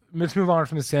 Okay, let's move on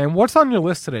from the same. What's on your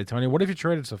list today, Tony? What have you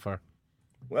traded so far?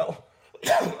 Well,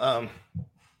 I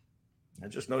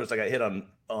just noticed I got hit on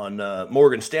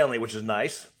Morgan Stanley, which is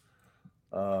nice.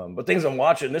 But things I'm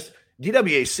watching, this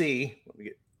DWAC,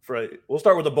 we'll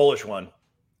start with the bullish one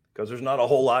because there's not a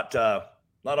whole lot of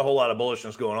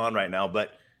bullishness going on right now.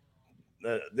 But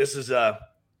this is, I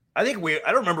don't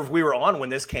remember if we were on when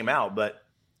this came out, but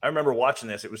I remember watching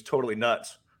this. It was totally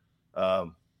nuts.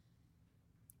 The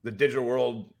Digital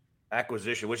World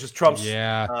acquisition, which is Trump's.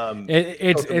 Yeah,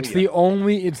 it's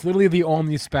literally the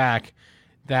only SPAC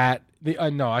that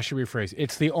I should rephrase.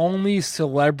 It's the only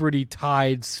celebrity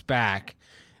tied SPAC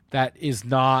that is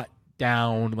not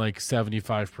down like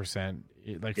 75%,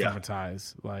 from its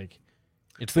highs. Like,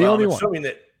 it's the only one.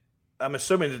 I'm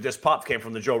assuming that this pop came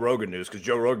from the Joe Rogan news because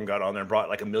Joe Rogan got on there and brought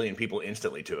like 1 million people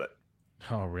instantly to it.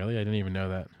 Oh, really? I didn't even know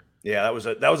that. Yeah,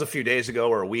 that was a few days ago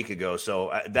or a week ago.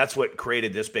 So that's what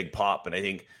created this big pop. And I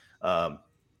think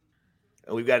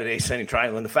we've got an ascending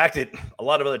triangle. And the fact that a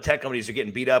lot of other tech companies are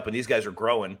getting beat up and these guys are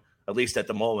growing, at least at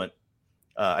the moment,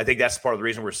 I think that's part of the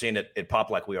reason we're seeing it pop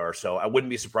like we are. So I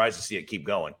wouldn't be surprised to see it keep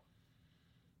going.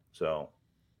 So,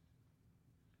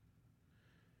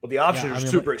 well, the options are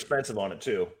super expensive on it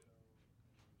too.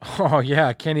 Oh yeah,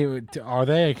 I can't even. Are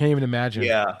they? I can't even imagine.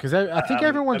 Yeah, because I think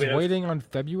everyone's waiting on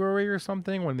February or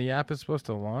something when the app is supposed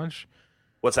to launch.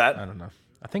 What's that? I don't know.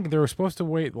 I think they were supposed to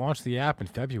launch the app in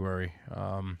February.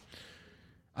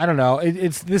 I don't know.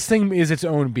 This thing is its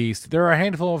own beast. There are a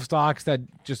handful of stocks that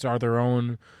just are their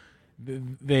own.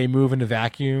 They move in a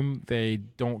vacuum. They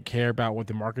don't care about what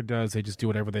the market does. They just do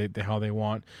whatever the hell they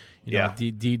want. You know,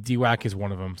 DWAC is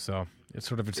one of them. So it's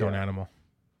sort of its own animal.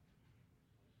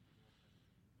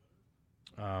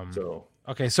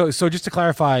 Okay, so just to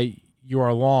clarify, you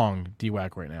are long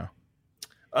DWAC right now.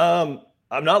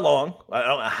 I'm not long. I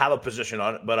don't have a position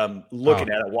on it, but I'm looking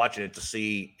at it, watching it to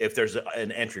see if there's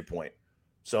an entry point.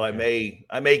 So I may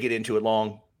get into it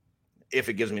long if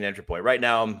it gives me an entry point. Right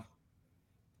now,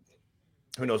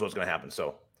 who knows what's going to happen.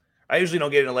 So I usually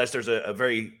don't get in unless there's a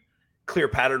very clear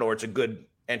pattern or it's a good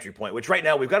entry point, which right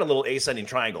now we've got a little ascending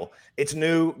triangle. It's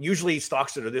new. Usually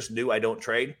stocks that are this new, I don't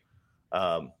trade.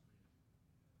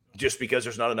 Just because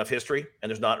there's not enough history and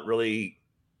there's not really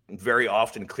very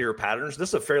often clear patterns.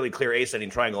 This is a fairly clear ascending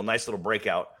triangle, nice little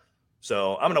breakout.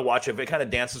 So I'm going to watch if it kind of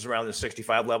dances around the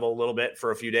 65 level a little bit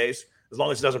for a few days. As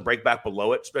long as it doesn't break back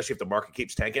below it, especially if the market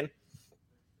keeps tanking,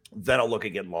 then I'll look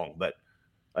at getting long. But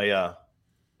I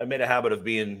made a habit of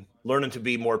learning to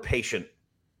be more patient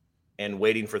and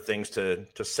waiting for things to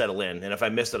settle in. And if I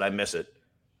miss it, I miss it.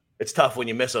 It's tough when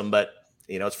you miss them, but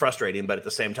it's frustrating. But at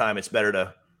the same time, it's better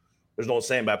to. There's an old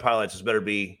saying by pilots: it's better to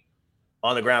be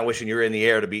on the ground wishing you're in the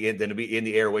air than to be in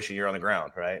the air wishing you're on the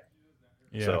ground, right?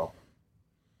 Yeah. So.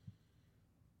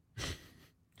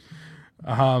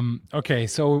 Okay,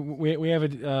 so we have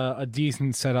a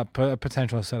decent setup, a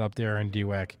potential setup there in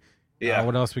DWAC. Yeah.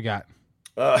 What else we got?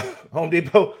 Home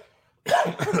Depot.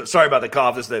 Sorry about the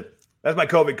cough. That's my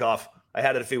COVID cough. I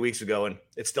had it a few weeks ago, and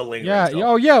it's still lingering. Yeah. Still.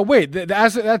 Oh, yeah. Wait,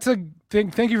 that's a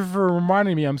thing. Thank you for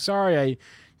reminding me. I'm sorry I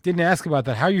didn't ask about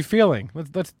that. How are you feeling?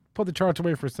 Let's put the charts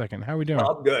away for a second. How are we doing?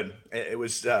 I'm good. It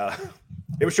was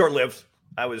short lived.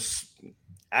 I was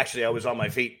on my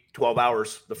feet 12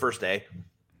 hours the first day,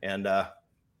 and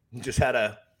just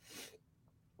had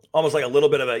almost like a little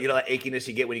bit of that achiness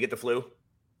you get when you get the flu,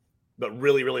 but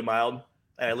really, really mild.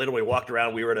 And I literally walked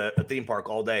around. We were at a theme park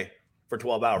all day for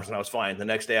 12 hours, and I was fine. The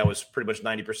next day, I was pretty much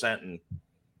 90%, and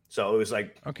so it was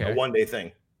like a one-day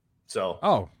thing.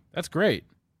 So, that's great.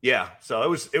 Yeah, so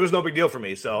it was no big deal for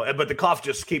me. So, but the cough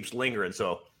just keeps lingering.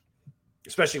 So,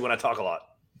 especially when I talk a lot.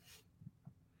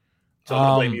 So I'm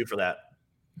gonna blame you for that.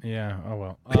 Yeah. Oh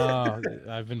well.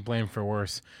 I've been blamed for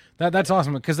worse. That's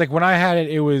awesome because like when I had it,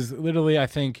 it was literally I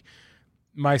think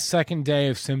my second day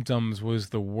of symptoms was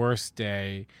the worst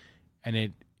day, and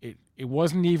it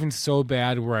wasn't even so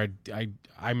bad where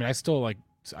I mean I still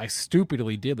I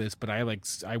stupidly did this, but I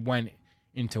went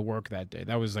into work that day.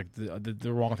 That was like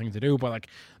the wrong thing to do. But like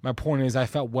my point is, I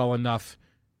felt well enough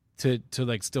to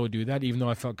like still do that, even though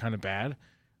I felt kind of bad.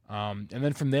 And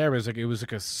then from there, it was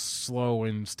like a slow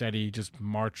and steady just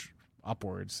march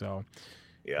upwards. So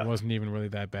it wasn't even really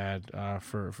that bad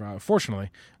for fortunately.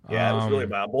 Yeah, it was really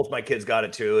bad. Both my kids got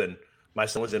it too, and my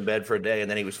son was in bed for a day,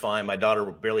 and then he was fine. My daughter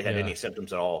barely had any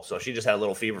symptoms at all, so she just had a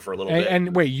little fever for a little bit.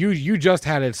 And wait, you just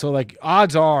had it, so like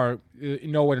odds are,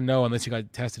 no way to know unless you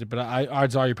got tested. But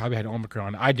odds are you probably had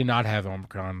Omicron. I did not have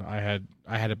Omicron. I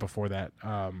had it before that.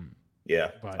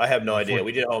 I have no idea.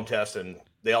 We did a home test, and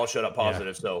they all showed up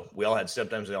positive. So we all had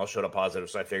symptoms, and they all showed up positive.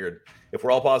 So I figured if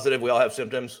we're all positive, we all have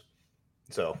symptoms.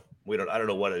 So I don't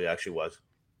know what it actually was.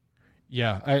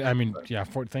 Yeah, I mean,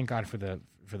 thank God for the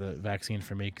vaccine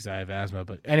for me because I have asthma.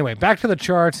 But anyway, back to the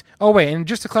charts. Oh wait, and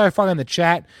just to clarify on the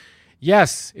chat,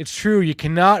 yes, it's true. You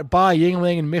cannot buy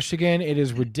Yingling in Michigan. It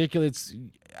is ridiculous.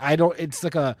 I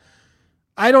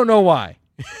don't know why.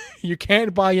 You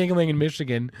can't buy Yingling in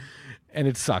Michigan, and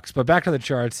it sucks. But back to the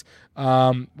charts.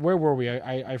 Where were we?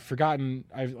 I've forgotten.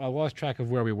 I lost track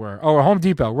of where we were. Oh, Home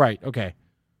Depot. Right. Okay.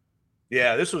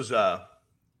 Yeah, this was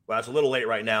well, it's a little late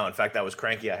right now. In fact, I was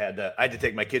cranky. I had to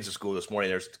take my kids to school this morning.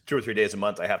 There's 2 or 3 days a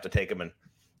month I have to take them, and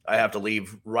I have to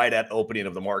leave right at opening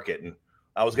of the market. And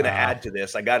I was going to add to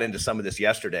this. I got into some of this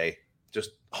yesterday, just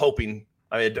hoping.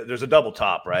 I mean, there's a double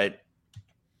top, right?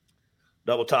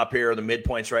 Double top here, the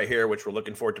midpoints right here, which we're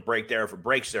looking for it to break there. If it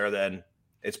breaks there, then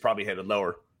it's probably headed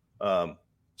lower.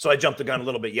 So I jumped the gun a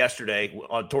little bit yesterday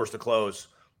towards the close,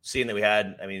 seeing that we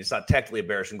had. I mean, it's not technically a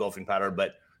bearish engulfing pattern,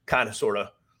 but kind of, sort of.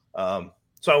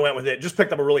 So I went with it, just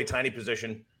picked up a really tiny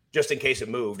position just in case it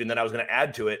moved. And then I was going to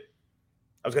add to it.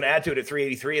 I was going to add to it at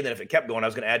 383. And then if it kept going, I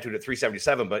was going to add to it at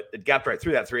 377, but it gapped right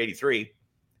through that 383.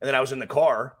 And then I was in the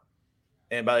car.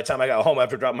 And by the time I got home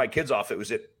after dropping my kids off, it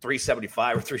was at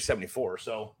 375 or 374.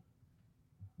 So,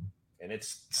 and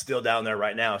it's still down there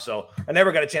right now. So I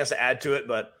never got a chance to add to it,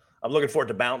 but I'm looking for it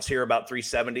to bounce here about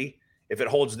 370. If it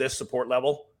holds this support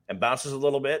level and bounces a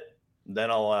little bit, then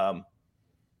I'll,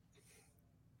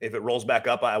 if it rolls back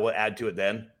up, I will add to it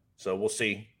then. So we'll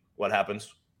see what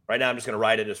happens. Right now, I'm just going to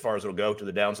ride it as far as it'll go to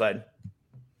the downside.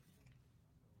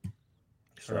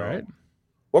 So, all right.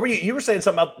 What were you were saying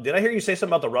something about? Did I hear you say something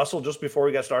about the Russell just before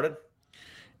we got started?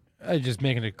 Just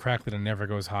making it crack that it never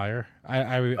goes higher.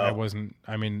 I wasn't.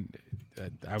 I mean,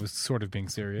 I was sort of being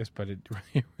serious, but it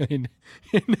really.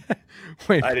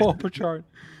 Wait, pull up a chart.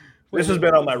 This has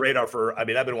been on my radar for. I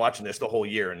mean, I've been watching this the whole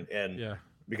year, and yeah.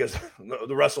 Because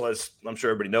the Russell, as I'm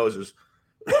sure everybody knows, is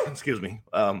excuse me,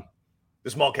 the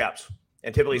small caps,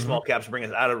 and typically small caps bring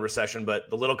us out of recession, but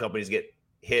the little companies get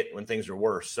hit when things are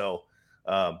worse. So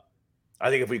I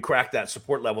think if we crack that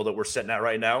support level that we're sitting at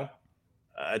right now,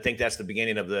 I think that's the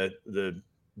beginning of the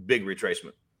big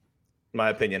retracement, in my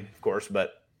opinion, of course.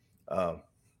 But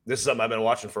this is something I've been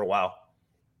watching for a while.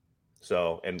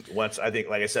 So, and once I think,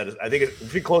 like I said, I think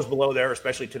if we close below there,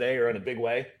 especially today or in a big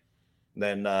way,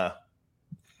 then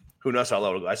who knows how low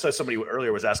it'll go. I saw somebody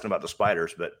earlier was asking about the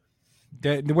spiders, but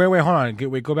wait, hold on.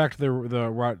 Go back to the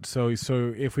rut. So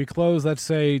if we close, let's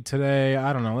say today,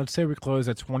 I don't know. Let's say we close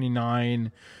at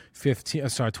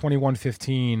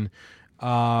 21.15.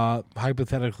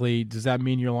 Hypothetically, does that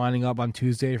mean you're lining up on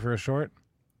Tuesday for a short?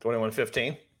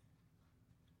 21.15.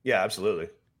 Yeah, absolutely.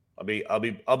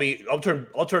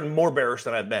 I'll turn more bearish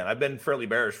than I've been. I've been fairly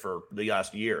bearish for the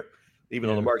last year, even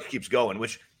though the market keeps going,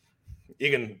 which you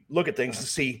can look at things and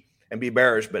see and be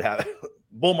bearish, but have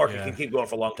bull market can keep going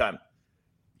for a long time.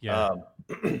 Yeah.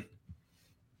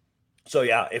 So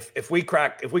yeah, if we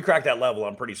crack that level,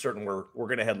 I'm pretty certain we're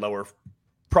going to head lower,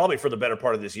 probably for the better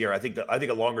part of this year. I think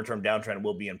a longer term downtrend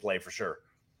will be in play for sure.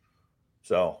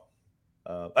 So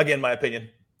again, my opinion.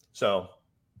 So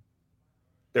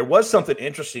there was something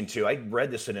interesting too. I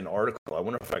read this in an article. I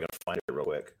wonder if I can find it real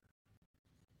quick.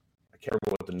 I can't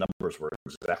remember what the numbers were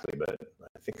exactly, but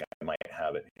I think I might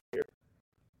have it here.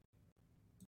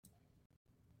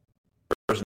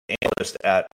 There's an analyst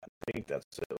at, I think that's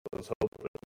it. Let's hope it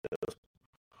is.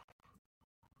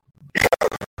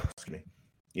 Excuse me.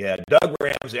 Yeah, Doug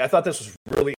Ramsey. I thought this was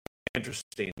really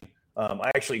interesting.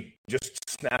 I actually just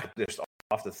snapped this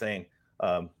off the thing.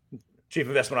 Chief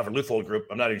Investment Officer Luthold Group.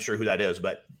 I'm not even sure who that is,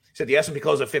 but he said the S&P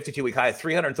closed at a 52-week high.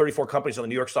 334 companies on the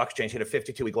New York Stock Exchange hit a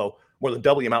 52-week low, more than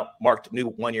double the amount marked new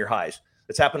one-year highs.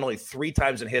 It's happened only 3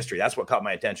 times in history. That's what caught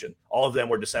my attention. All of them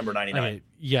were December 99.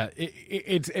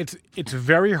 It's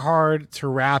very hard to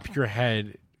wrap your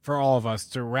head, for all of us,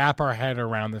 to wrap our head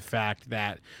around the fact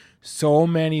that so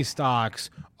many stocks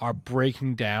are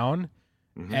breaking down,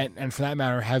 and for that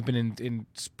matter, have been in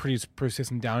pretty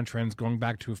persistent downtrends going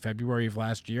back to February of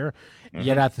last year.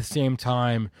 Yet at the same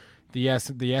time,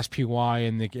 the SPY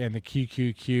and the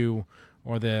QQQ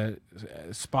or the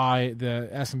SPY, the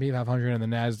S&P 500 and the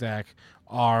Nasdaq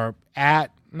are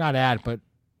but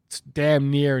damn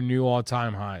near new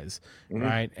all-time highs,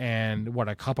 right? And what,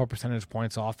 a couple percentage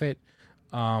points off it,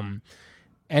 and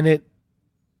it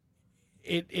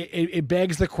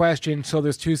begs the question. So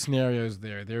there's two scenarios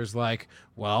there. There's like,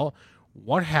 well,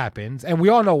 what happens? And we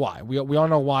all know why. We all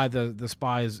know why the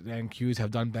SPYs and Qs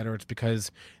have done better. It's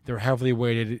because they're heavily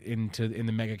weighted in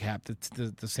the mega cap,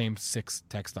 the same 6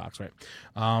 tech stocks, right?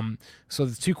 So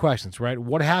there's two questions, right?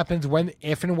 What happens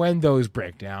if and when those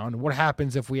break down? What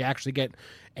happens if we actually get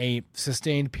a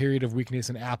sustained period of weakness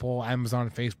in Apple, Amazon,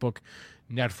 Facebook,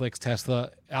 Netflix,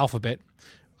 Tesla, Alphabet,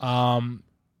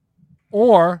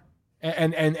 or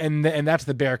and that's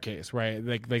the bear case, right?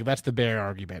 Like that's the bear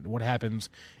argument. What happens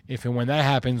if and when that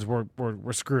happens, we're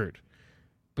screwed.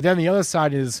 But then the other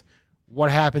side is, what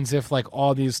happens if like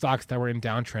all these stocks that were in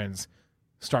downtrends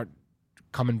start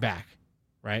coming back,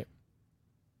 right?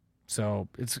 So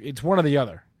it's one or the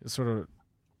other. It's sort of,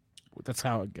 that's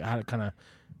how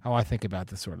I think about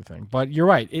this sort of thing. But you're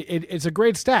right. It's a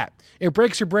great stat. It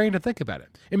breaks your brain to think about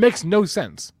it. It makes no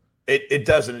sense. It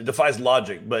doesn't. It defies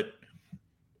logic. But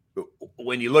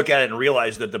when you look at it and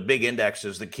realize that the big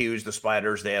indexes, the Qs, the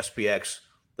Spiders, the SPX,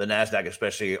 the NASDAQ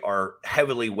especially, are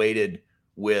heavily weighted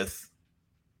with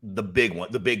the big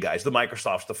one, the big guys, the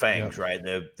Microsofts, the FANGs, right?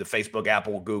 The Facebook,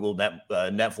 Apple, Google,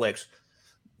 Netflix,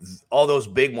 all those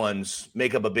big ones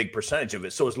make up a big percentage of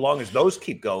it. So as long as those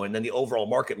keep going, then the overall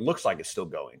market looks like it's still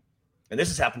going. And this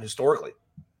has happened historically.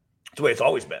 It's the way it's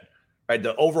always been, right?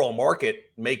 The overall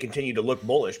market may continue to look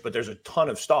bullish, but there's a ton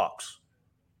of stocks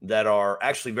that are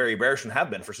actually very bearish and have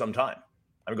been for some time.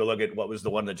 I'm going to go look at what was the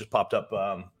one that just popped up.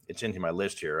 It's into my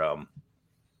list here.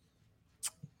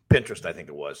 Pinterest, I think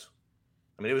it was.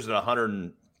 I mean, it was at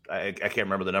 100. I can't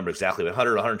remember the number exactly, but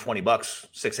 100, 120 bucks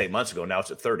 6-8 months ago. Now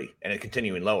it's at 30 and it's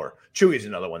continuing lower. Chewy is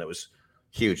another one that was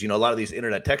huge. You know, a lot of these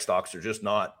internet tech stocks are just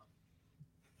not,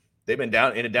 they've been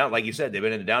down, like you said, they've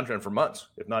been in a downtrend for months,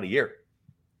 if not a year.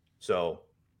 So,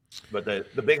 but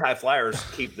the big high flyers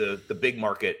keep the big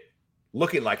market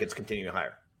looking like it's continuing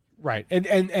higher. Right.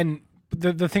 And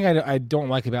the thing I don't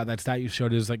like about that stat you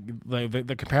showed is like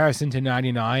the comparison to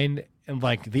 99 and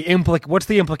like what's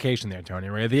the implication there, Tony,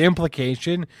 right? The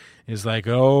implication is like,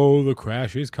 oh, the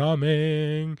crash is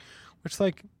coming, which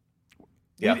like,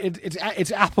 yeah,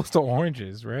 it's apples to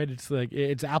oranges, right? It's like,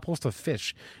 it's apples to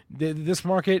fish. This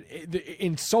market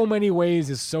in so many ways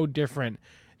is so different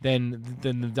than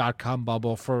the .com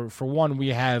bubble. For one, we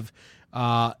have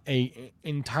a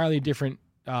entirely different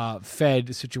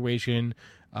Fed situation.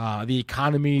 The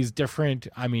economy is different.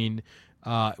 I mean,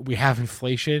 we have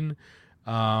inflation.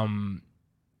 There's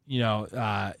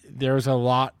a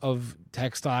lot of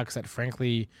tech stocks that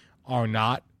frankly are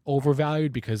not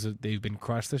overvalued because they've been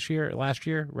crushed last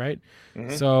year, right?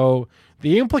 Mm-hmm. So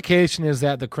the implication is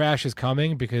that the crash is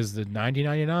coming because the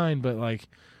 1999, but like,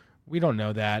 we don't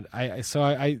know that. I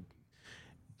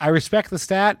respect the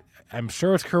stat. I'm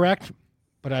sure it's correct,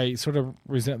 but I sort of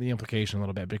resent the implication a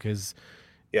little bit because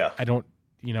I don't,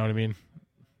 you know what I mean?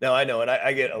 No, I know. And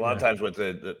I get a lot of times with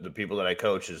the people that I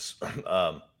coach is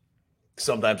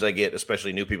sometimes I get,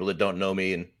 especially new people that don't know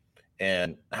me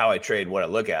and how I trade, what I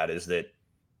look at is that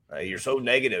you're so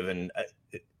negative. And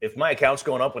if my account's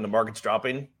going up when the market's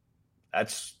dropping,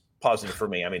 that's positive for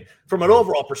me. I mean, from an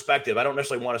overall perspective, I don't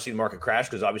necessarily want to see the market crash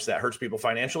because obviously that hurts people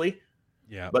financially.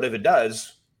 Yeah. But if it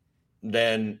does,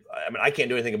 then I mean, I can't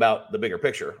do anything about the bigger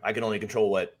picture. I can only control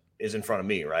what is in front of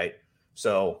me, right?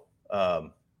 So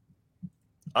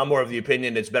I'm more of the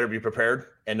opinion it's better to be prepared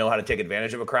and know how to take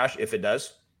advantage of a crash if it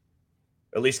does.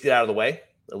 At least get out of the way.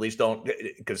 At least don't,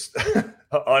 because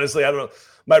honestly, I don't know.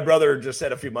 My brother just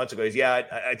said a few months ago,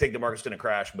 I think the market's going to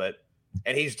crash,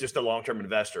 and he's just a long-term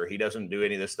investor. He doesn't do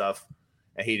any of this stuff.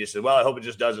 And he just said, well, I hope it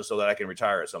just does it so that I can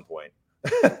retire at some point.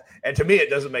 And to me, it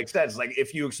doesn't make sense. Like,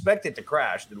 if you expect it to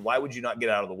crash, then why would you not get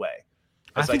out of the way?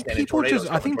 I think people just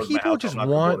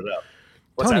want,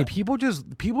 Tony, people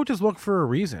just look for a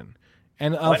reason.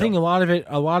 And I think a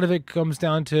lot of it comes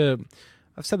down to,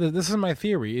 I've said that this is my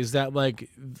theory, is that like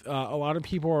a lot of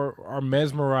people are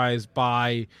mesmerized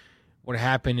by what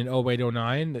happened in 08,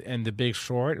 09 and The Big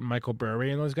Short and Michael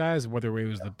Burry and those guys, whether it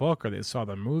was the book or they saw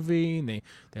the movie and they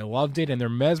loved it and they're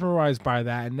mesmerized by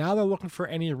that. And now they're looking for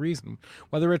any reason,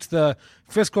 whether it's the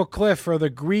fiscal cliff or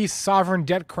the Greece sovereign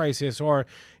debt crisis or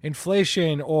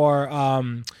inflation or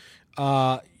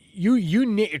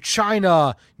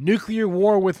China, nuclear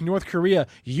war with North Korea,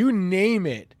 you name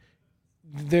it.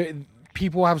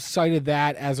 People have cited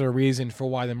that as a reason for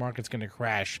why the market's going to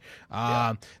crash.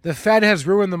 The Fed has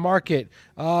ruined the market.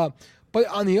 But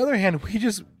on the other hand,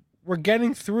 we're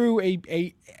getting through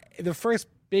the first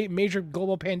major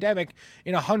global pandemic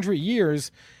in 100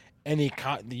 years, and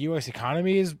the U.S.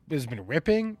 economy has been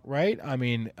ripping, right? I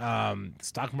mean,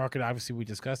 stock market, obviously, we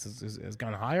discussed, has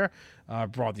gone higher,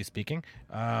 broadly speaking.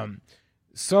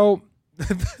 So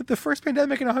the first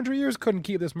pandemic in 100 years couldn't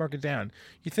keep this market down.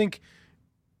 You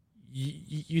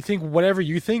think whatever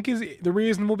you think is the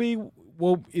reason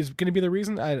is going to be the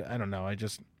reason? I don't know.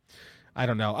 I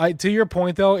don't know. To your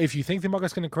point, though, if you think the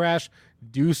market's going to crash,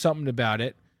 do something about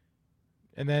it.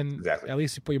 And then at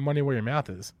least you put your money where your mouth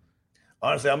is.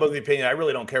 Honestly, I'm of the opinion I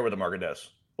really don't care what the market does. As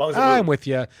long as I'm with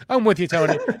you,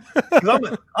 Tony.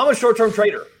 I'm a short-term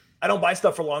trader. I don't buy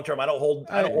stuff for long-term. I don't hold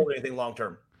anything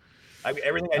long-term.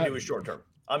 Everything I do is short-term.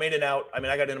 I'm in and out. I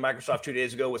mean, I got into Microsoft 2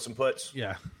 days ago with some puts.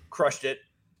 Yeah. Crushed it.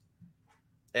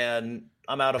 And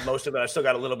I'm out of most of it. I still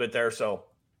got a little bit there. So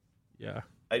yeah,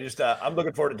 I just I'm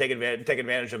looking forward to take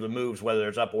advantage of the moves, whether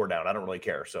it's up or down. I don't really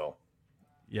care. So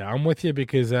yeah, I'm with you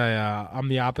because I'm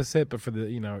the opposite, but for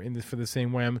the for the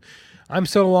same way, I'm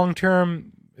so long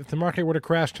term. If the market were to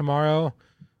crash tomorrow,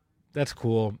 that's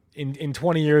cool. In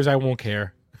 20 years, I won't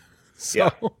care. So.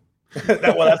 Yeah.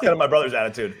 That's kind of my brother's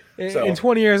attitude. So. In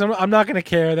 20 years, I'm not going to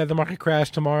care that the market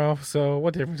crashed tomorrow. So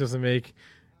what difference does it make?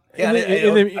 Yeah,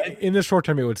 in the short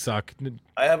term, it would suck.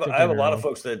 I have a lot of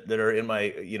folks that are in my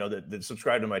that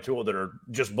subscribe to my tool that are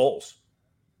just bulls,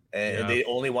 and they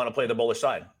only want to play the bullish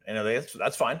side. And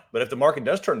that's fine. But if the market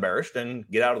does turn bearish, then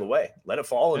get out of the way, let it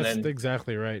fall, and that's then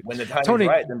exactly right. When the time is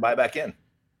right, then buy back in.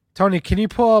 Tony, can you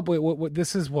pull up? Wait, what?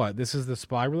 This is what? This is the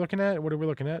SPY we're looking at. What are we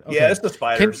looking at? Okay. Yeah, it's the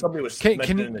spider. Somebody was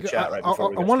mentioning in the chat right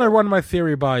before. I want to run my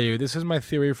theory by you. This is my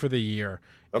theory for the year.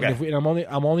 Okay. And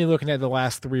I'm only looking at the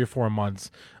last 3 or 4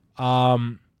 months.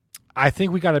 I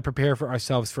think we got to prepare for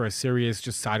ourselves for a serious,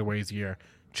 just sideways year.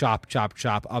 Chop, chop,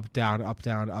 chop, up, down, up,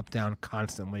 down, up, down,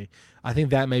 constantly. I think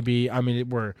that may be. I mean,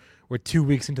 we're 2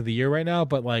 weeks into the year right now,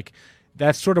 but like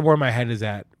that's sort of where my head is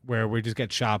at, where we just get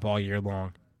chop all year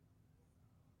long.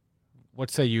 What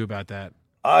say you about that?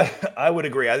 I would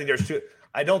agree. I think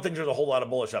I don't think there's a whole lot of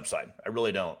bullish upside. I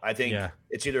really don't. I think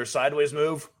it's either a sideways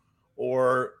move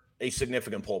or a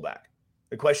significant pullback.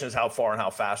 The question is how far and how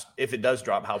fast. If it does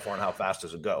drop, how far and how fast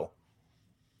does it go?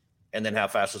 And then how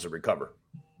fast does it recover?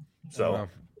 So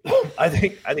I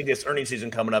think this earnings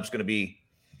season coming up is going to be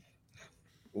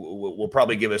will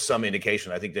probably give us some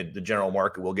indication. I think that the general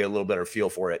market will get a little better feel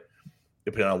for it,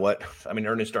 depending on what. I mean,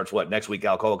 earnings starts next week.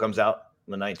 Alcoa comes out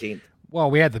on the 19th. Well,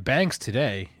 we had the banks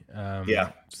today.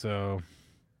 Yeah. So,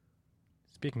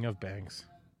 speaking of banks.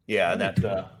 Yeah, and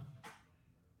that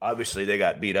obviously they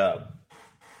got beat up,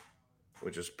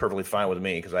 which is perfectly fine with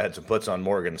me because I had some puts on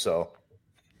Morgan. So,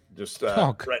 just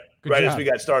right as we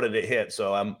got started, it hit.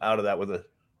 So I'm out of that with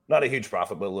not a huge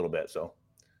profit, but a little bit. So,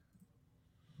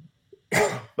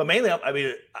 but mainly, I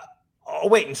mean, I'll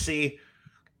wait and see.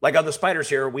 Like on the spiders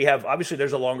here, we have obviously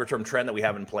there's a longer term trend that we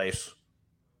have in place.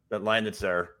 That line that's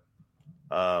there.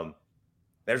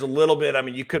 There's a little bit. I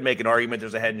mean, you could make an argument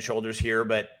there's a head and shoulders here,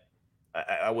 but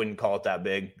I wouldn't call it that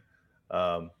big.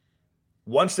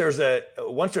 Once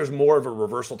there's more of a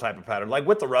reversal type of pattern, like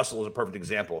with the Russell is a perfect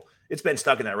example. It's been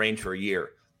stuck in that range for a year.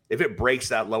 If it breaks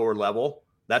that lower level,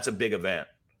 that's a big event.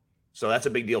 So that's a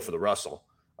big deal for the Russell.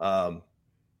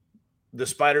 The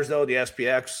spiders, though, the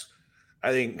SPX,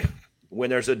 I think when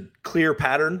there's a clear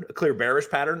pattern, a clear bearish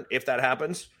pattern, if that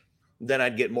happens, then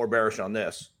I'd get more bearish on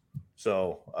this.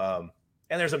 So,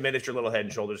 and there's a miniature little head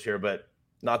and shoulders here, but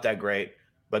not that great.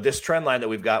 But this trend line that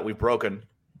we've broken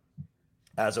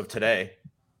as of today.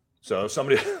 So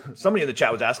somebody in the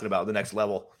chat was asking about the next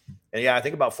level. And yeah, I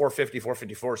think about 450,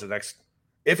 454 is the next,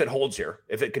 if it holds here.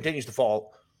 If it continues to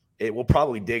fall, it will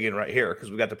probably dig in right here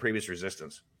because we got the previous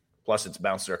resistance. Plus it's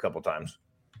bounced there a couple of times.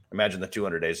 Imagine the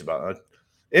 200 days about it.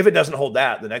 If it doesn't hold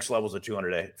that, the next level is a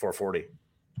 200-day, 440.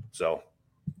 So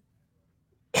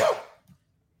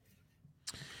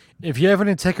if you have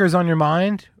any tickers on your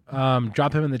mind,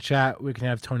 drop him in the chat. We can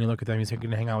have Tony look at them. He's going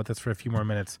to hang out with us for a few more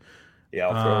minutes. Yeah,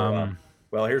 I'll throw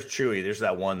well, here's Chewy. There's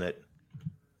that one that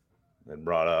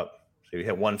brought up. So you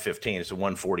hit 115. It's a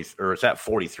 140, or it's at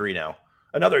 43 now.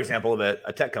 Another example of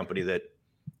a tech company that,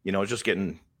 is just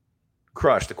getting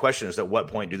crushed. The question is, at what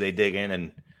point do they dig in,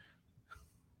 and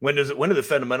when do the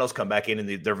fundamentals come back in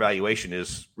and their valuation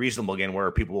is reasonable again,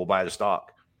 where people will buy the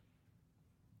stock?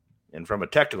 And from a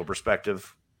technical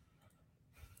perspective,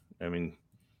 I mean,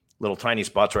 little tiny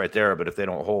spots right there, but if they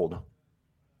don't hold.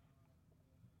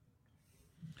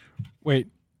 Wait,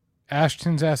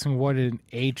 Ashton's asking what an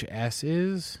HS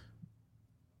is.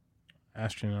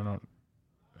 Ashton, I don't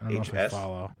know if I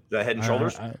follow. Is that head and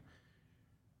shoulders?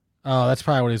 Oh, that's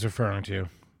probably what he's referring to.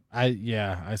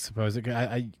 I suppose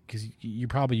because you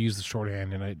probably use the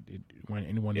shorthand and it went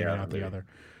in one ear and out the other.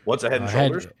 What's a head and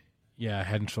shoulders?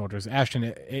 Head and shoulders.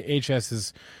 Ashton, HS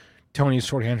is Tony's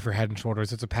shorthand for head and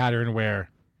shoulders. It's a pattern where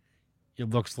it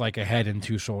looks like a head and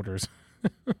two shoulders.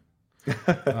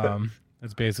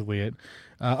 That's basically it.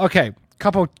 Okay,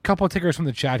 couple tickers from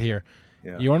the chat here.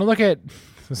 Yeah. You want to look at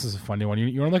this is a funny one.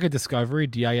 You want to look at Discovery,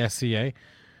 DISCA.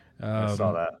 I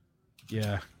saw that.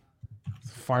 Yeah.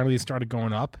 Finally started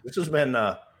going up. This has been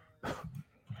oh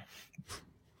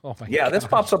my yeah, God. This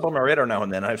pops up on my radar now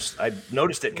and then. I've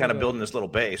noticed it kind of building this little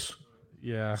base.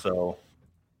 Yeah. So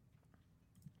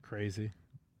crazy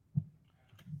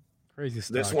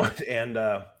stuff. This one and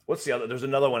what's the other? There's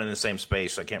another one in the same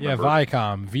space. I can't remember.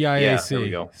 Viacom, VIAC. Yeah, there we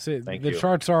go. Thank you.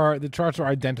 Charts are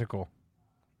identical.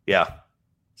 Yeah.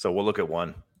 So we'll look at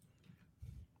one.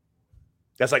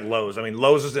 That's like Lowe's. I mean,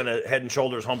 Lowe's is in a head and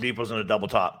shoulders. Home Depot's in a double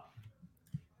top.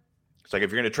 It's like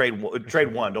if you're going to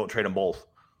trade one, don't trade them both.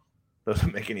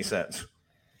 Doesn't make any sense.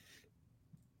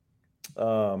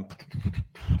 So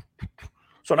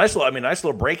nice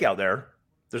little breakout there.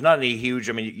 There's not any huge.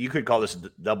 I mean, you could call this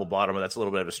double bottom, but that's a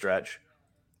little bit of a stretch.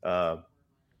 But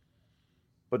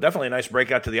definitely a nice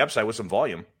breakout to the upside with some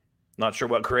volume. Not sure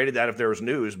what created that if there was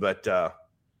news, but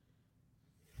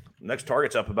next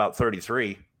target's up about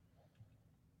 33.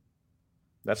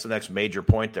 That's the next major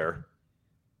point there.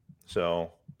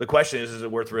 So the question is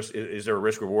it worth risk? Is there a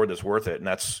risk reward that's worth it? And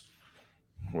that's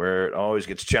where it always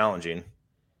gets challenging.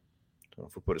 So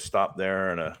if we put a stop there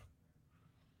and a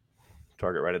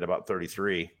target right at about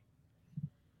 33.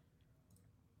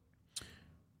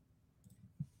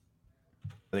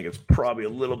 I think it's probably a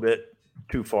little bit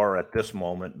too far at this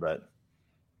moment, but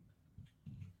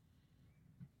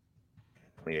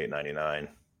 28.99.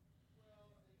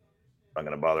 Not going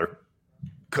to bother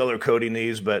color coding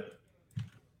these, but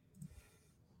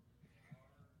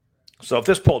so if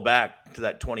this pulled back to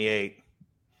that 28,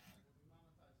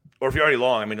 or if you're already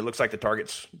long, I mean, it looks like the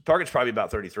target's probably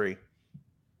about 33.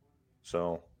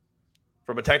 So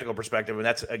from a technical perspective, and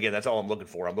that's all I'm looking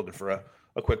for. I'm looking for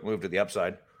a quick move to the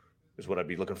upside is what I'd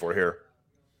be looking for here.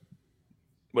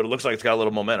 But it looks like it's got a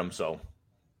little momentum, so.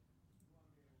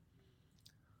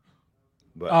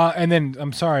 But. And then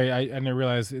I'm sorry, I didn't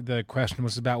realize the question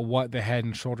was about what the head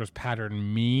and shoulders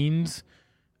pattern means.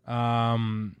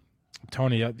 Tony,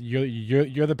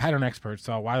 you're the pattern expert,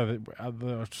 so I'll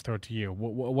just throw it to you.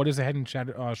 What does the head and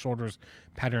shoulders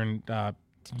pattern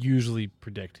usually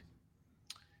predict?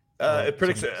 It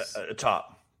predicts a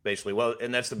top, basically. Well,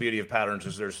 and that's the beauty of patterns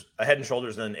is there's a head and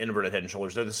shoulders and an inverted head and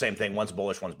shoulders. They're the same thing. One's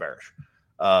bullish, one's bearish.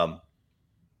 And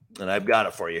I've got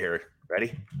it for you here.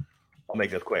 Ready? I'll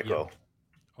make this quick, though.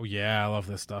 Oh, yeah, I love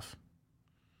this stuff.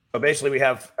 But basically we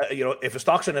have, if a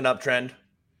stock's in an uptrend,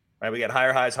 right, we get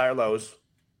higher highs, higher lows,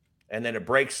 and then it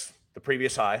breaks the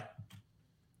previous high,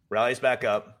 rallies back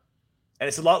up. And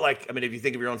it's a lot like, I mean, if you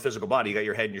think of your own physical body, you got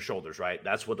your head and your shoulders, right?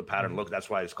 That's what the pattern looks. That's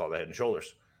why it's called the head and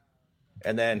shoulders.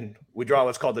 And then we draw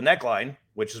what's called the neckline,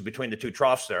 which is between the two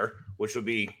troughs there, which would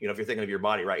be, if you're thinking of your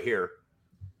body right here.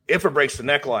 If it breaks the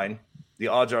neckline, the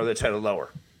odds are that it's headed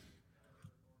lower.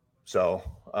 So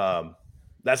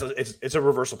it's a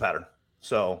reversal pattern.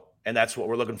 So, and that's what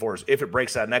we're looking for is if it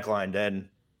breaks that neckline, then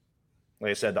like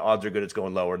I said, the odds are good it's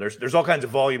going lower. There's all kinds of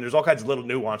volume. There's all kinds of little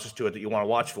nuances to it that you want to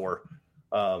watch for.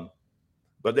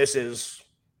 But this is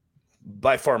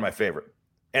by far my favorite.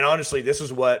 And honestly, this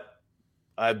is what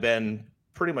I've been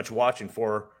pretty much watching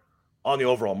for on the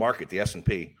overall market, the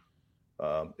S&P.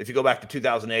 If you go back to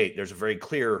 2008, there's a very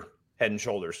clear head and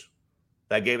shoulders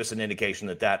that gave us an indication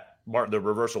that the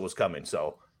reversal was coming.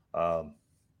 So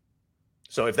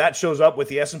if that shows up with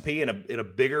the S&P in a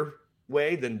bigger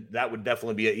way, then that would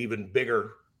definitely be an even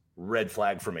bigger red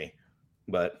flag for me.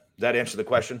 But does that answer the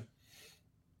question?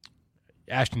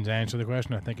 Ashton's answer the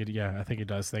question. I think it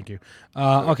does. Thank you.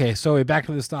 Okay, so back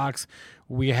to the stocks.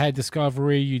 We had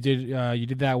Discovery. You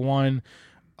did that one.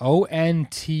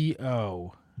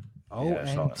 ONTO.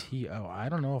 ONTO. I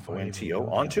don't know if ONTO.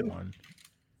 Onto one.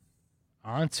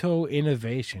 Onto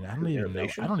Innovation. I don't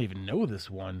even know this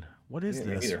one. What is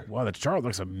this? Either. Wow, the chart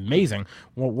looks amazing.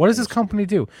 Well, what does this company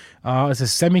do? It's a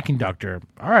semiconductor.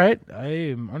 All right, I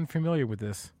am unfamiliar with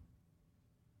this.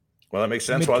 Well, that makes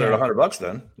sense. Why they're $100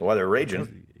 then? Why they're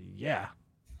raging? Yeah.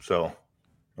 So,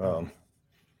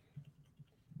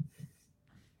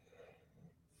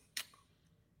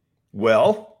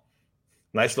 well,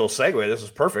 nice little segue. This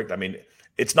is perfect. I mean,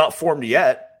 it's not formed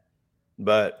yet,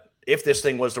 but if this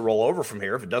thing was to roll over from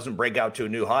here, if it doesn't break out to a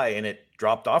new high and it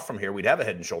dropped off from here, we'd have a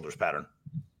head and shoulders pattern.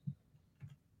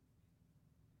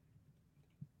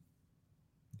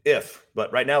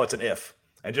 But right now it's an if.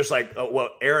 And just like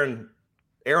what Aaron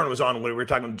Aaron was on when we were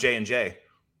talking J&J.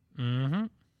 Mm-hmm.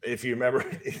 If you remember,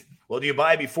 well, do you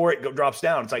buy before it drops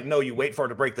down? It's like, no, you wait for it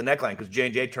to break the neckline because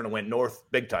J&J turned and went north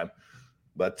big time.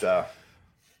 But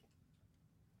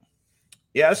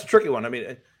yeah, it's a tricky one. I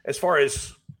mean, as far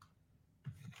as,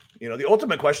 the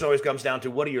ultimate question always comes down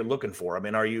to what are you looking for? I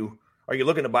mean, are you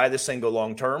looking to buy this thing go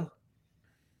long term?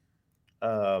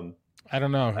 I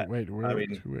don't know. Wait, who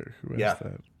is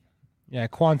that? Yeah,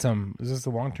 Quantum. Is this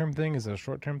the long term thing? Is it a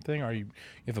short term thing? Are you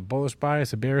have a bullish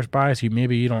bias, a bearish bias?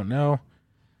 Maybe you don't know.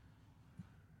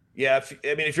 Yeah,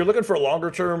 if you're looking for a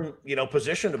longer term,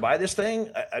 position to buy this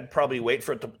thing, I'd probably wait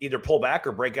for it to either pull back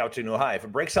or break out to a new high. If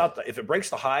it breaks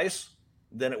the highs,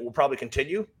 then it will probably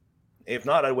continue. If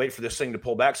not, I'd wait for this thing to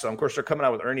pull back. So of course they're coming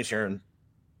out with earnings here in,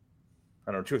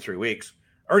 I don't know, 2 or 3 weeks.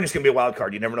 Earnings can be a wild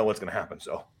card. You never know what's going to happen.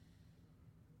 So,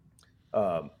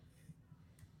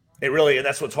 it really, and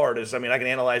that's what's hard is, I can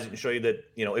analyze it and show you that,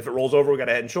 if it rolls over, we got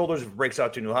a head and shoulders. If it breaks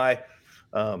out to a new high,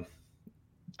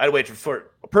 I'd wait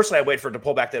I'd wait for it to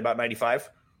pull back to about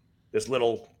 95, this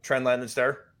little trend line that's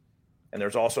there. And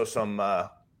there's also some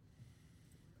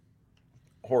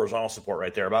horizontal support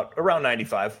right there, around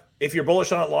 95. If you're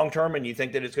bullish on it long term and you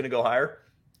think that it's going to go higher,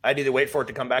 I'd either wait for it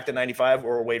to come back to 95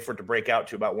 or wait for it to break out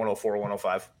to about 104 or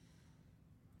 105.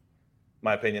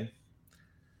 My opinion.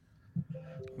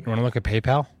 You want to look at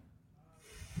PayPal?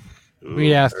 Ooh, we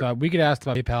get asked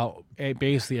about PayPal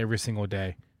basically every single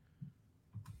day.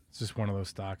 It's just one of those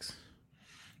stocks.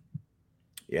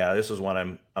 Yeah, this is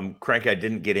one I'm cranky. I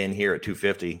didn't get in here at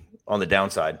 250 on the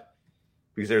downside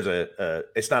because there's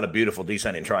it's not a beautiful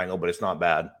descending triangle, but it's not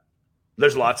bad.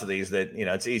 There's lots of these that,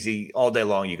 it's easy all day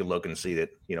long. You can look and see that,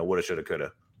 woulda, shoulda,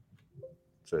 coulda.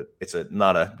 So it's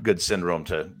not a good syndrome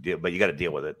to deal, but you got to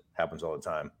deal with it. Happens all the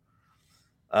time.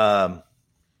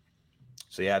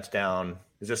 So yeah, it's down.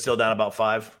 Is it still down about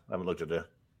 5? I haven't looked at it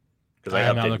because I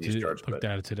have not updated these charts. Looked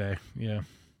at it today. Yeah.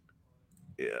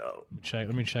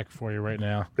 Let me check for you right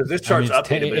now. Because this chart's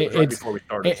updated, but it was right before we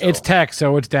started. It's tech,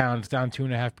 so it's down. It's down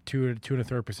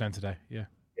 2.5% today. Yeah.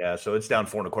 Yeah, so it's down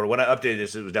 4.25. When I updated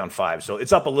this, it was down 5. So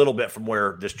it's up a little bit from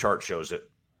where this chart shows it.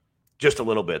 Just a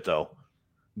little bit, though.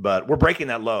 But we're breaking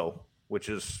that low, which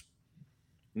is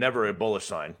never a bullish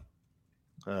sign.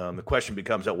 The question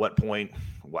becomes at what point,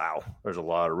 wow, there's a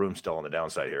lot of room still on the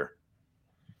downside here.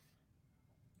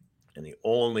 And the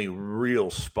only real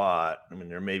spot,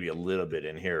 there may be a little bit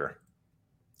in here.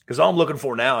 Because all I'm looking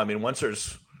for now, once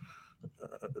there's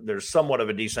somewhat of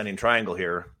a descending triangle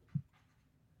here,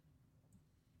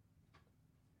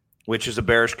 which is a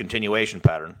bearish continuation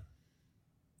pattern.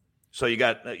 So you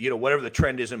got, whatever the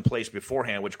trend is in place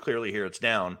beforehand, which clearly here it's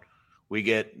down, we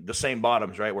get the same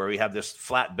bottoms, right, where we have this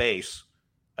flat base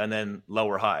and then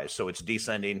lower highs. So it's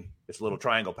descending, it's a little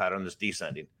triangle pattern that's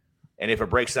descending. And if it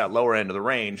breaks that lower end of the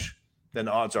range, then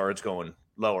the odds are it's going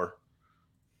lower.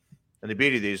 And the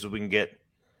beauty of these is we can get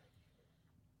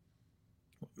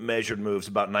measured moves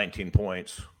about 19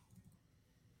 points.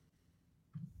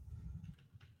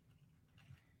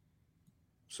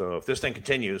 So if this thing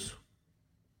continues,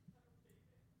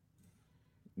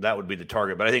 that would be the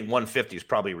target. But I think 150 is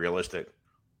probably realistic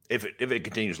if it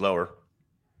continues lower.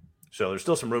 So there's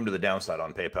still some room to the downside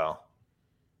on PayPal.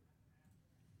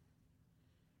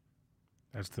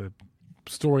 That's the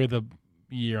story of the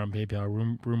year on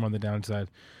PayPal. Room on the downside.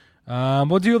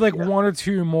 We'll do one or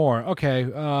two more. Okay.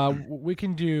 We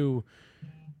can do.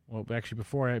 Well, actually,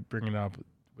 before I bring it up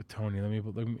with Tony, let me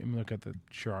look at the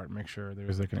chart. Make sure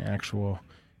there's an actual.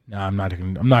 No, I'm not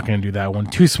gonna do that one.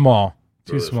 Too small.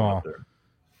 Too small.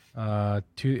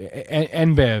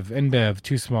 NBEV.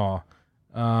 Too small.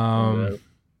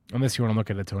 Unless you want to look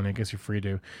at it, Tony, I guess you're free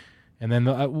to. And then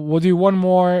we'll do one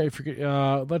more. If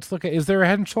let's look at. Is there a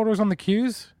head and shoulders on the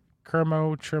Qs?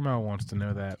 Churmo wants to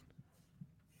know that.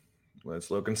 Let's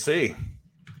look and see.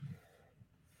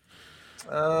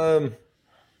 Well,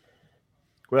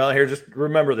 here, just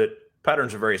remember that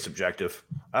patterns are very subjective.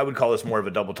 I would call this more of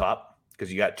a double top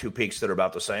because you got two peaks that are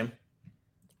about the same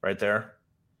right there.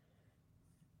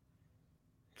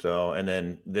 So, and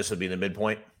then this would be the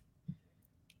midpoint,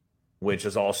 which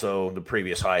is also the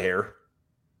previous high here.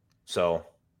 So,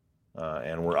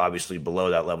 and we're obviously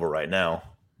below that level right now.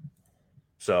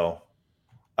 So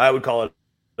I would call it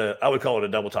a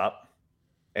double top,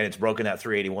 and it's broken that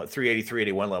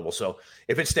 380 level. So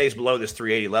if it stays below this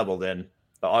 380 level, then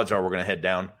the odds are we're going to head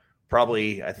down.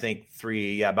 Probably, I think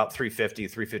about 350,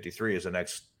 353 is the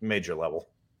next major level.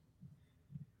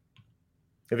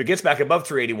 If it gets back above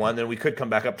 381, then we could come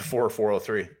back up to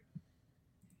 403.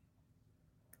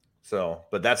 So,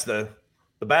 but that's the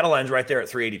battle line's right there at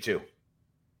 382.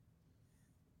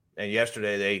 And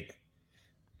yesterday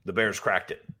the Bears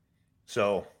cracked it.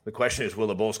 So the question is, will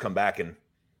the Bulls come back and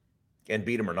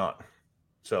beat them or not?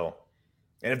 So,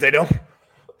 and if they don't,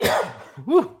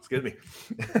 excuse me,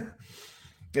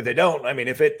 if they don't, I mean,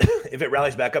 if it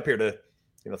rallies back up here to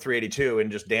 382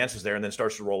 and just dances there and then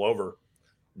starts to roll over,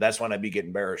 that's when I'd be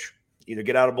getting bearish. Either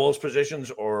get out of Bulls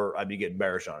positions or I'd be getting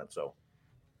bearish on it. So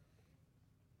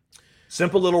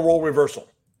simple little role reversal.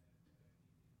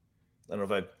 I don't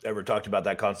know if I've ever talked about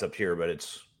that concept here,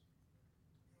 but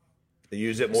they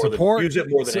use it more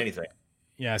than anything.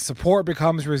 Yeah, support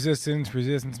becomes resistance.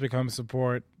 Resistance becomes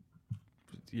support.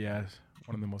 Yeah,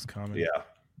 one of the most common. Yeah,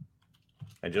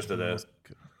 and just this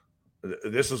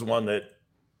is one that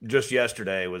just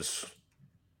yesterday was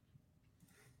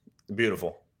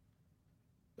beautiful.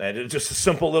 And it's just a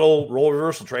simple little role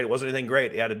reversal trade. It wasn't anything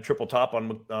great. He had a triple top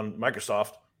on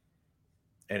Microsoft,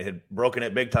 and it had broken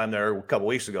it big time there a couple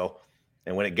weeks ago.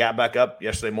 And when it got back up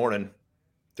yesterday morning,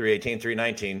 318,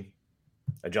 319,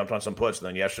 I jumped on some puts. And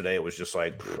then yesterday it was just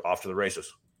like off to the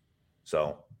races.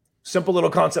 So simple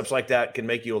little concepts like that can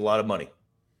make you a lot of money.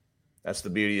 That's the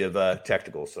beauty of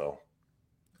technical. So,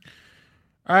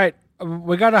 all right,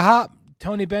 we got a hop.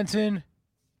 Tony Benson,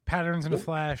 Patterns in a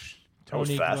Flash.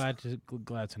 Tony,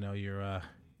 glad to know you're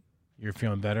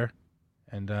feeling better,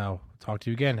 and talk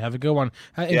to you again. Have a good one.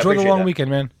 Enjoy the long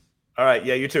weekend, man. All right,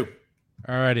 yeah, you too.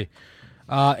 All righty.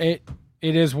 It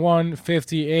is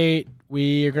 1:58.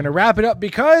 We are gonna wrap it up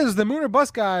because the Mooner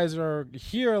Bus guys are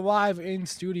here live in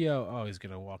studio. Oh, he's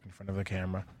gonna walk in front of the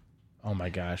camera. Oh my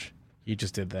gosh, he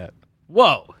just did that.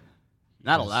 Whoa,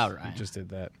 not allowed, Ryan. He just did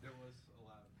that.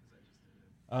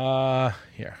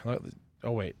 Here.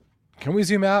 Oh wait. Can we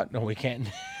zoom out? No, we can't.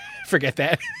 Forget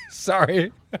that.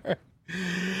 Sorry.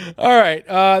 All right.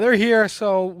 They're here,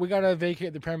 so we got to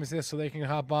vacate the premises so they can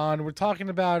hop on. We're talking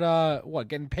about,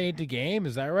 getting paid to game?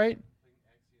 Is that right?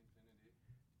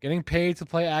 Getting paid to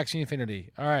play Axie Infinity.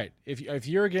 All right. If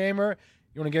you're a gamer,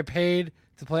 you want to get paid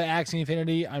to play Axie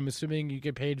Infinity, I'm assuming you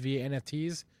get paid via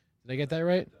NFTs. Did I get that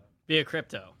right? Via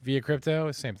crypto. Via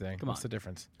crypto? Same thing. What's on. the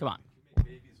difference? Come on.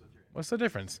 What's the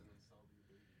difference?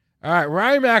 All right,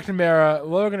 Ryan McNamara,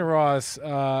 Logan Ross,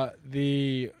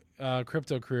 the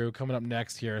crypto crew coming up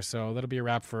next here. So that'll be a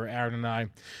wrap for Aaron and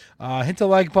I. Hit the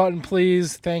like button,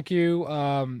 please. Thank you.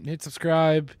 Hit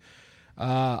subscribe.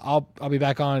 I'll be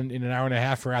back on in an hour and a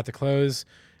half for At the Close.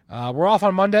 We're off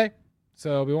on Monday,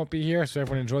 so we won't be here. So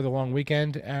everyone enjoy the long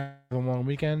weekend. Have a long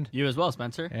weekend. You as well,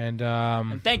 Spencer. And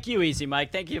thank you, Easy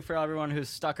Mike. Thank you for everyone who's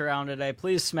stuck around today.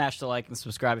 Please smash the like and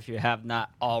subscribe if you have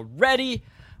not already.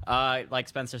 Like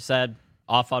Spencer said,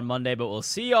 off on Monday, but we'll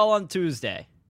see y'all on Tuesday.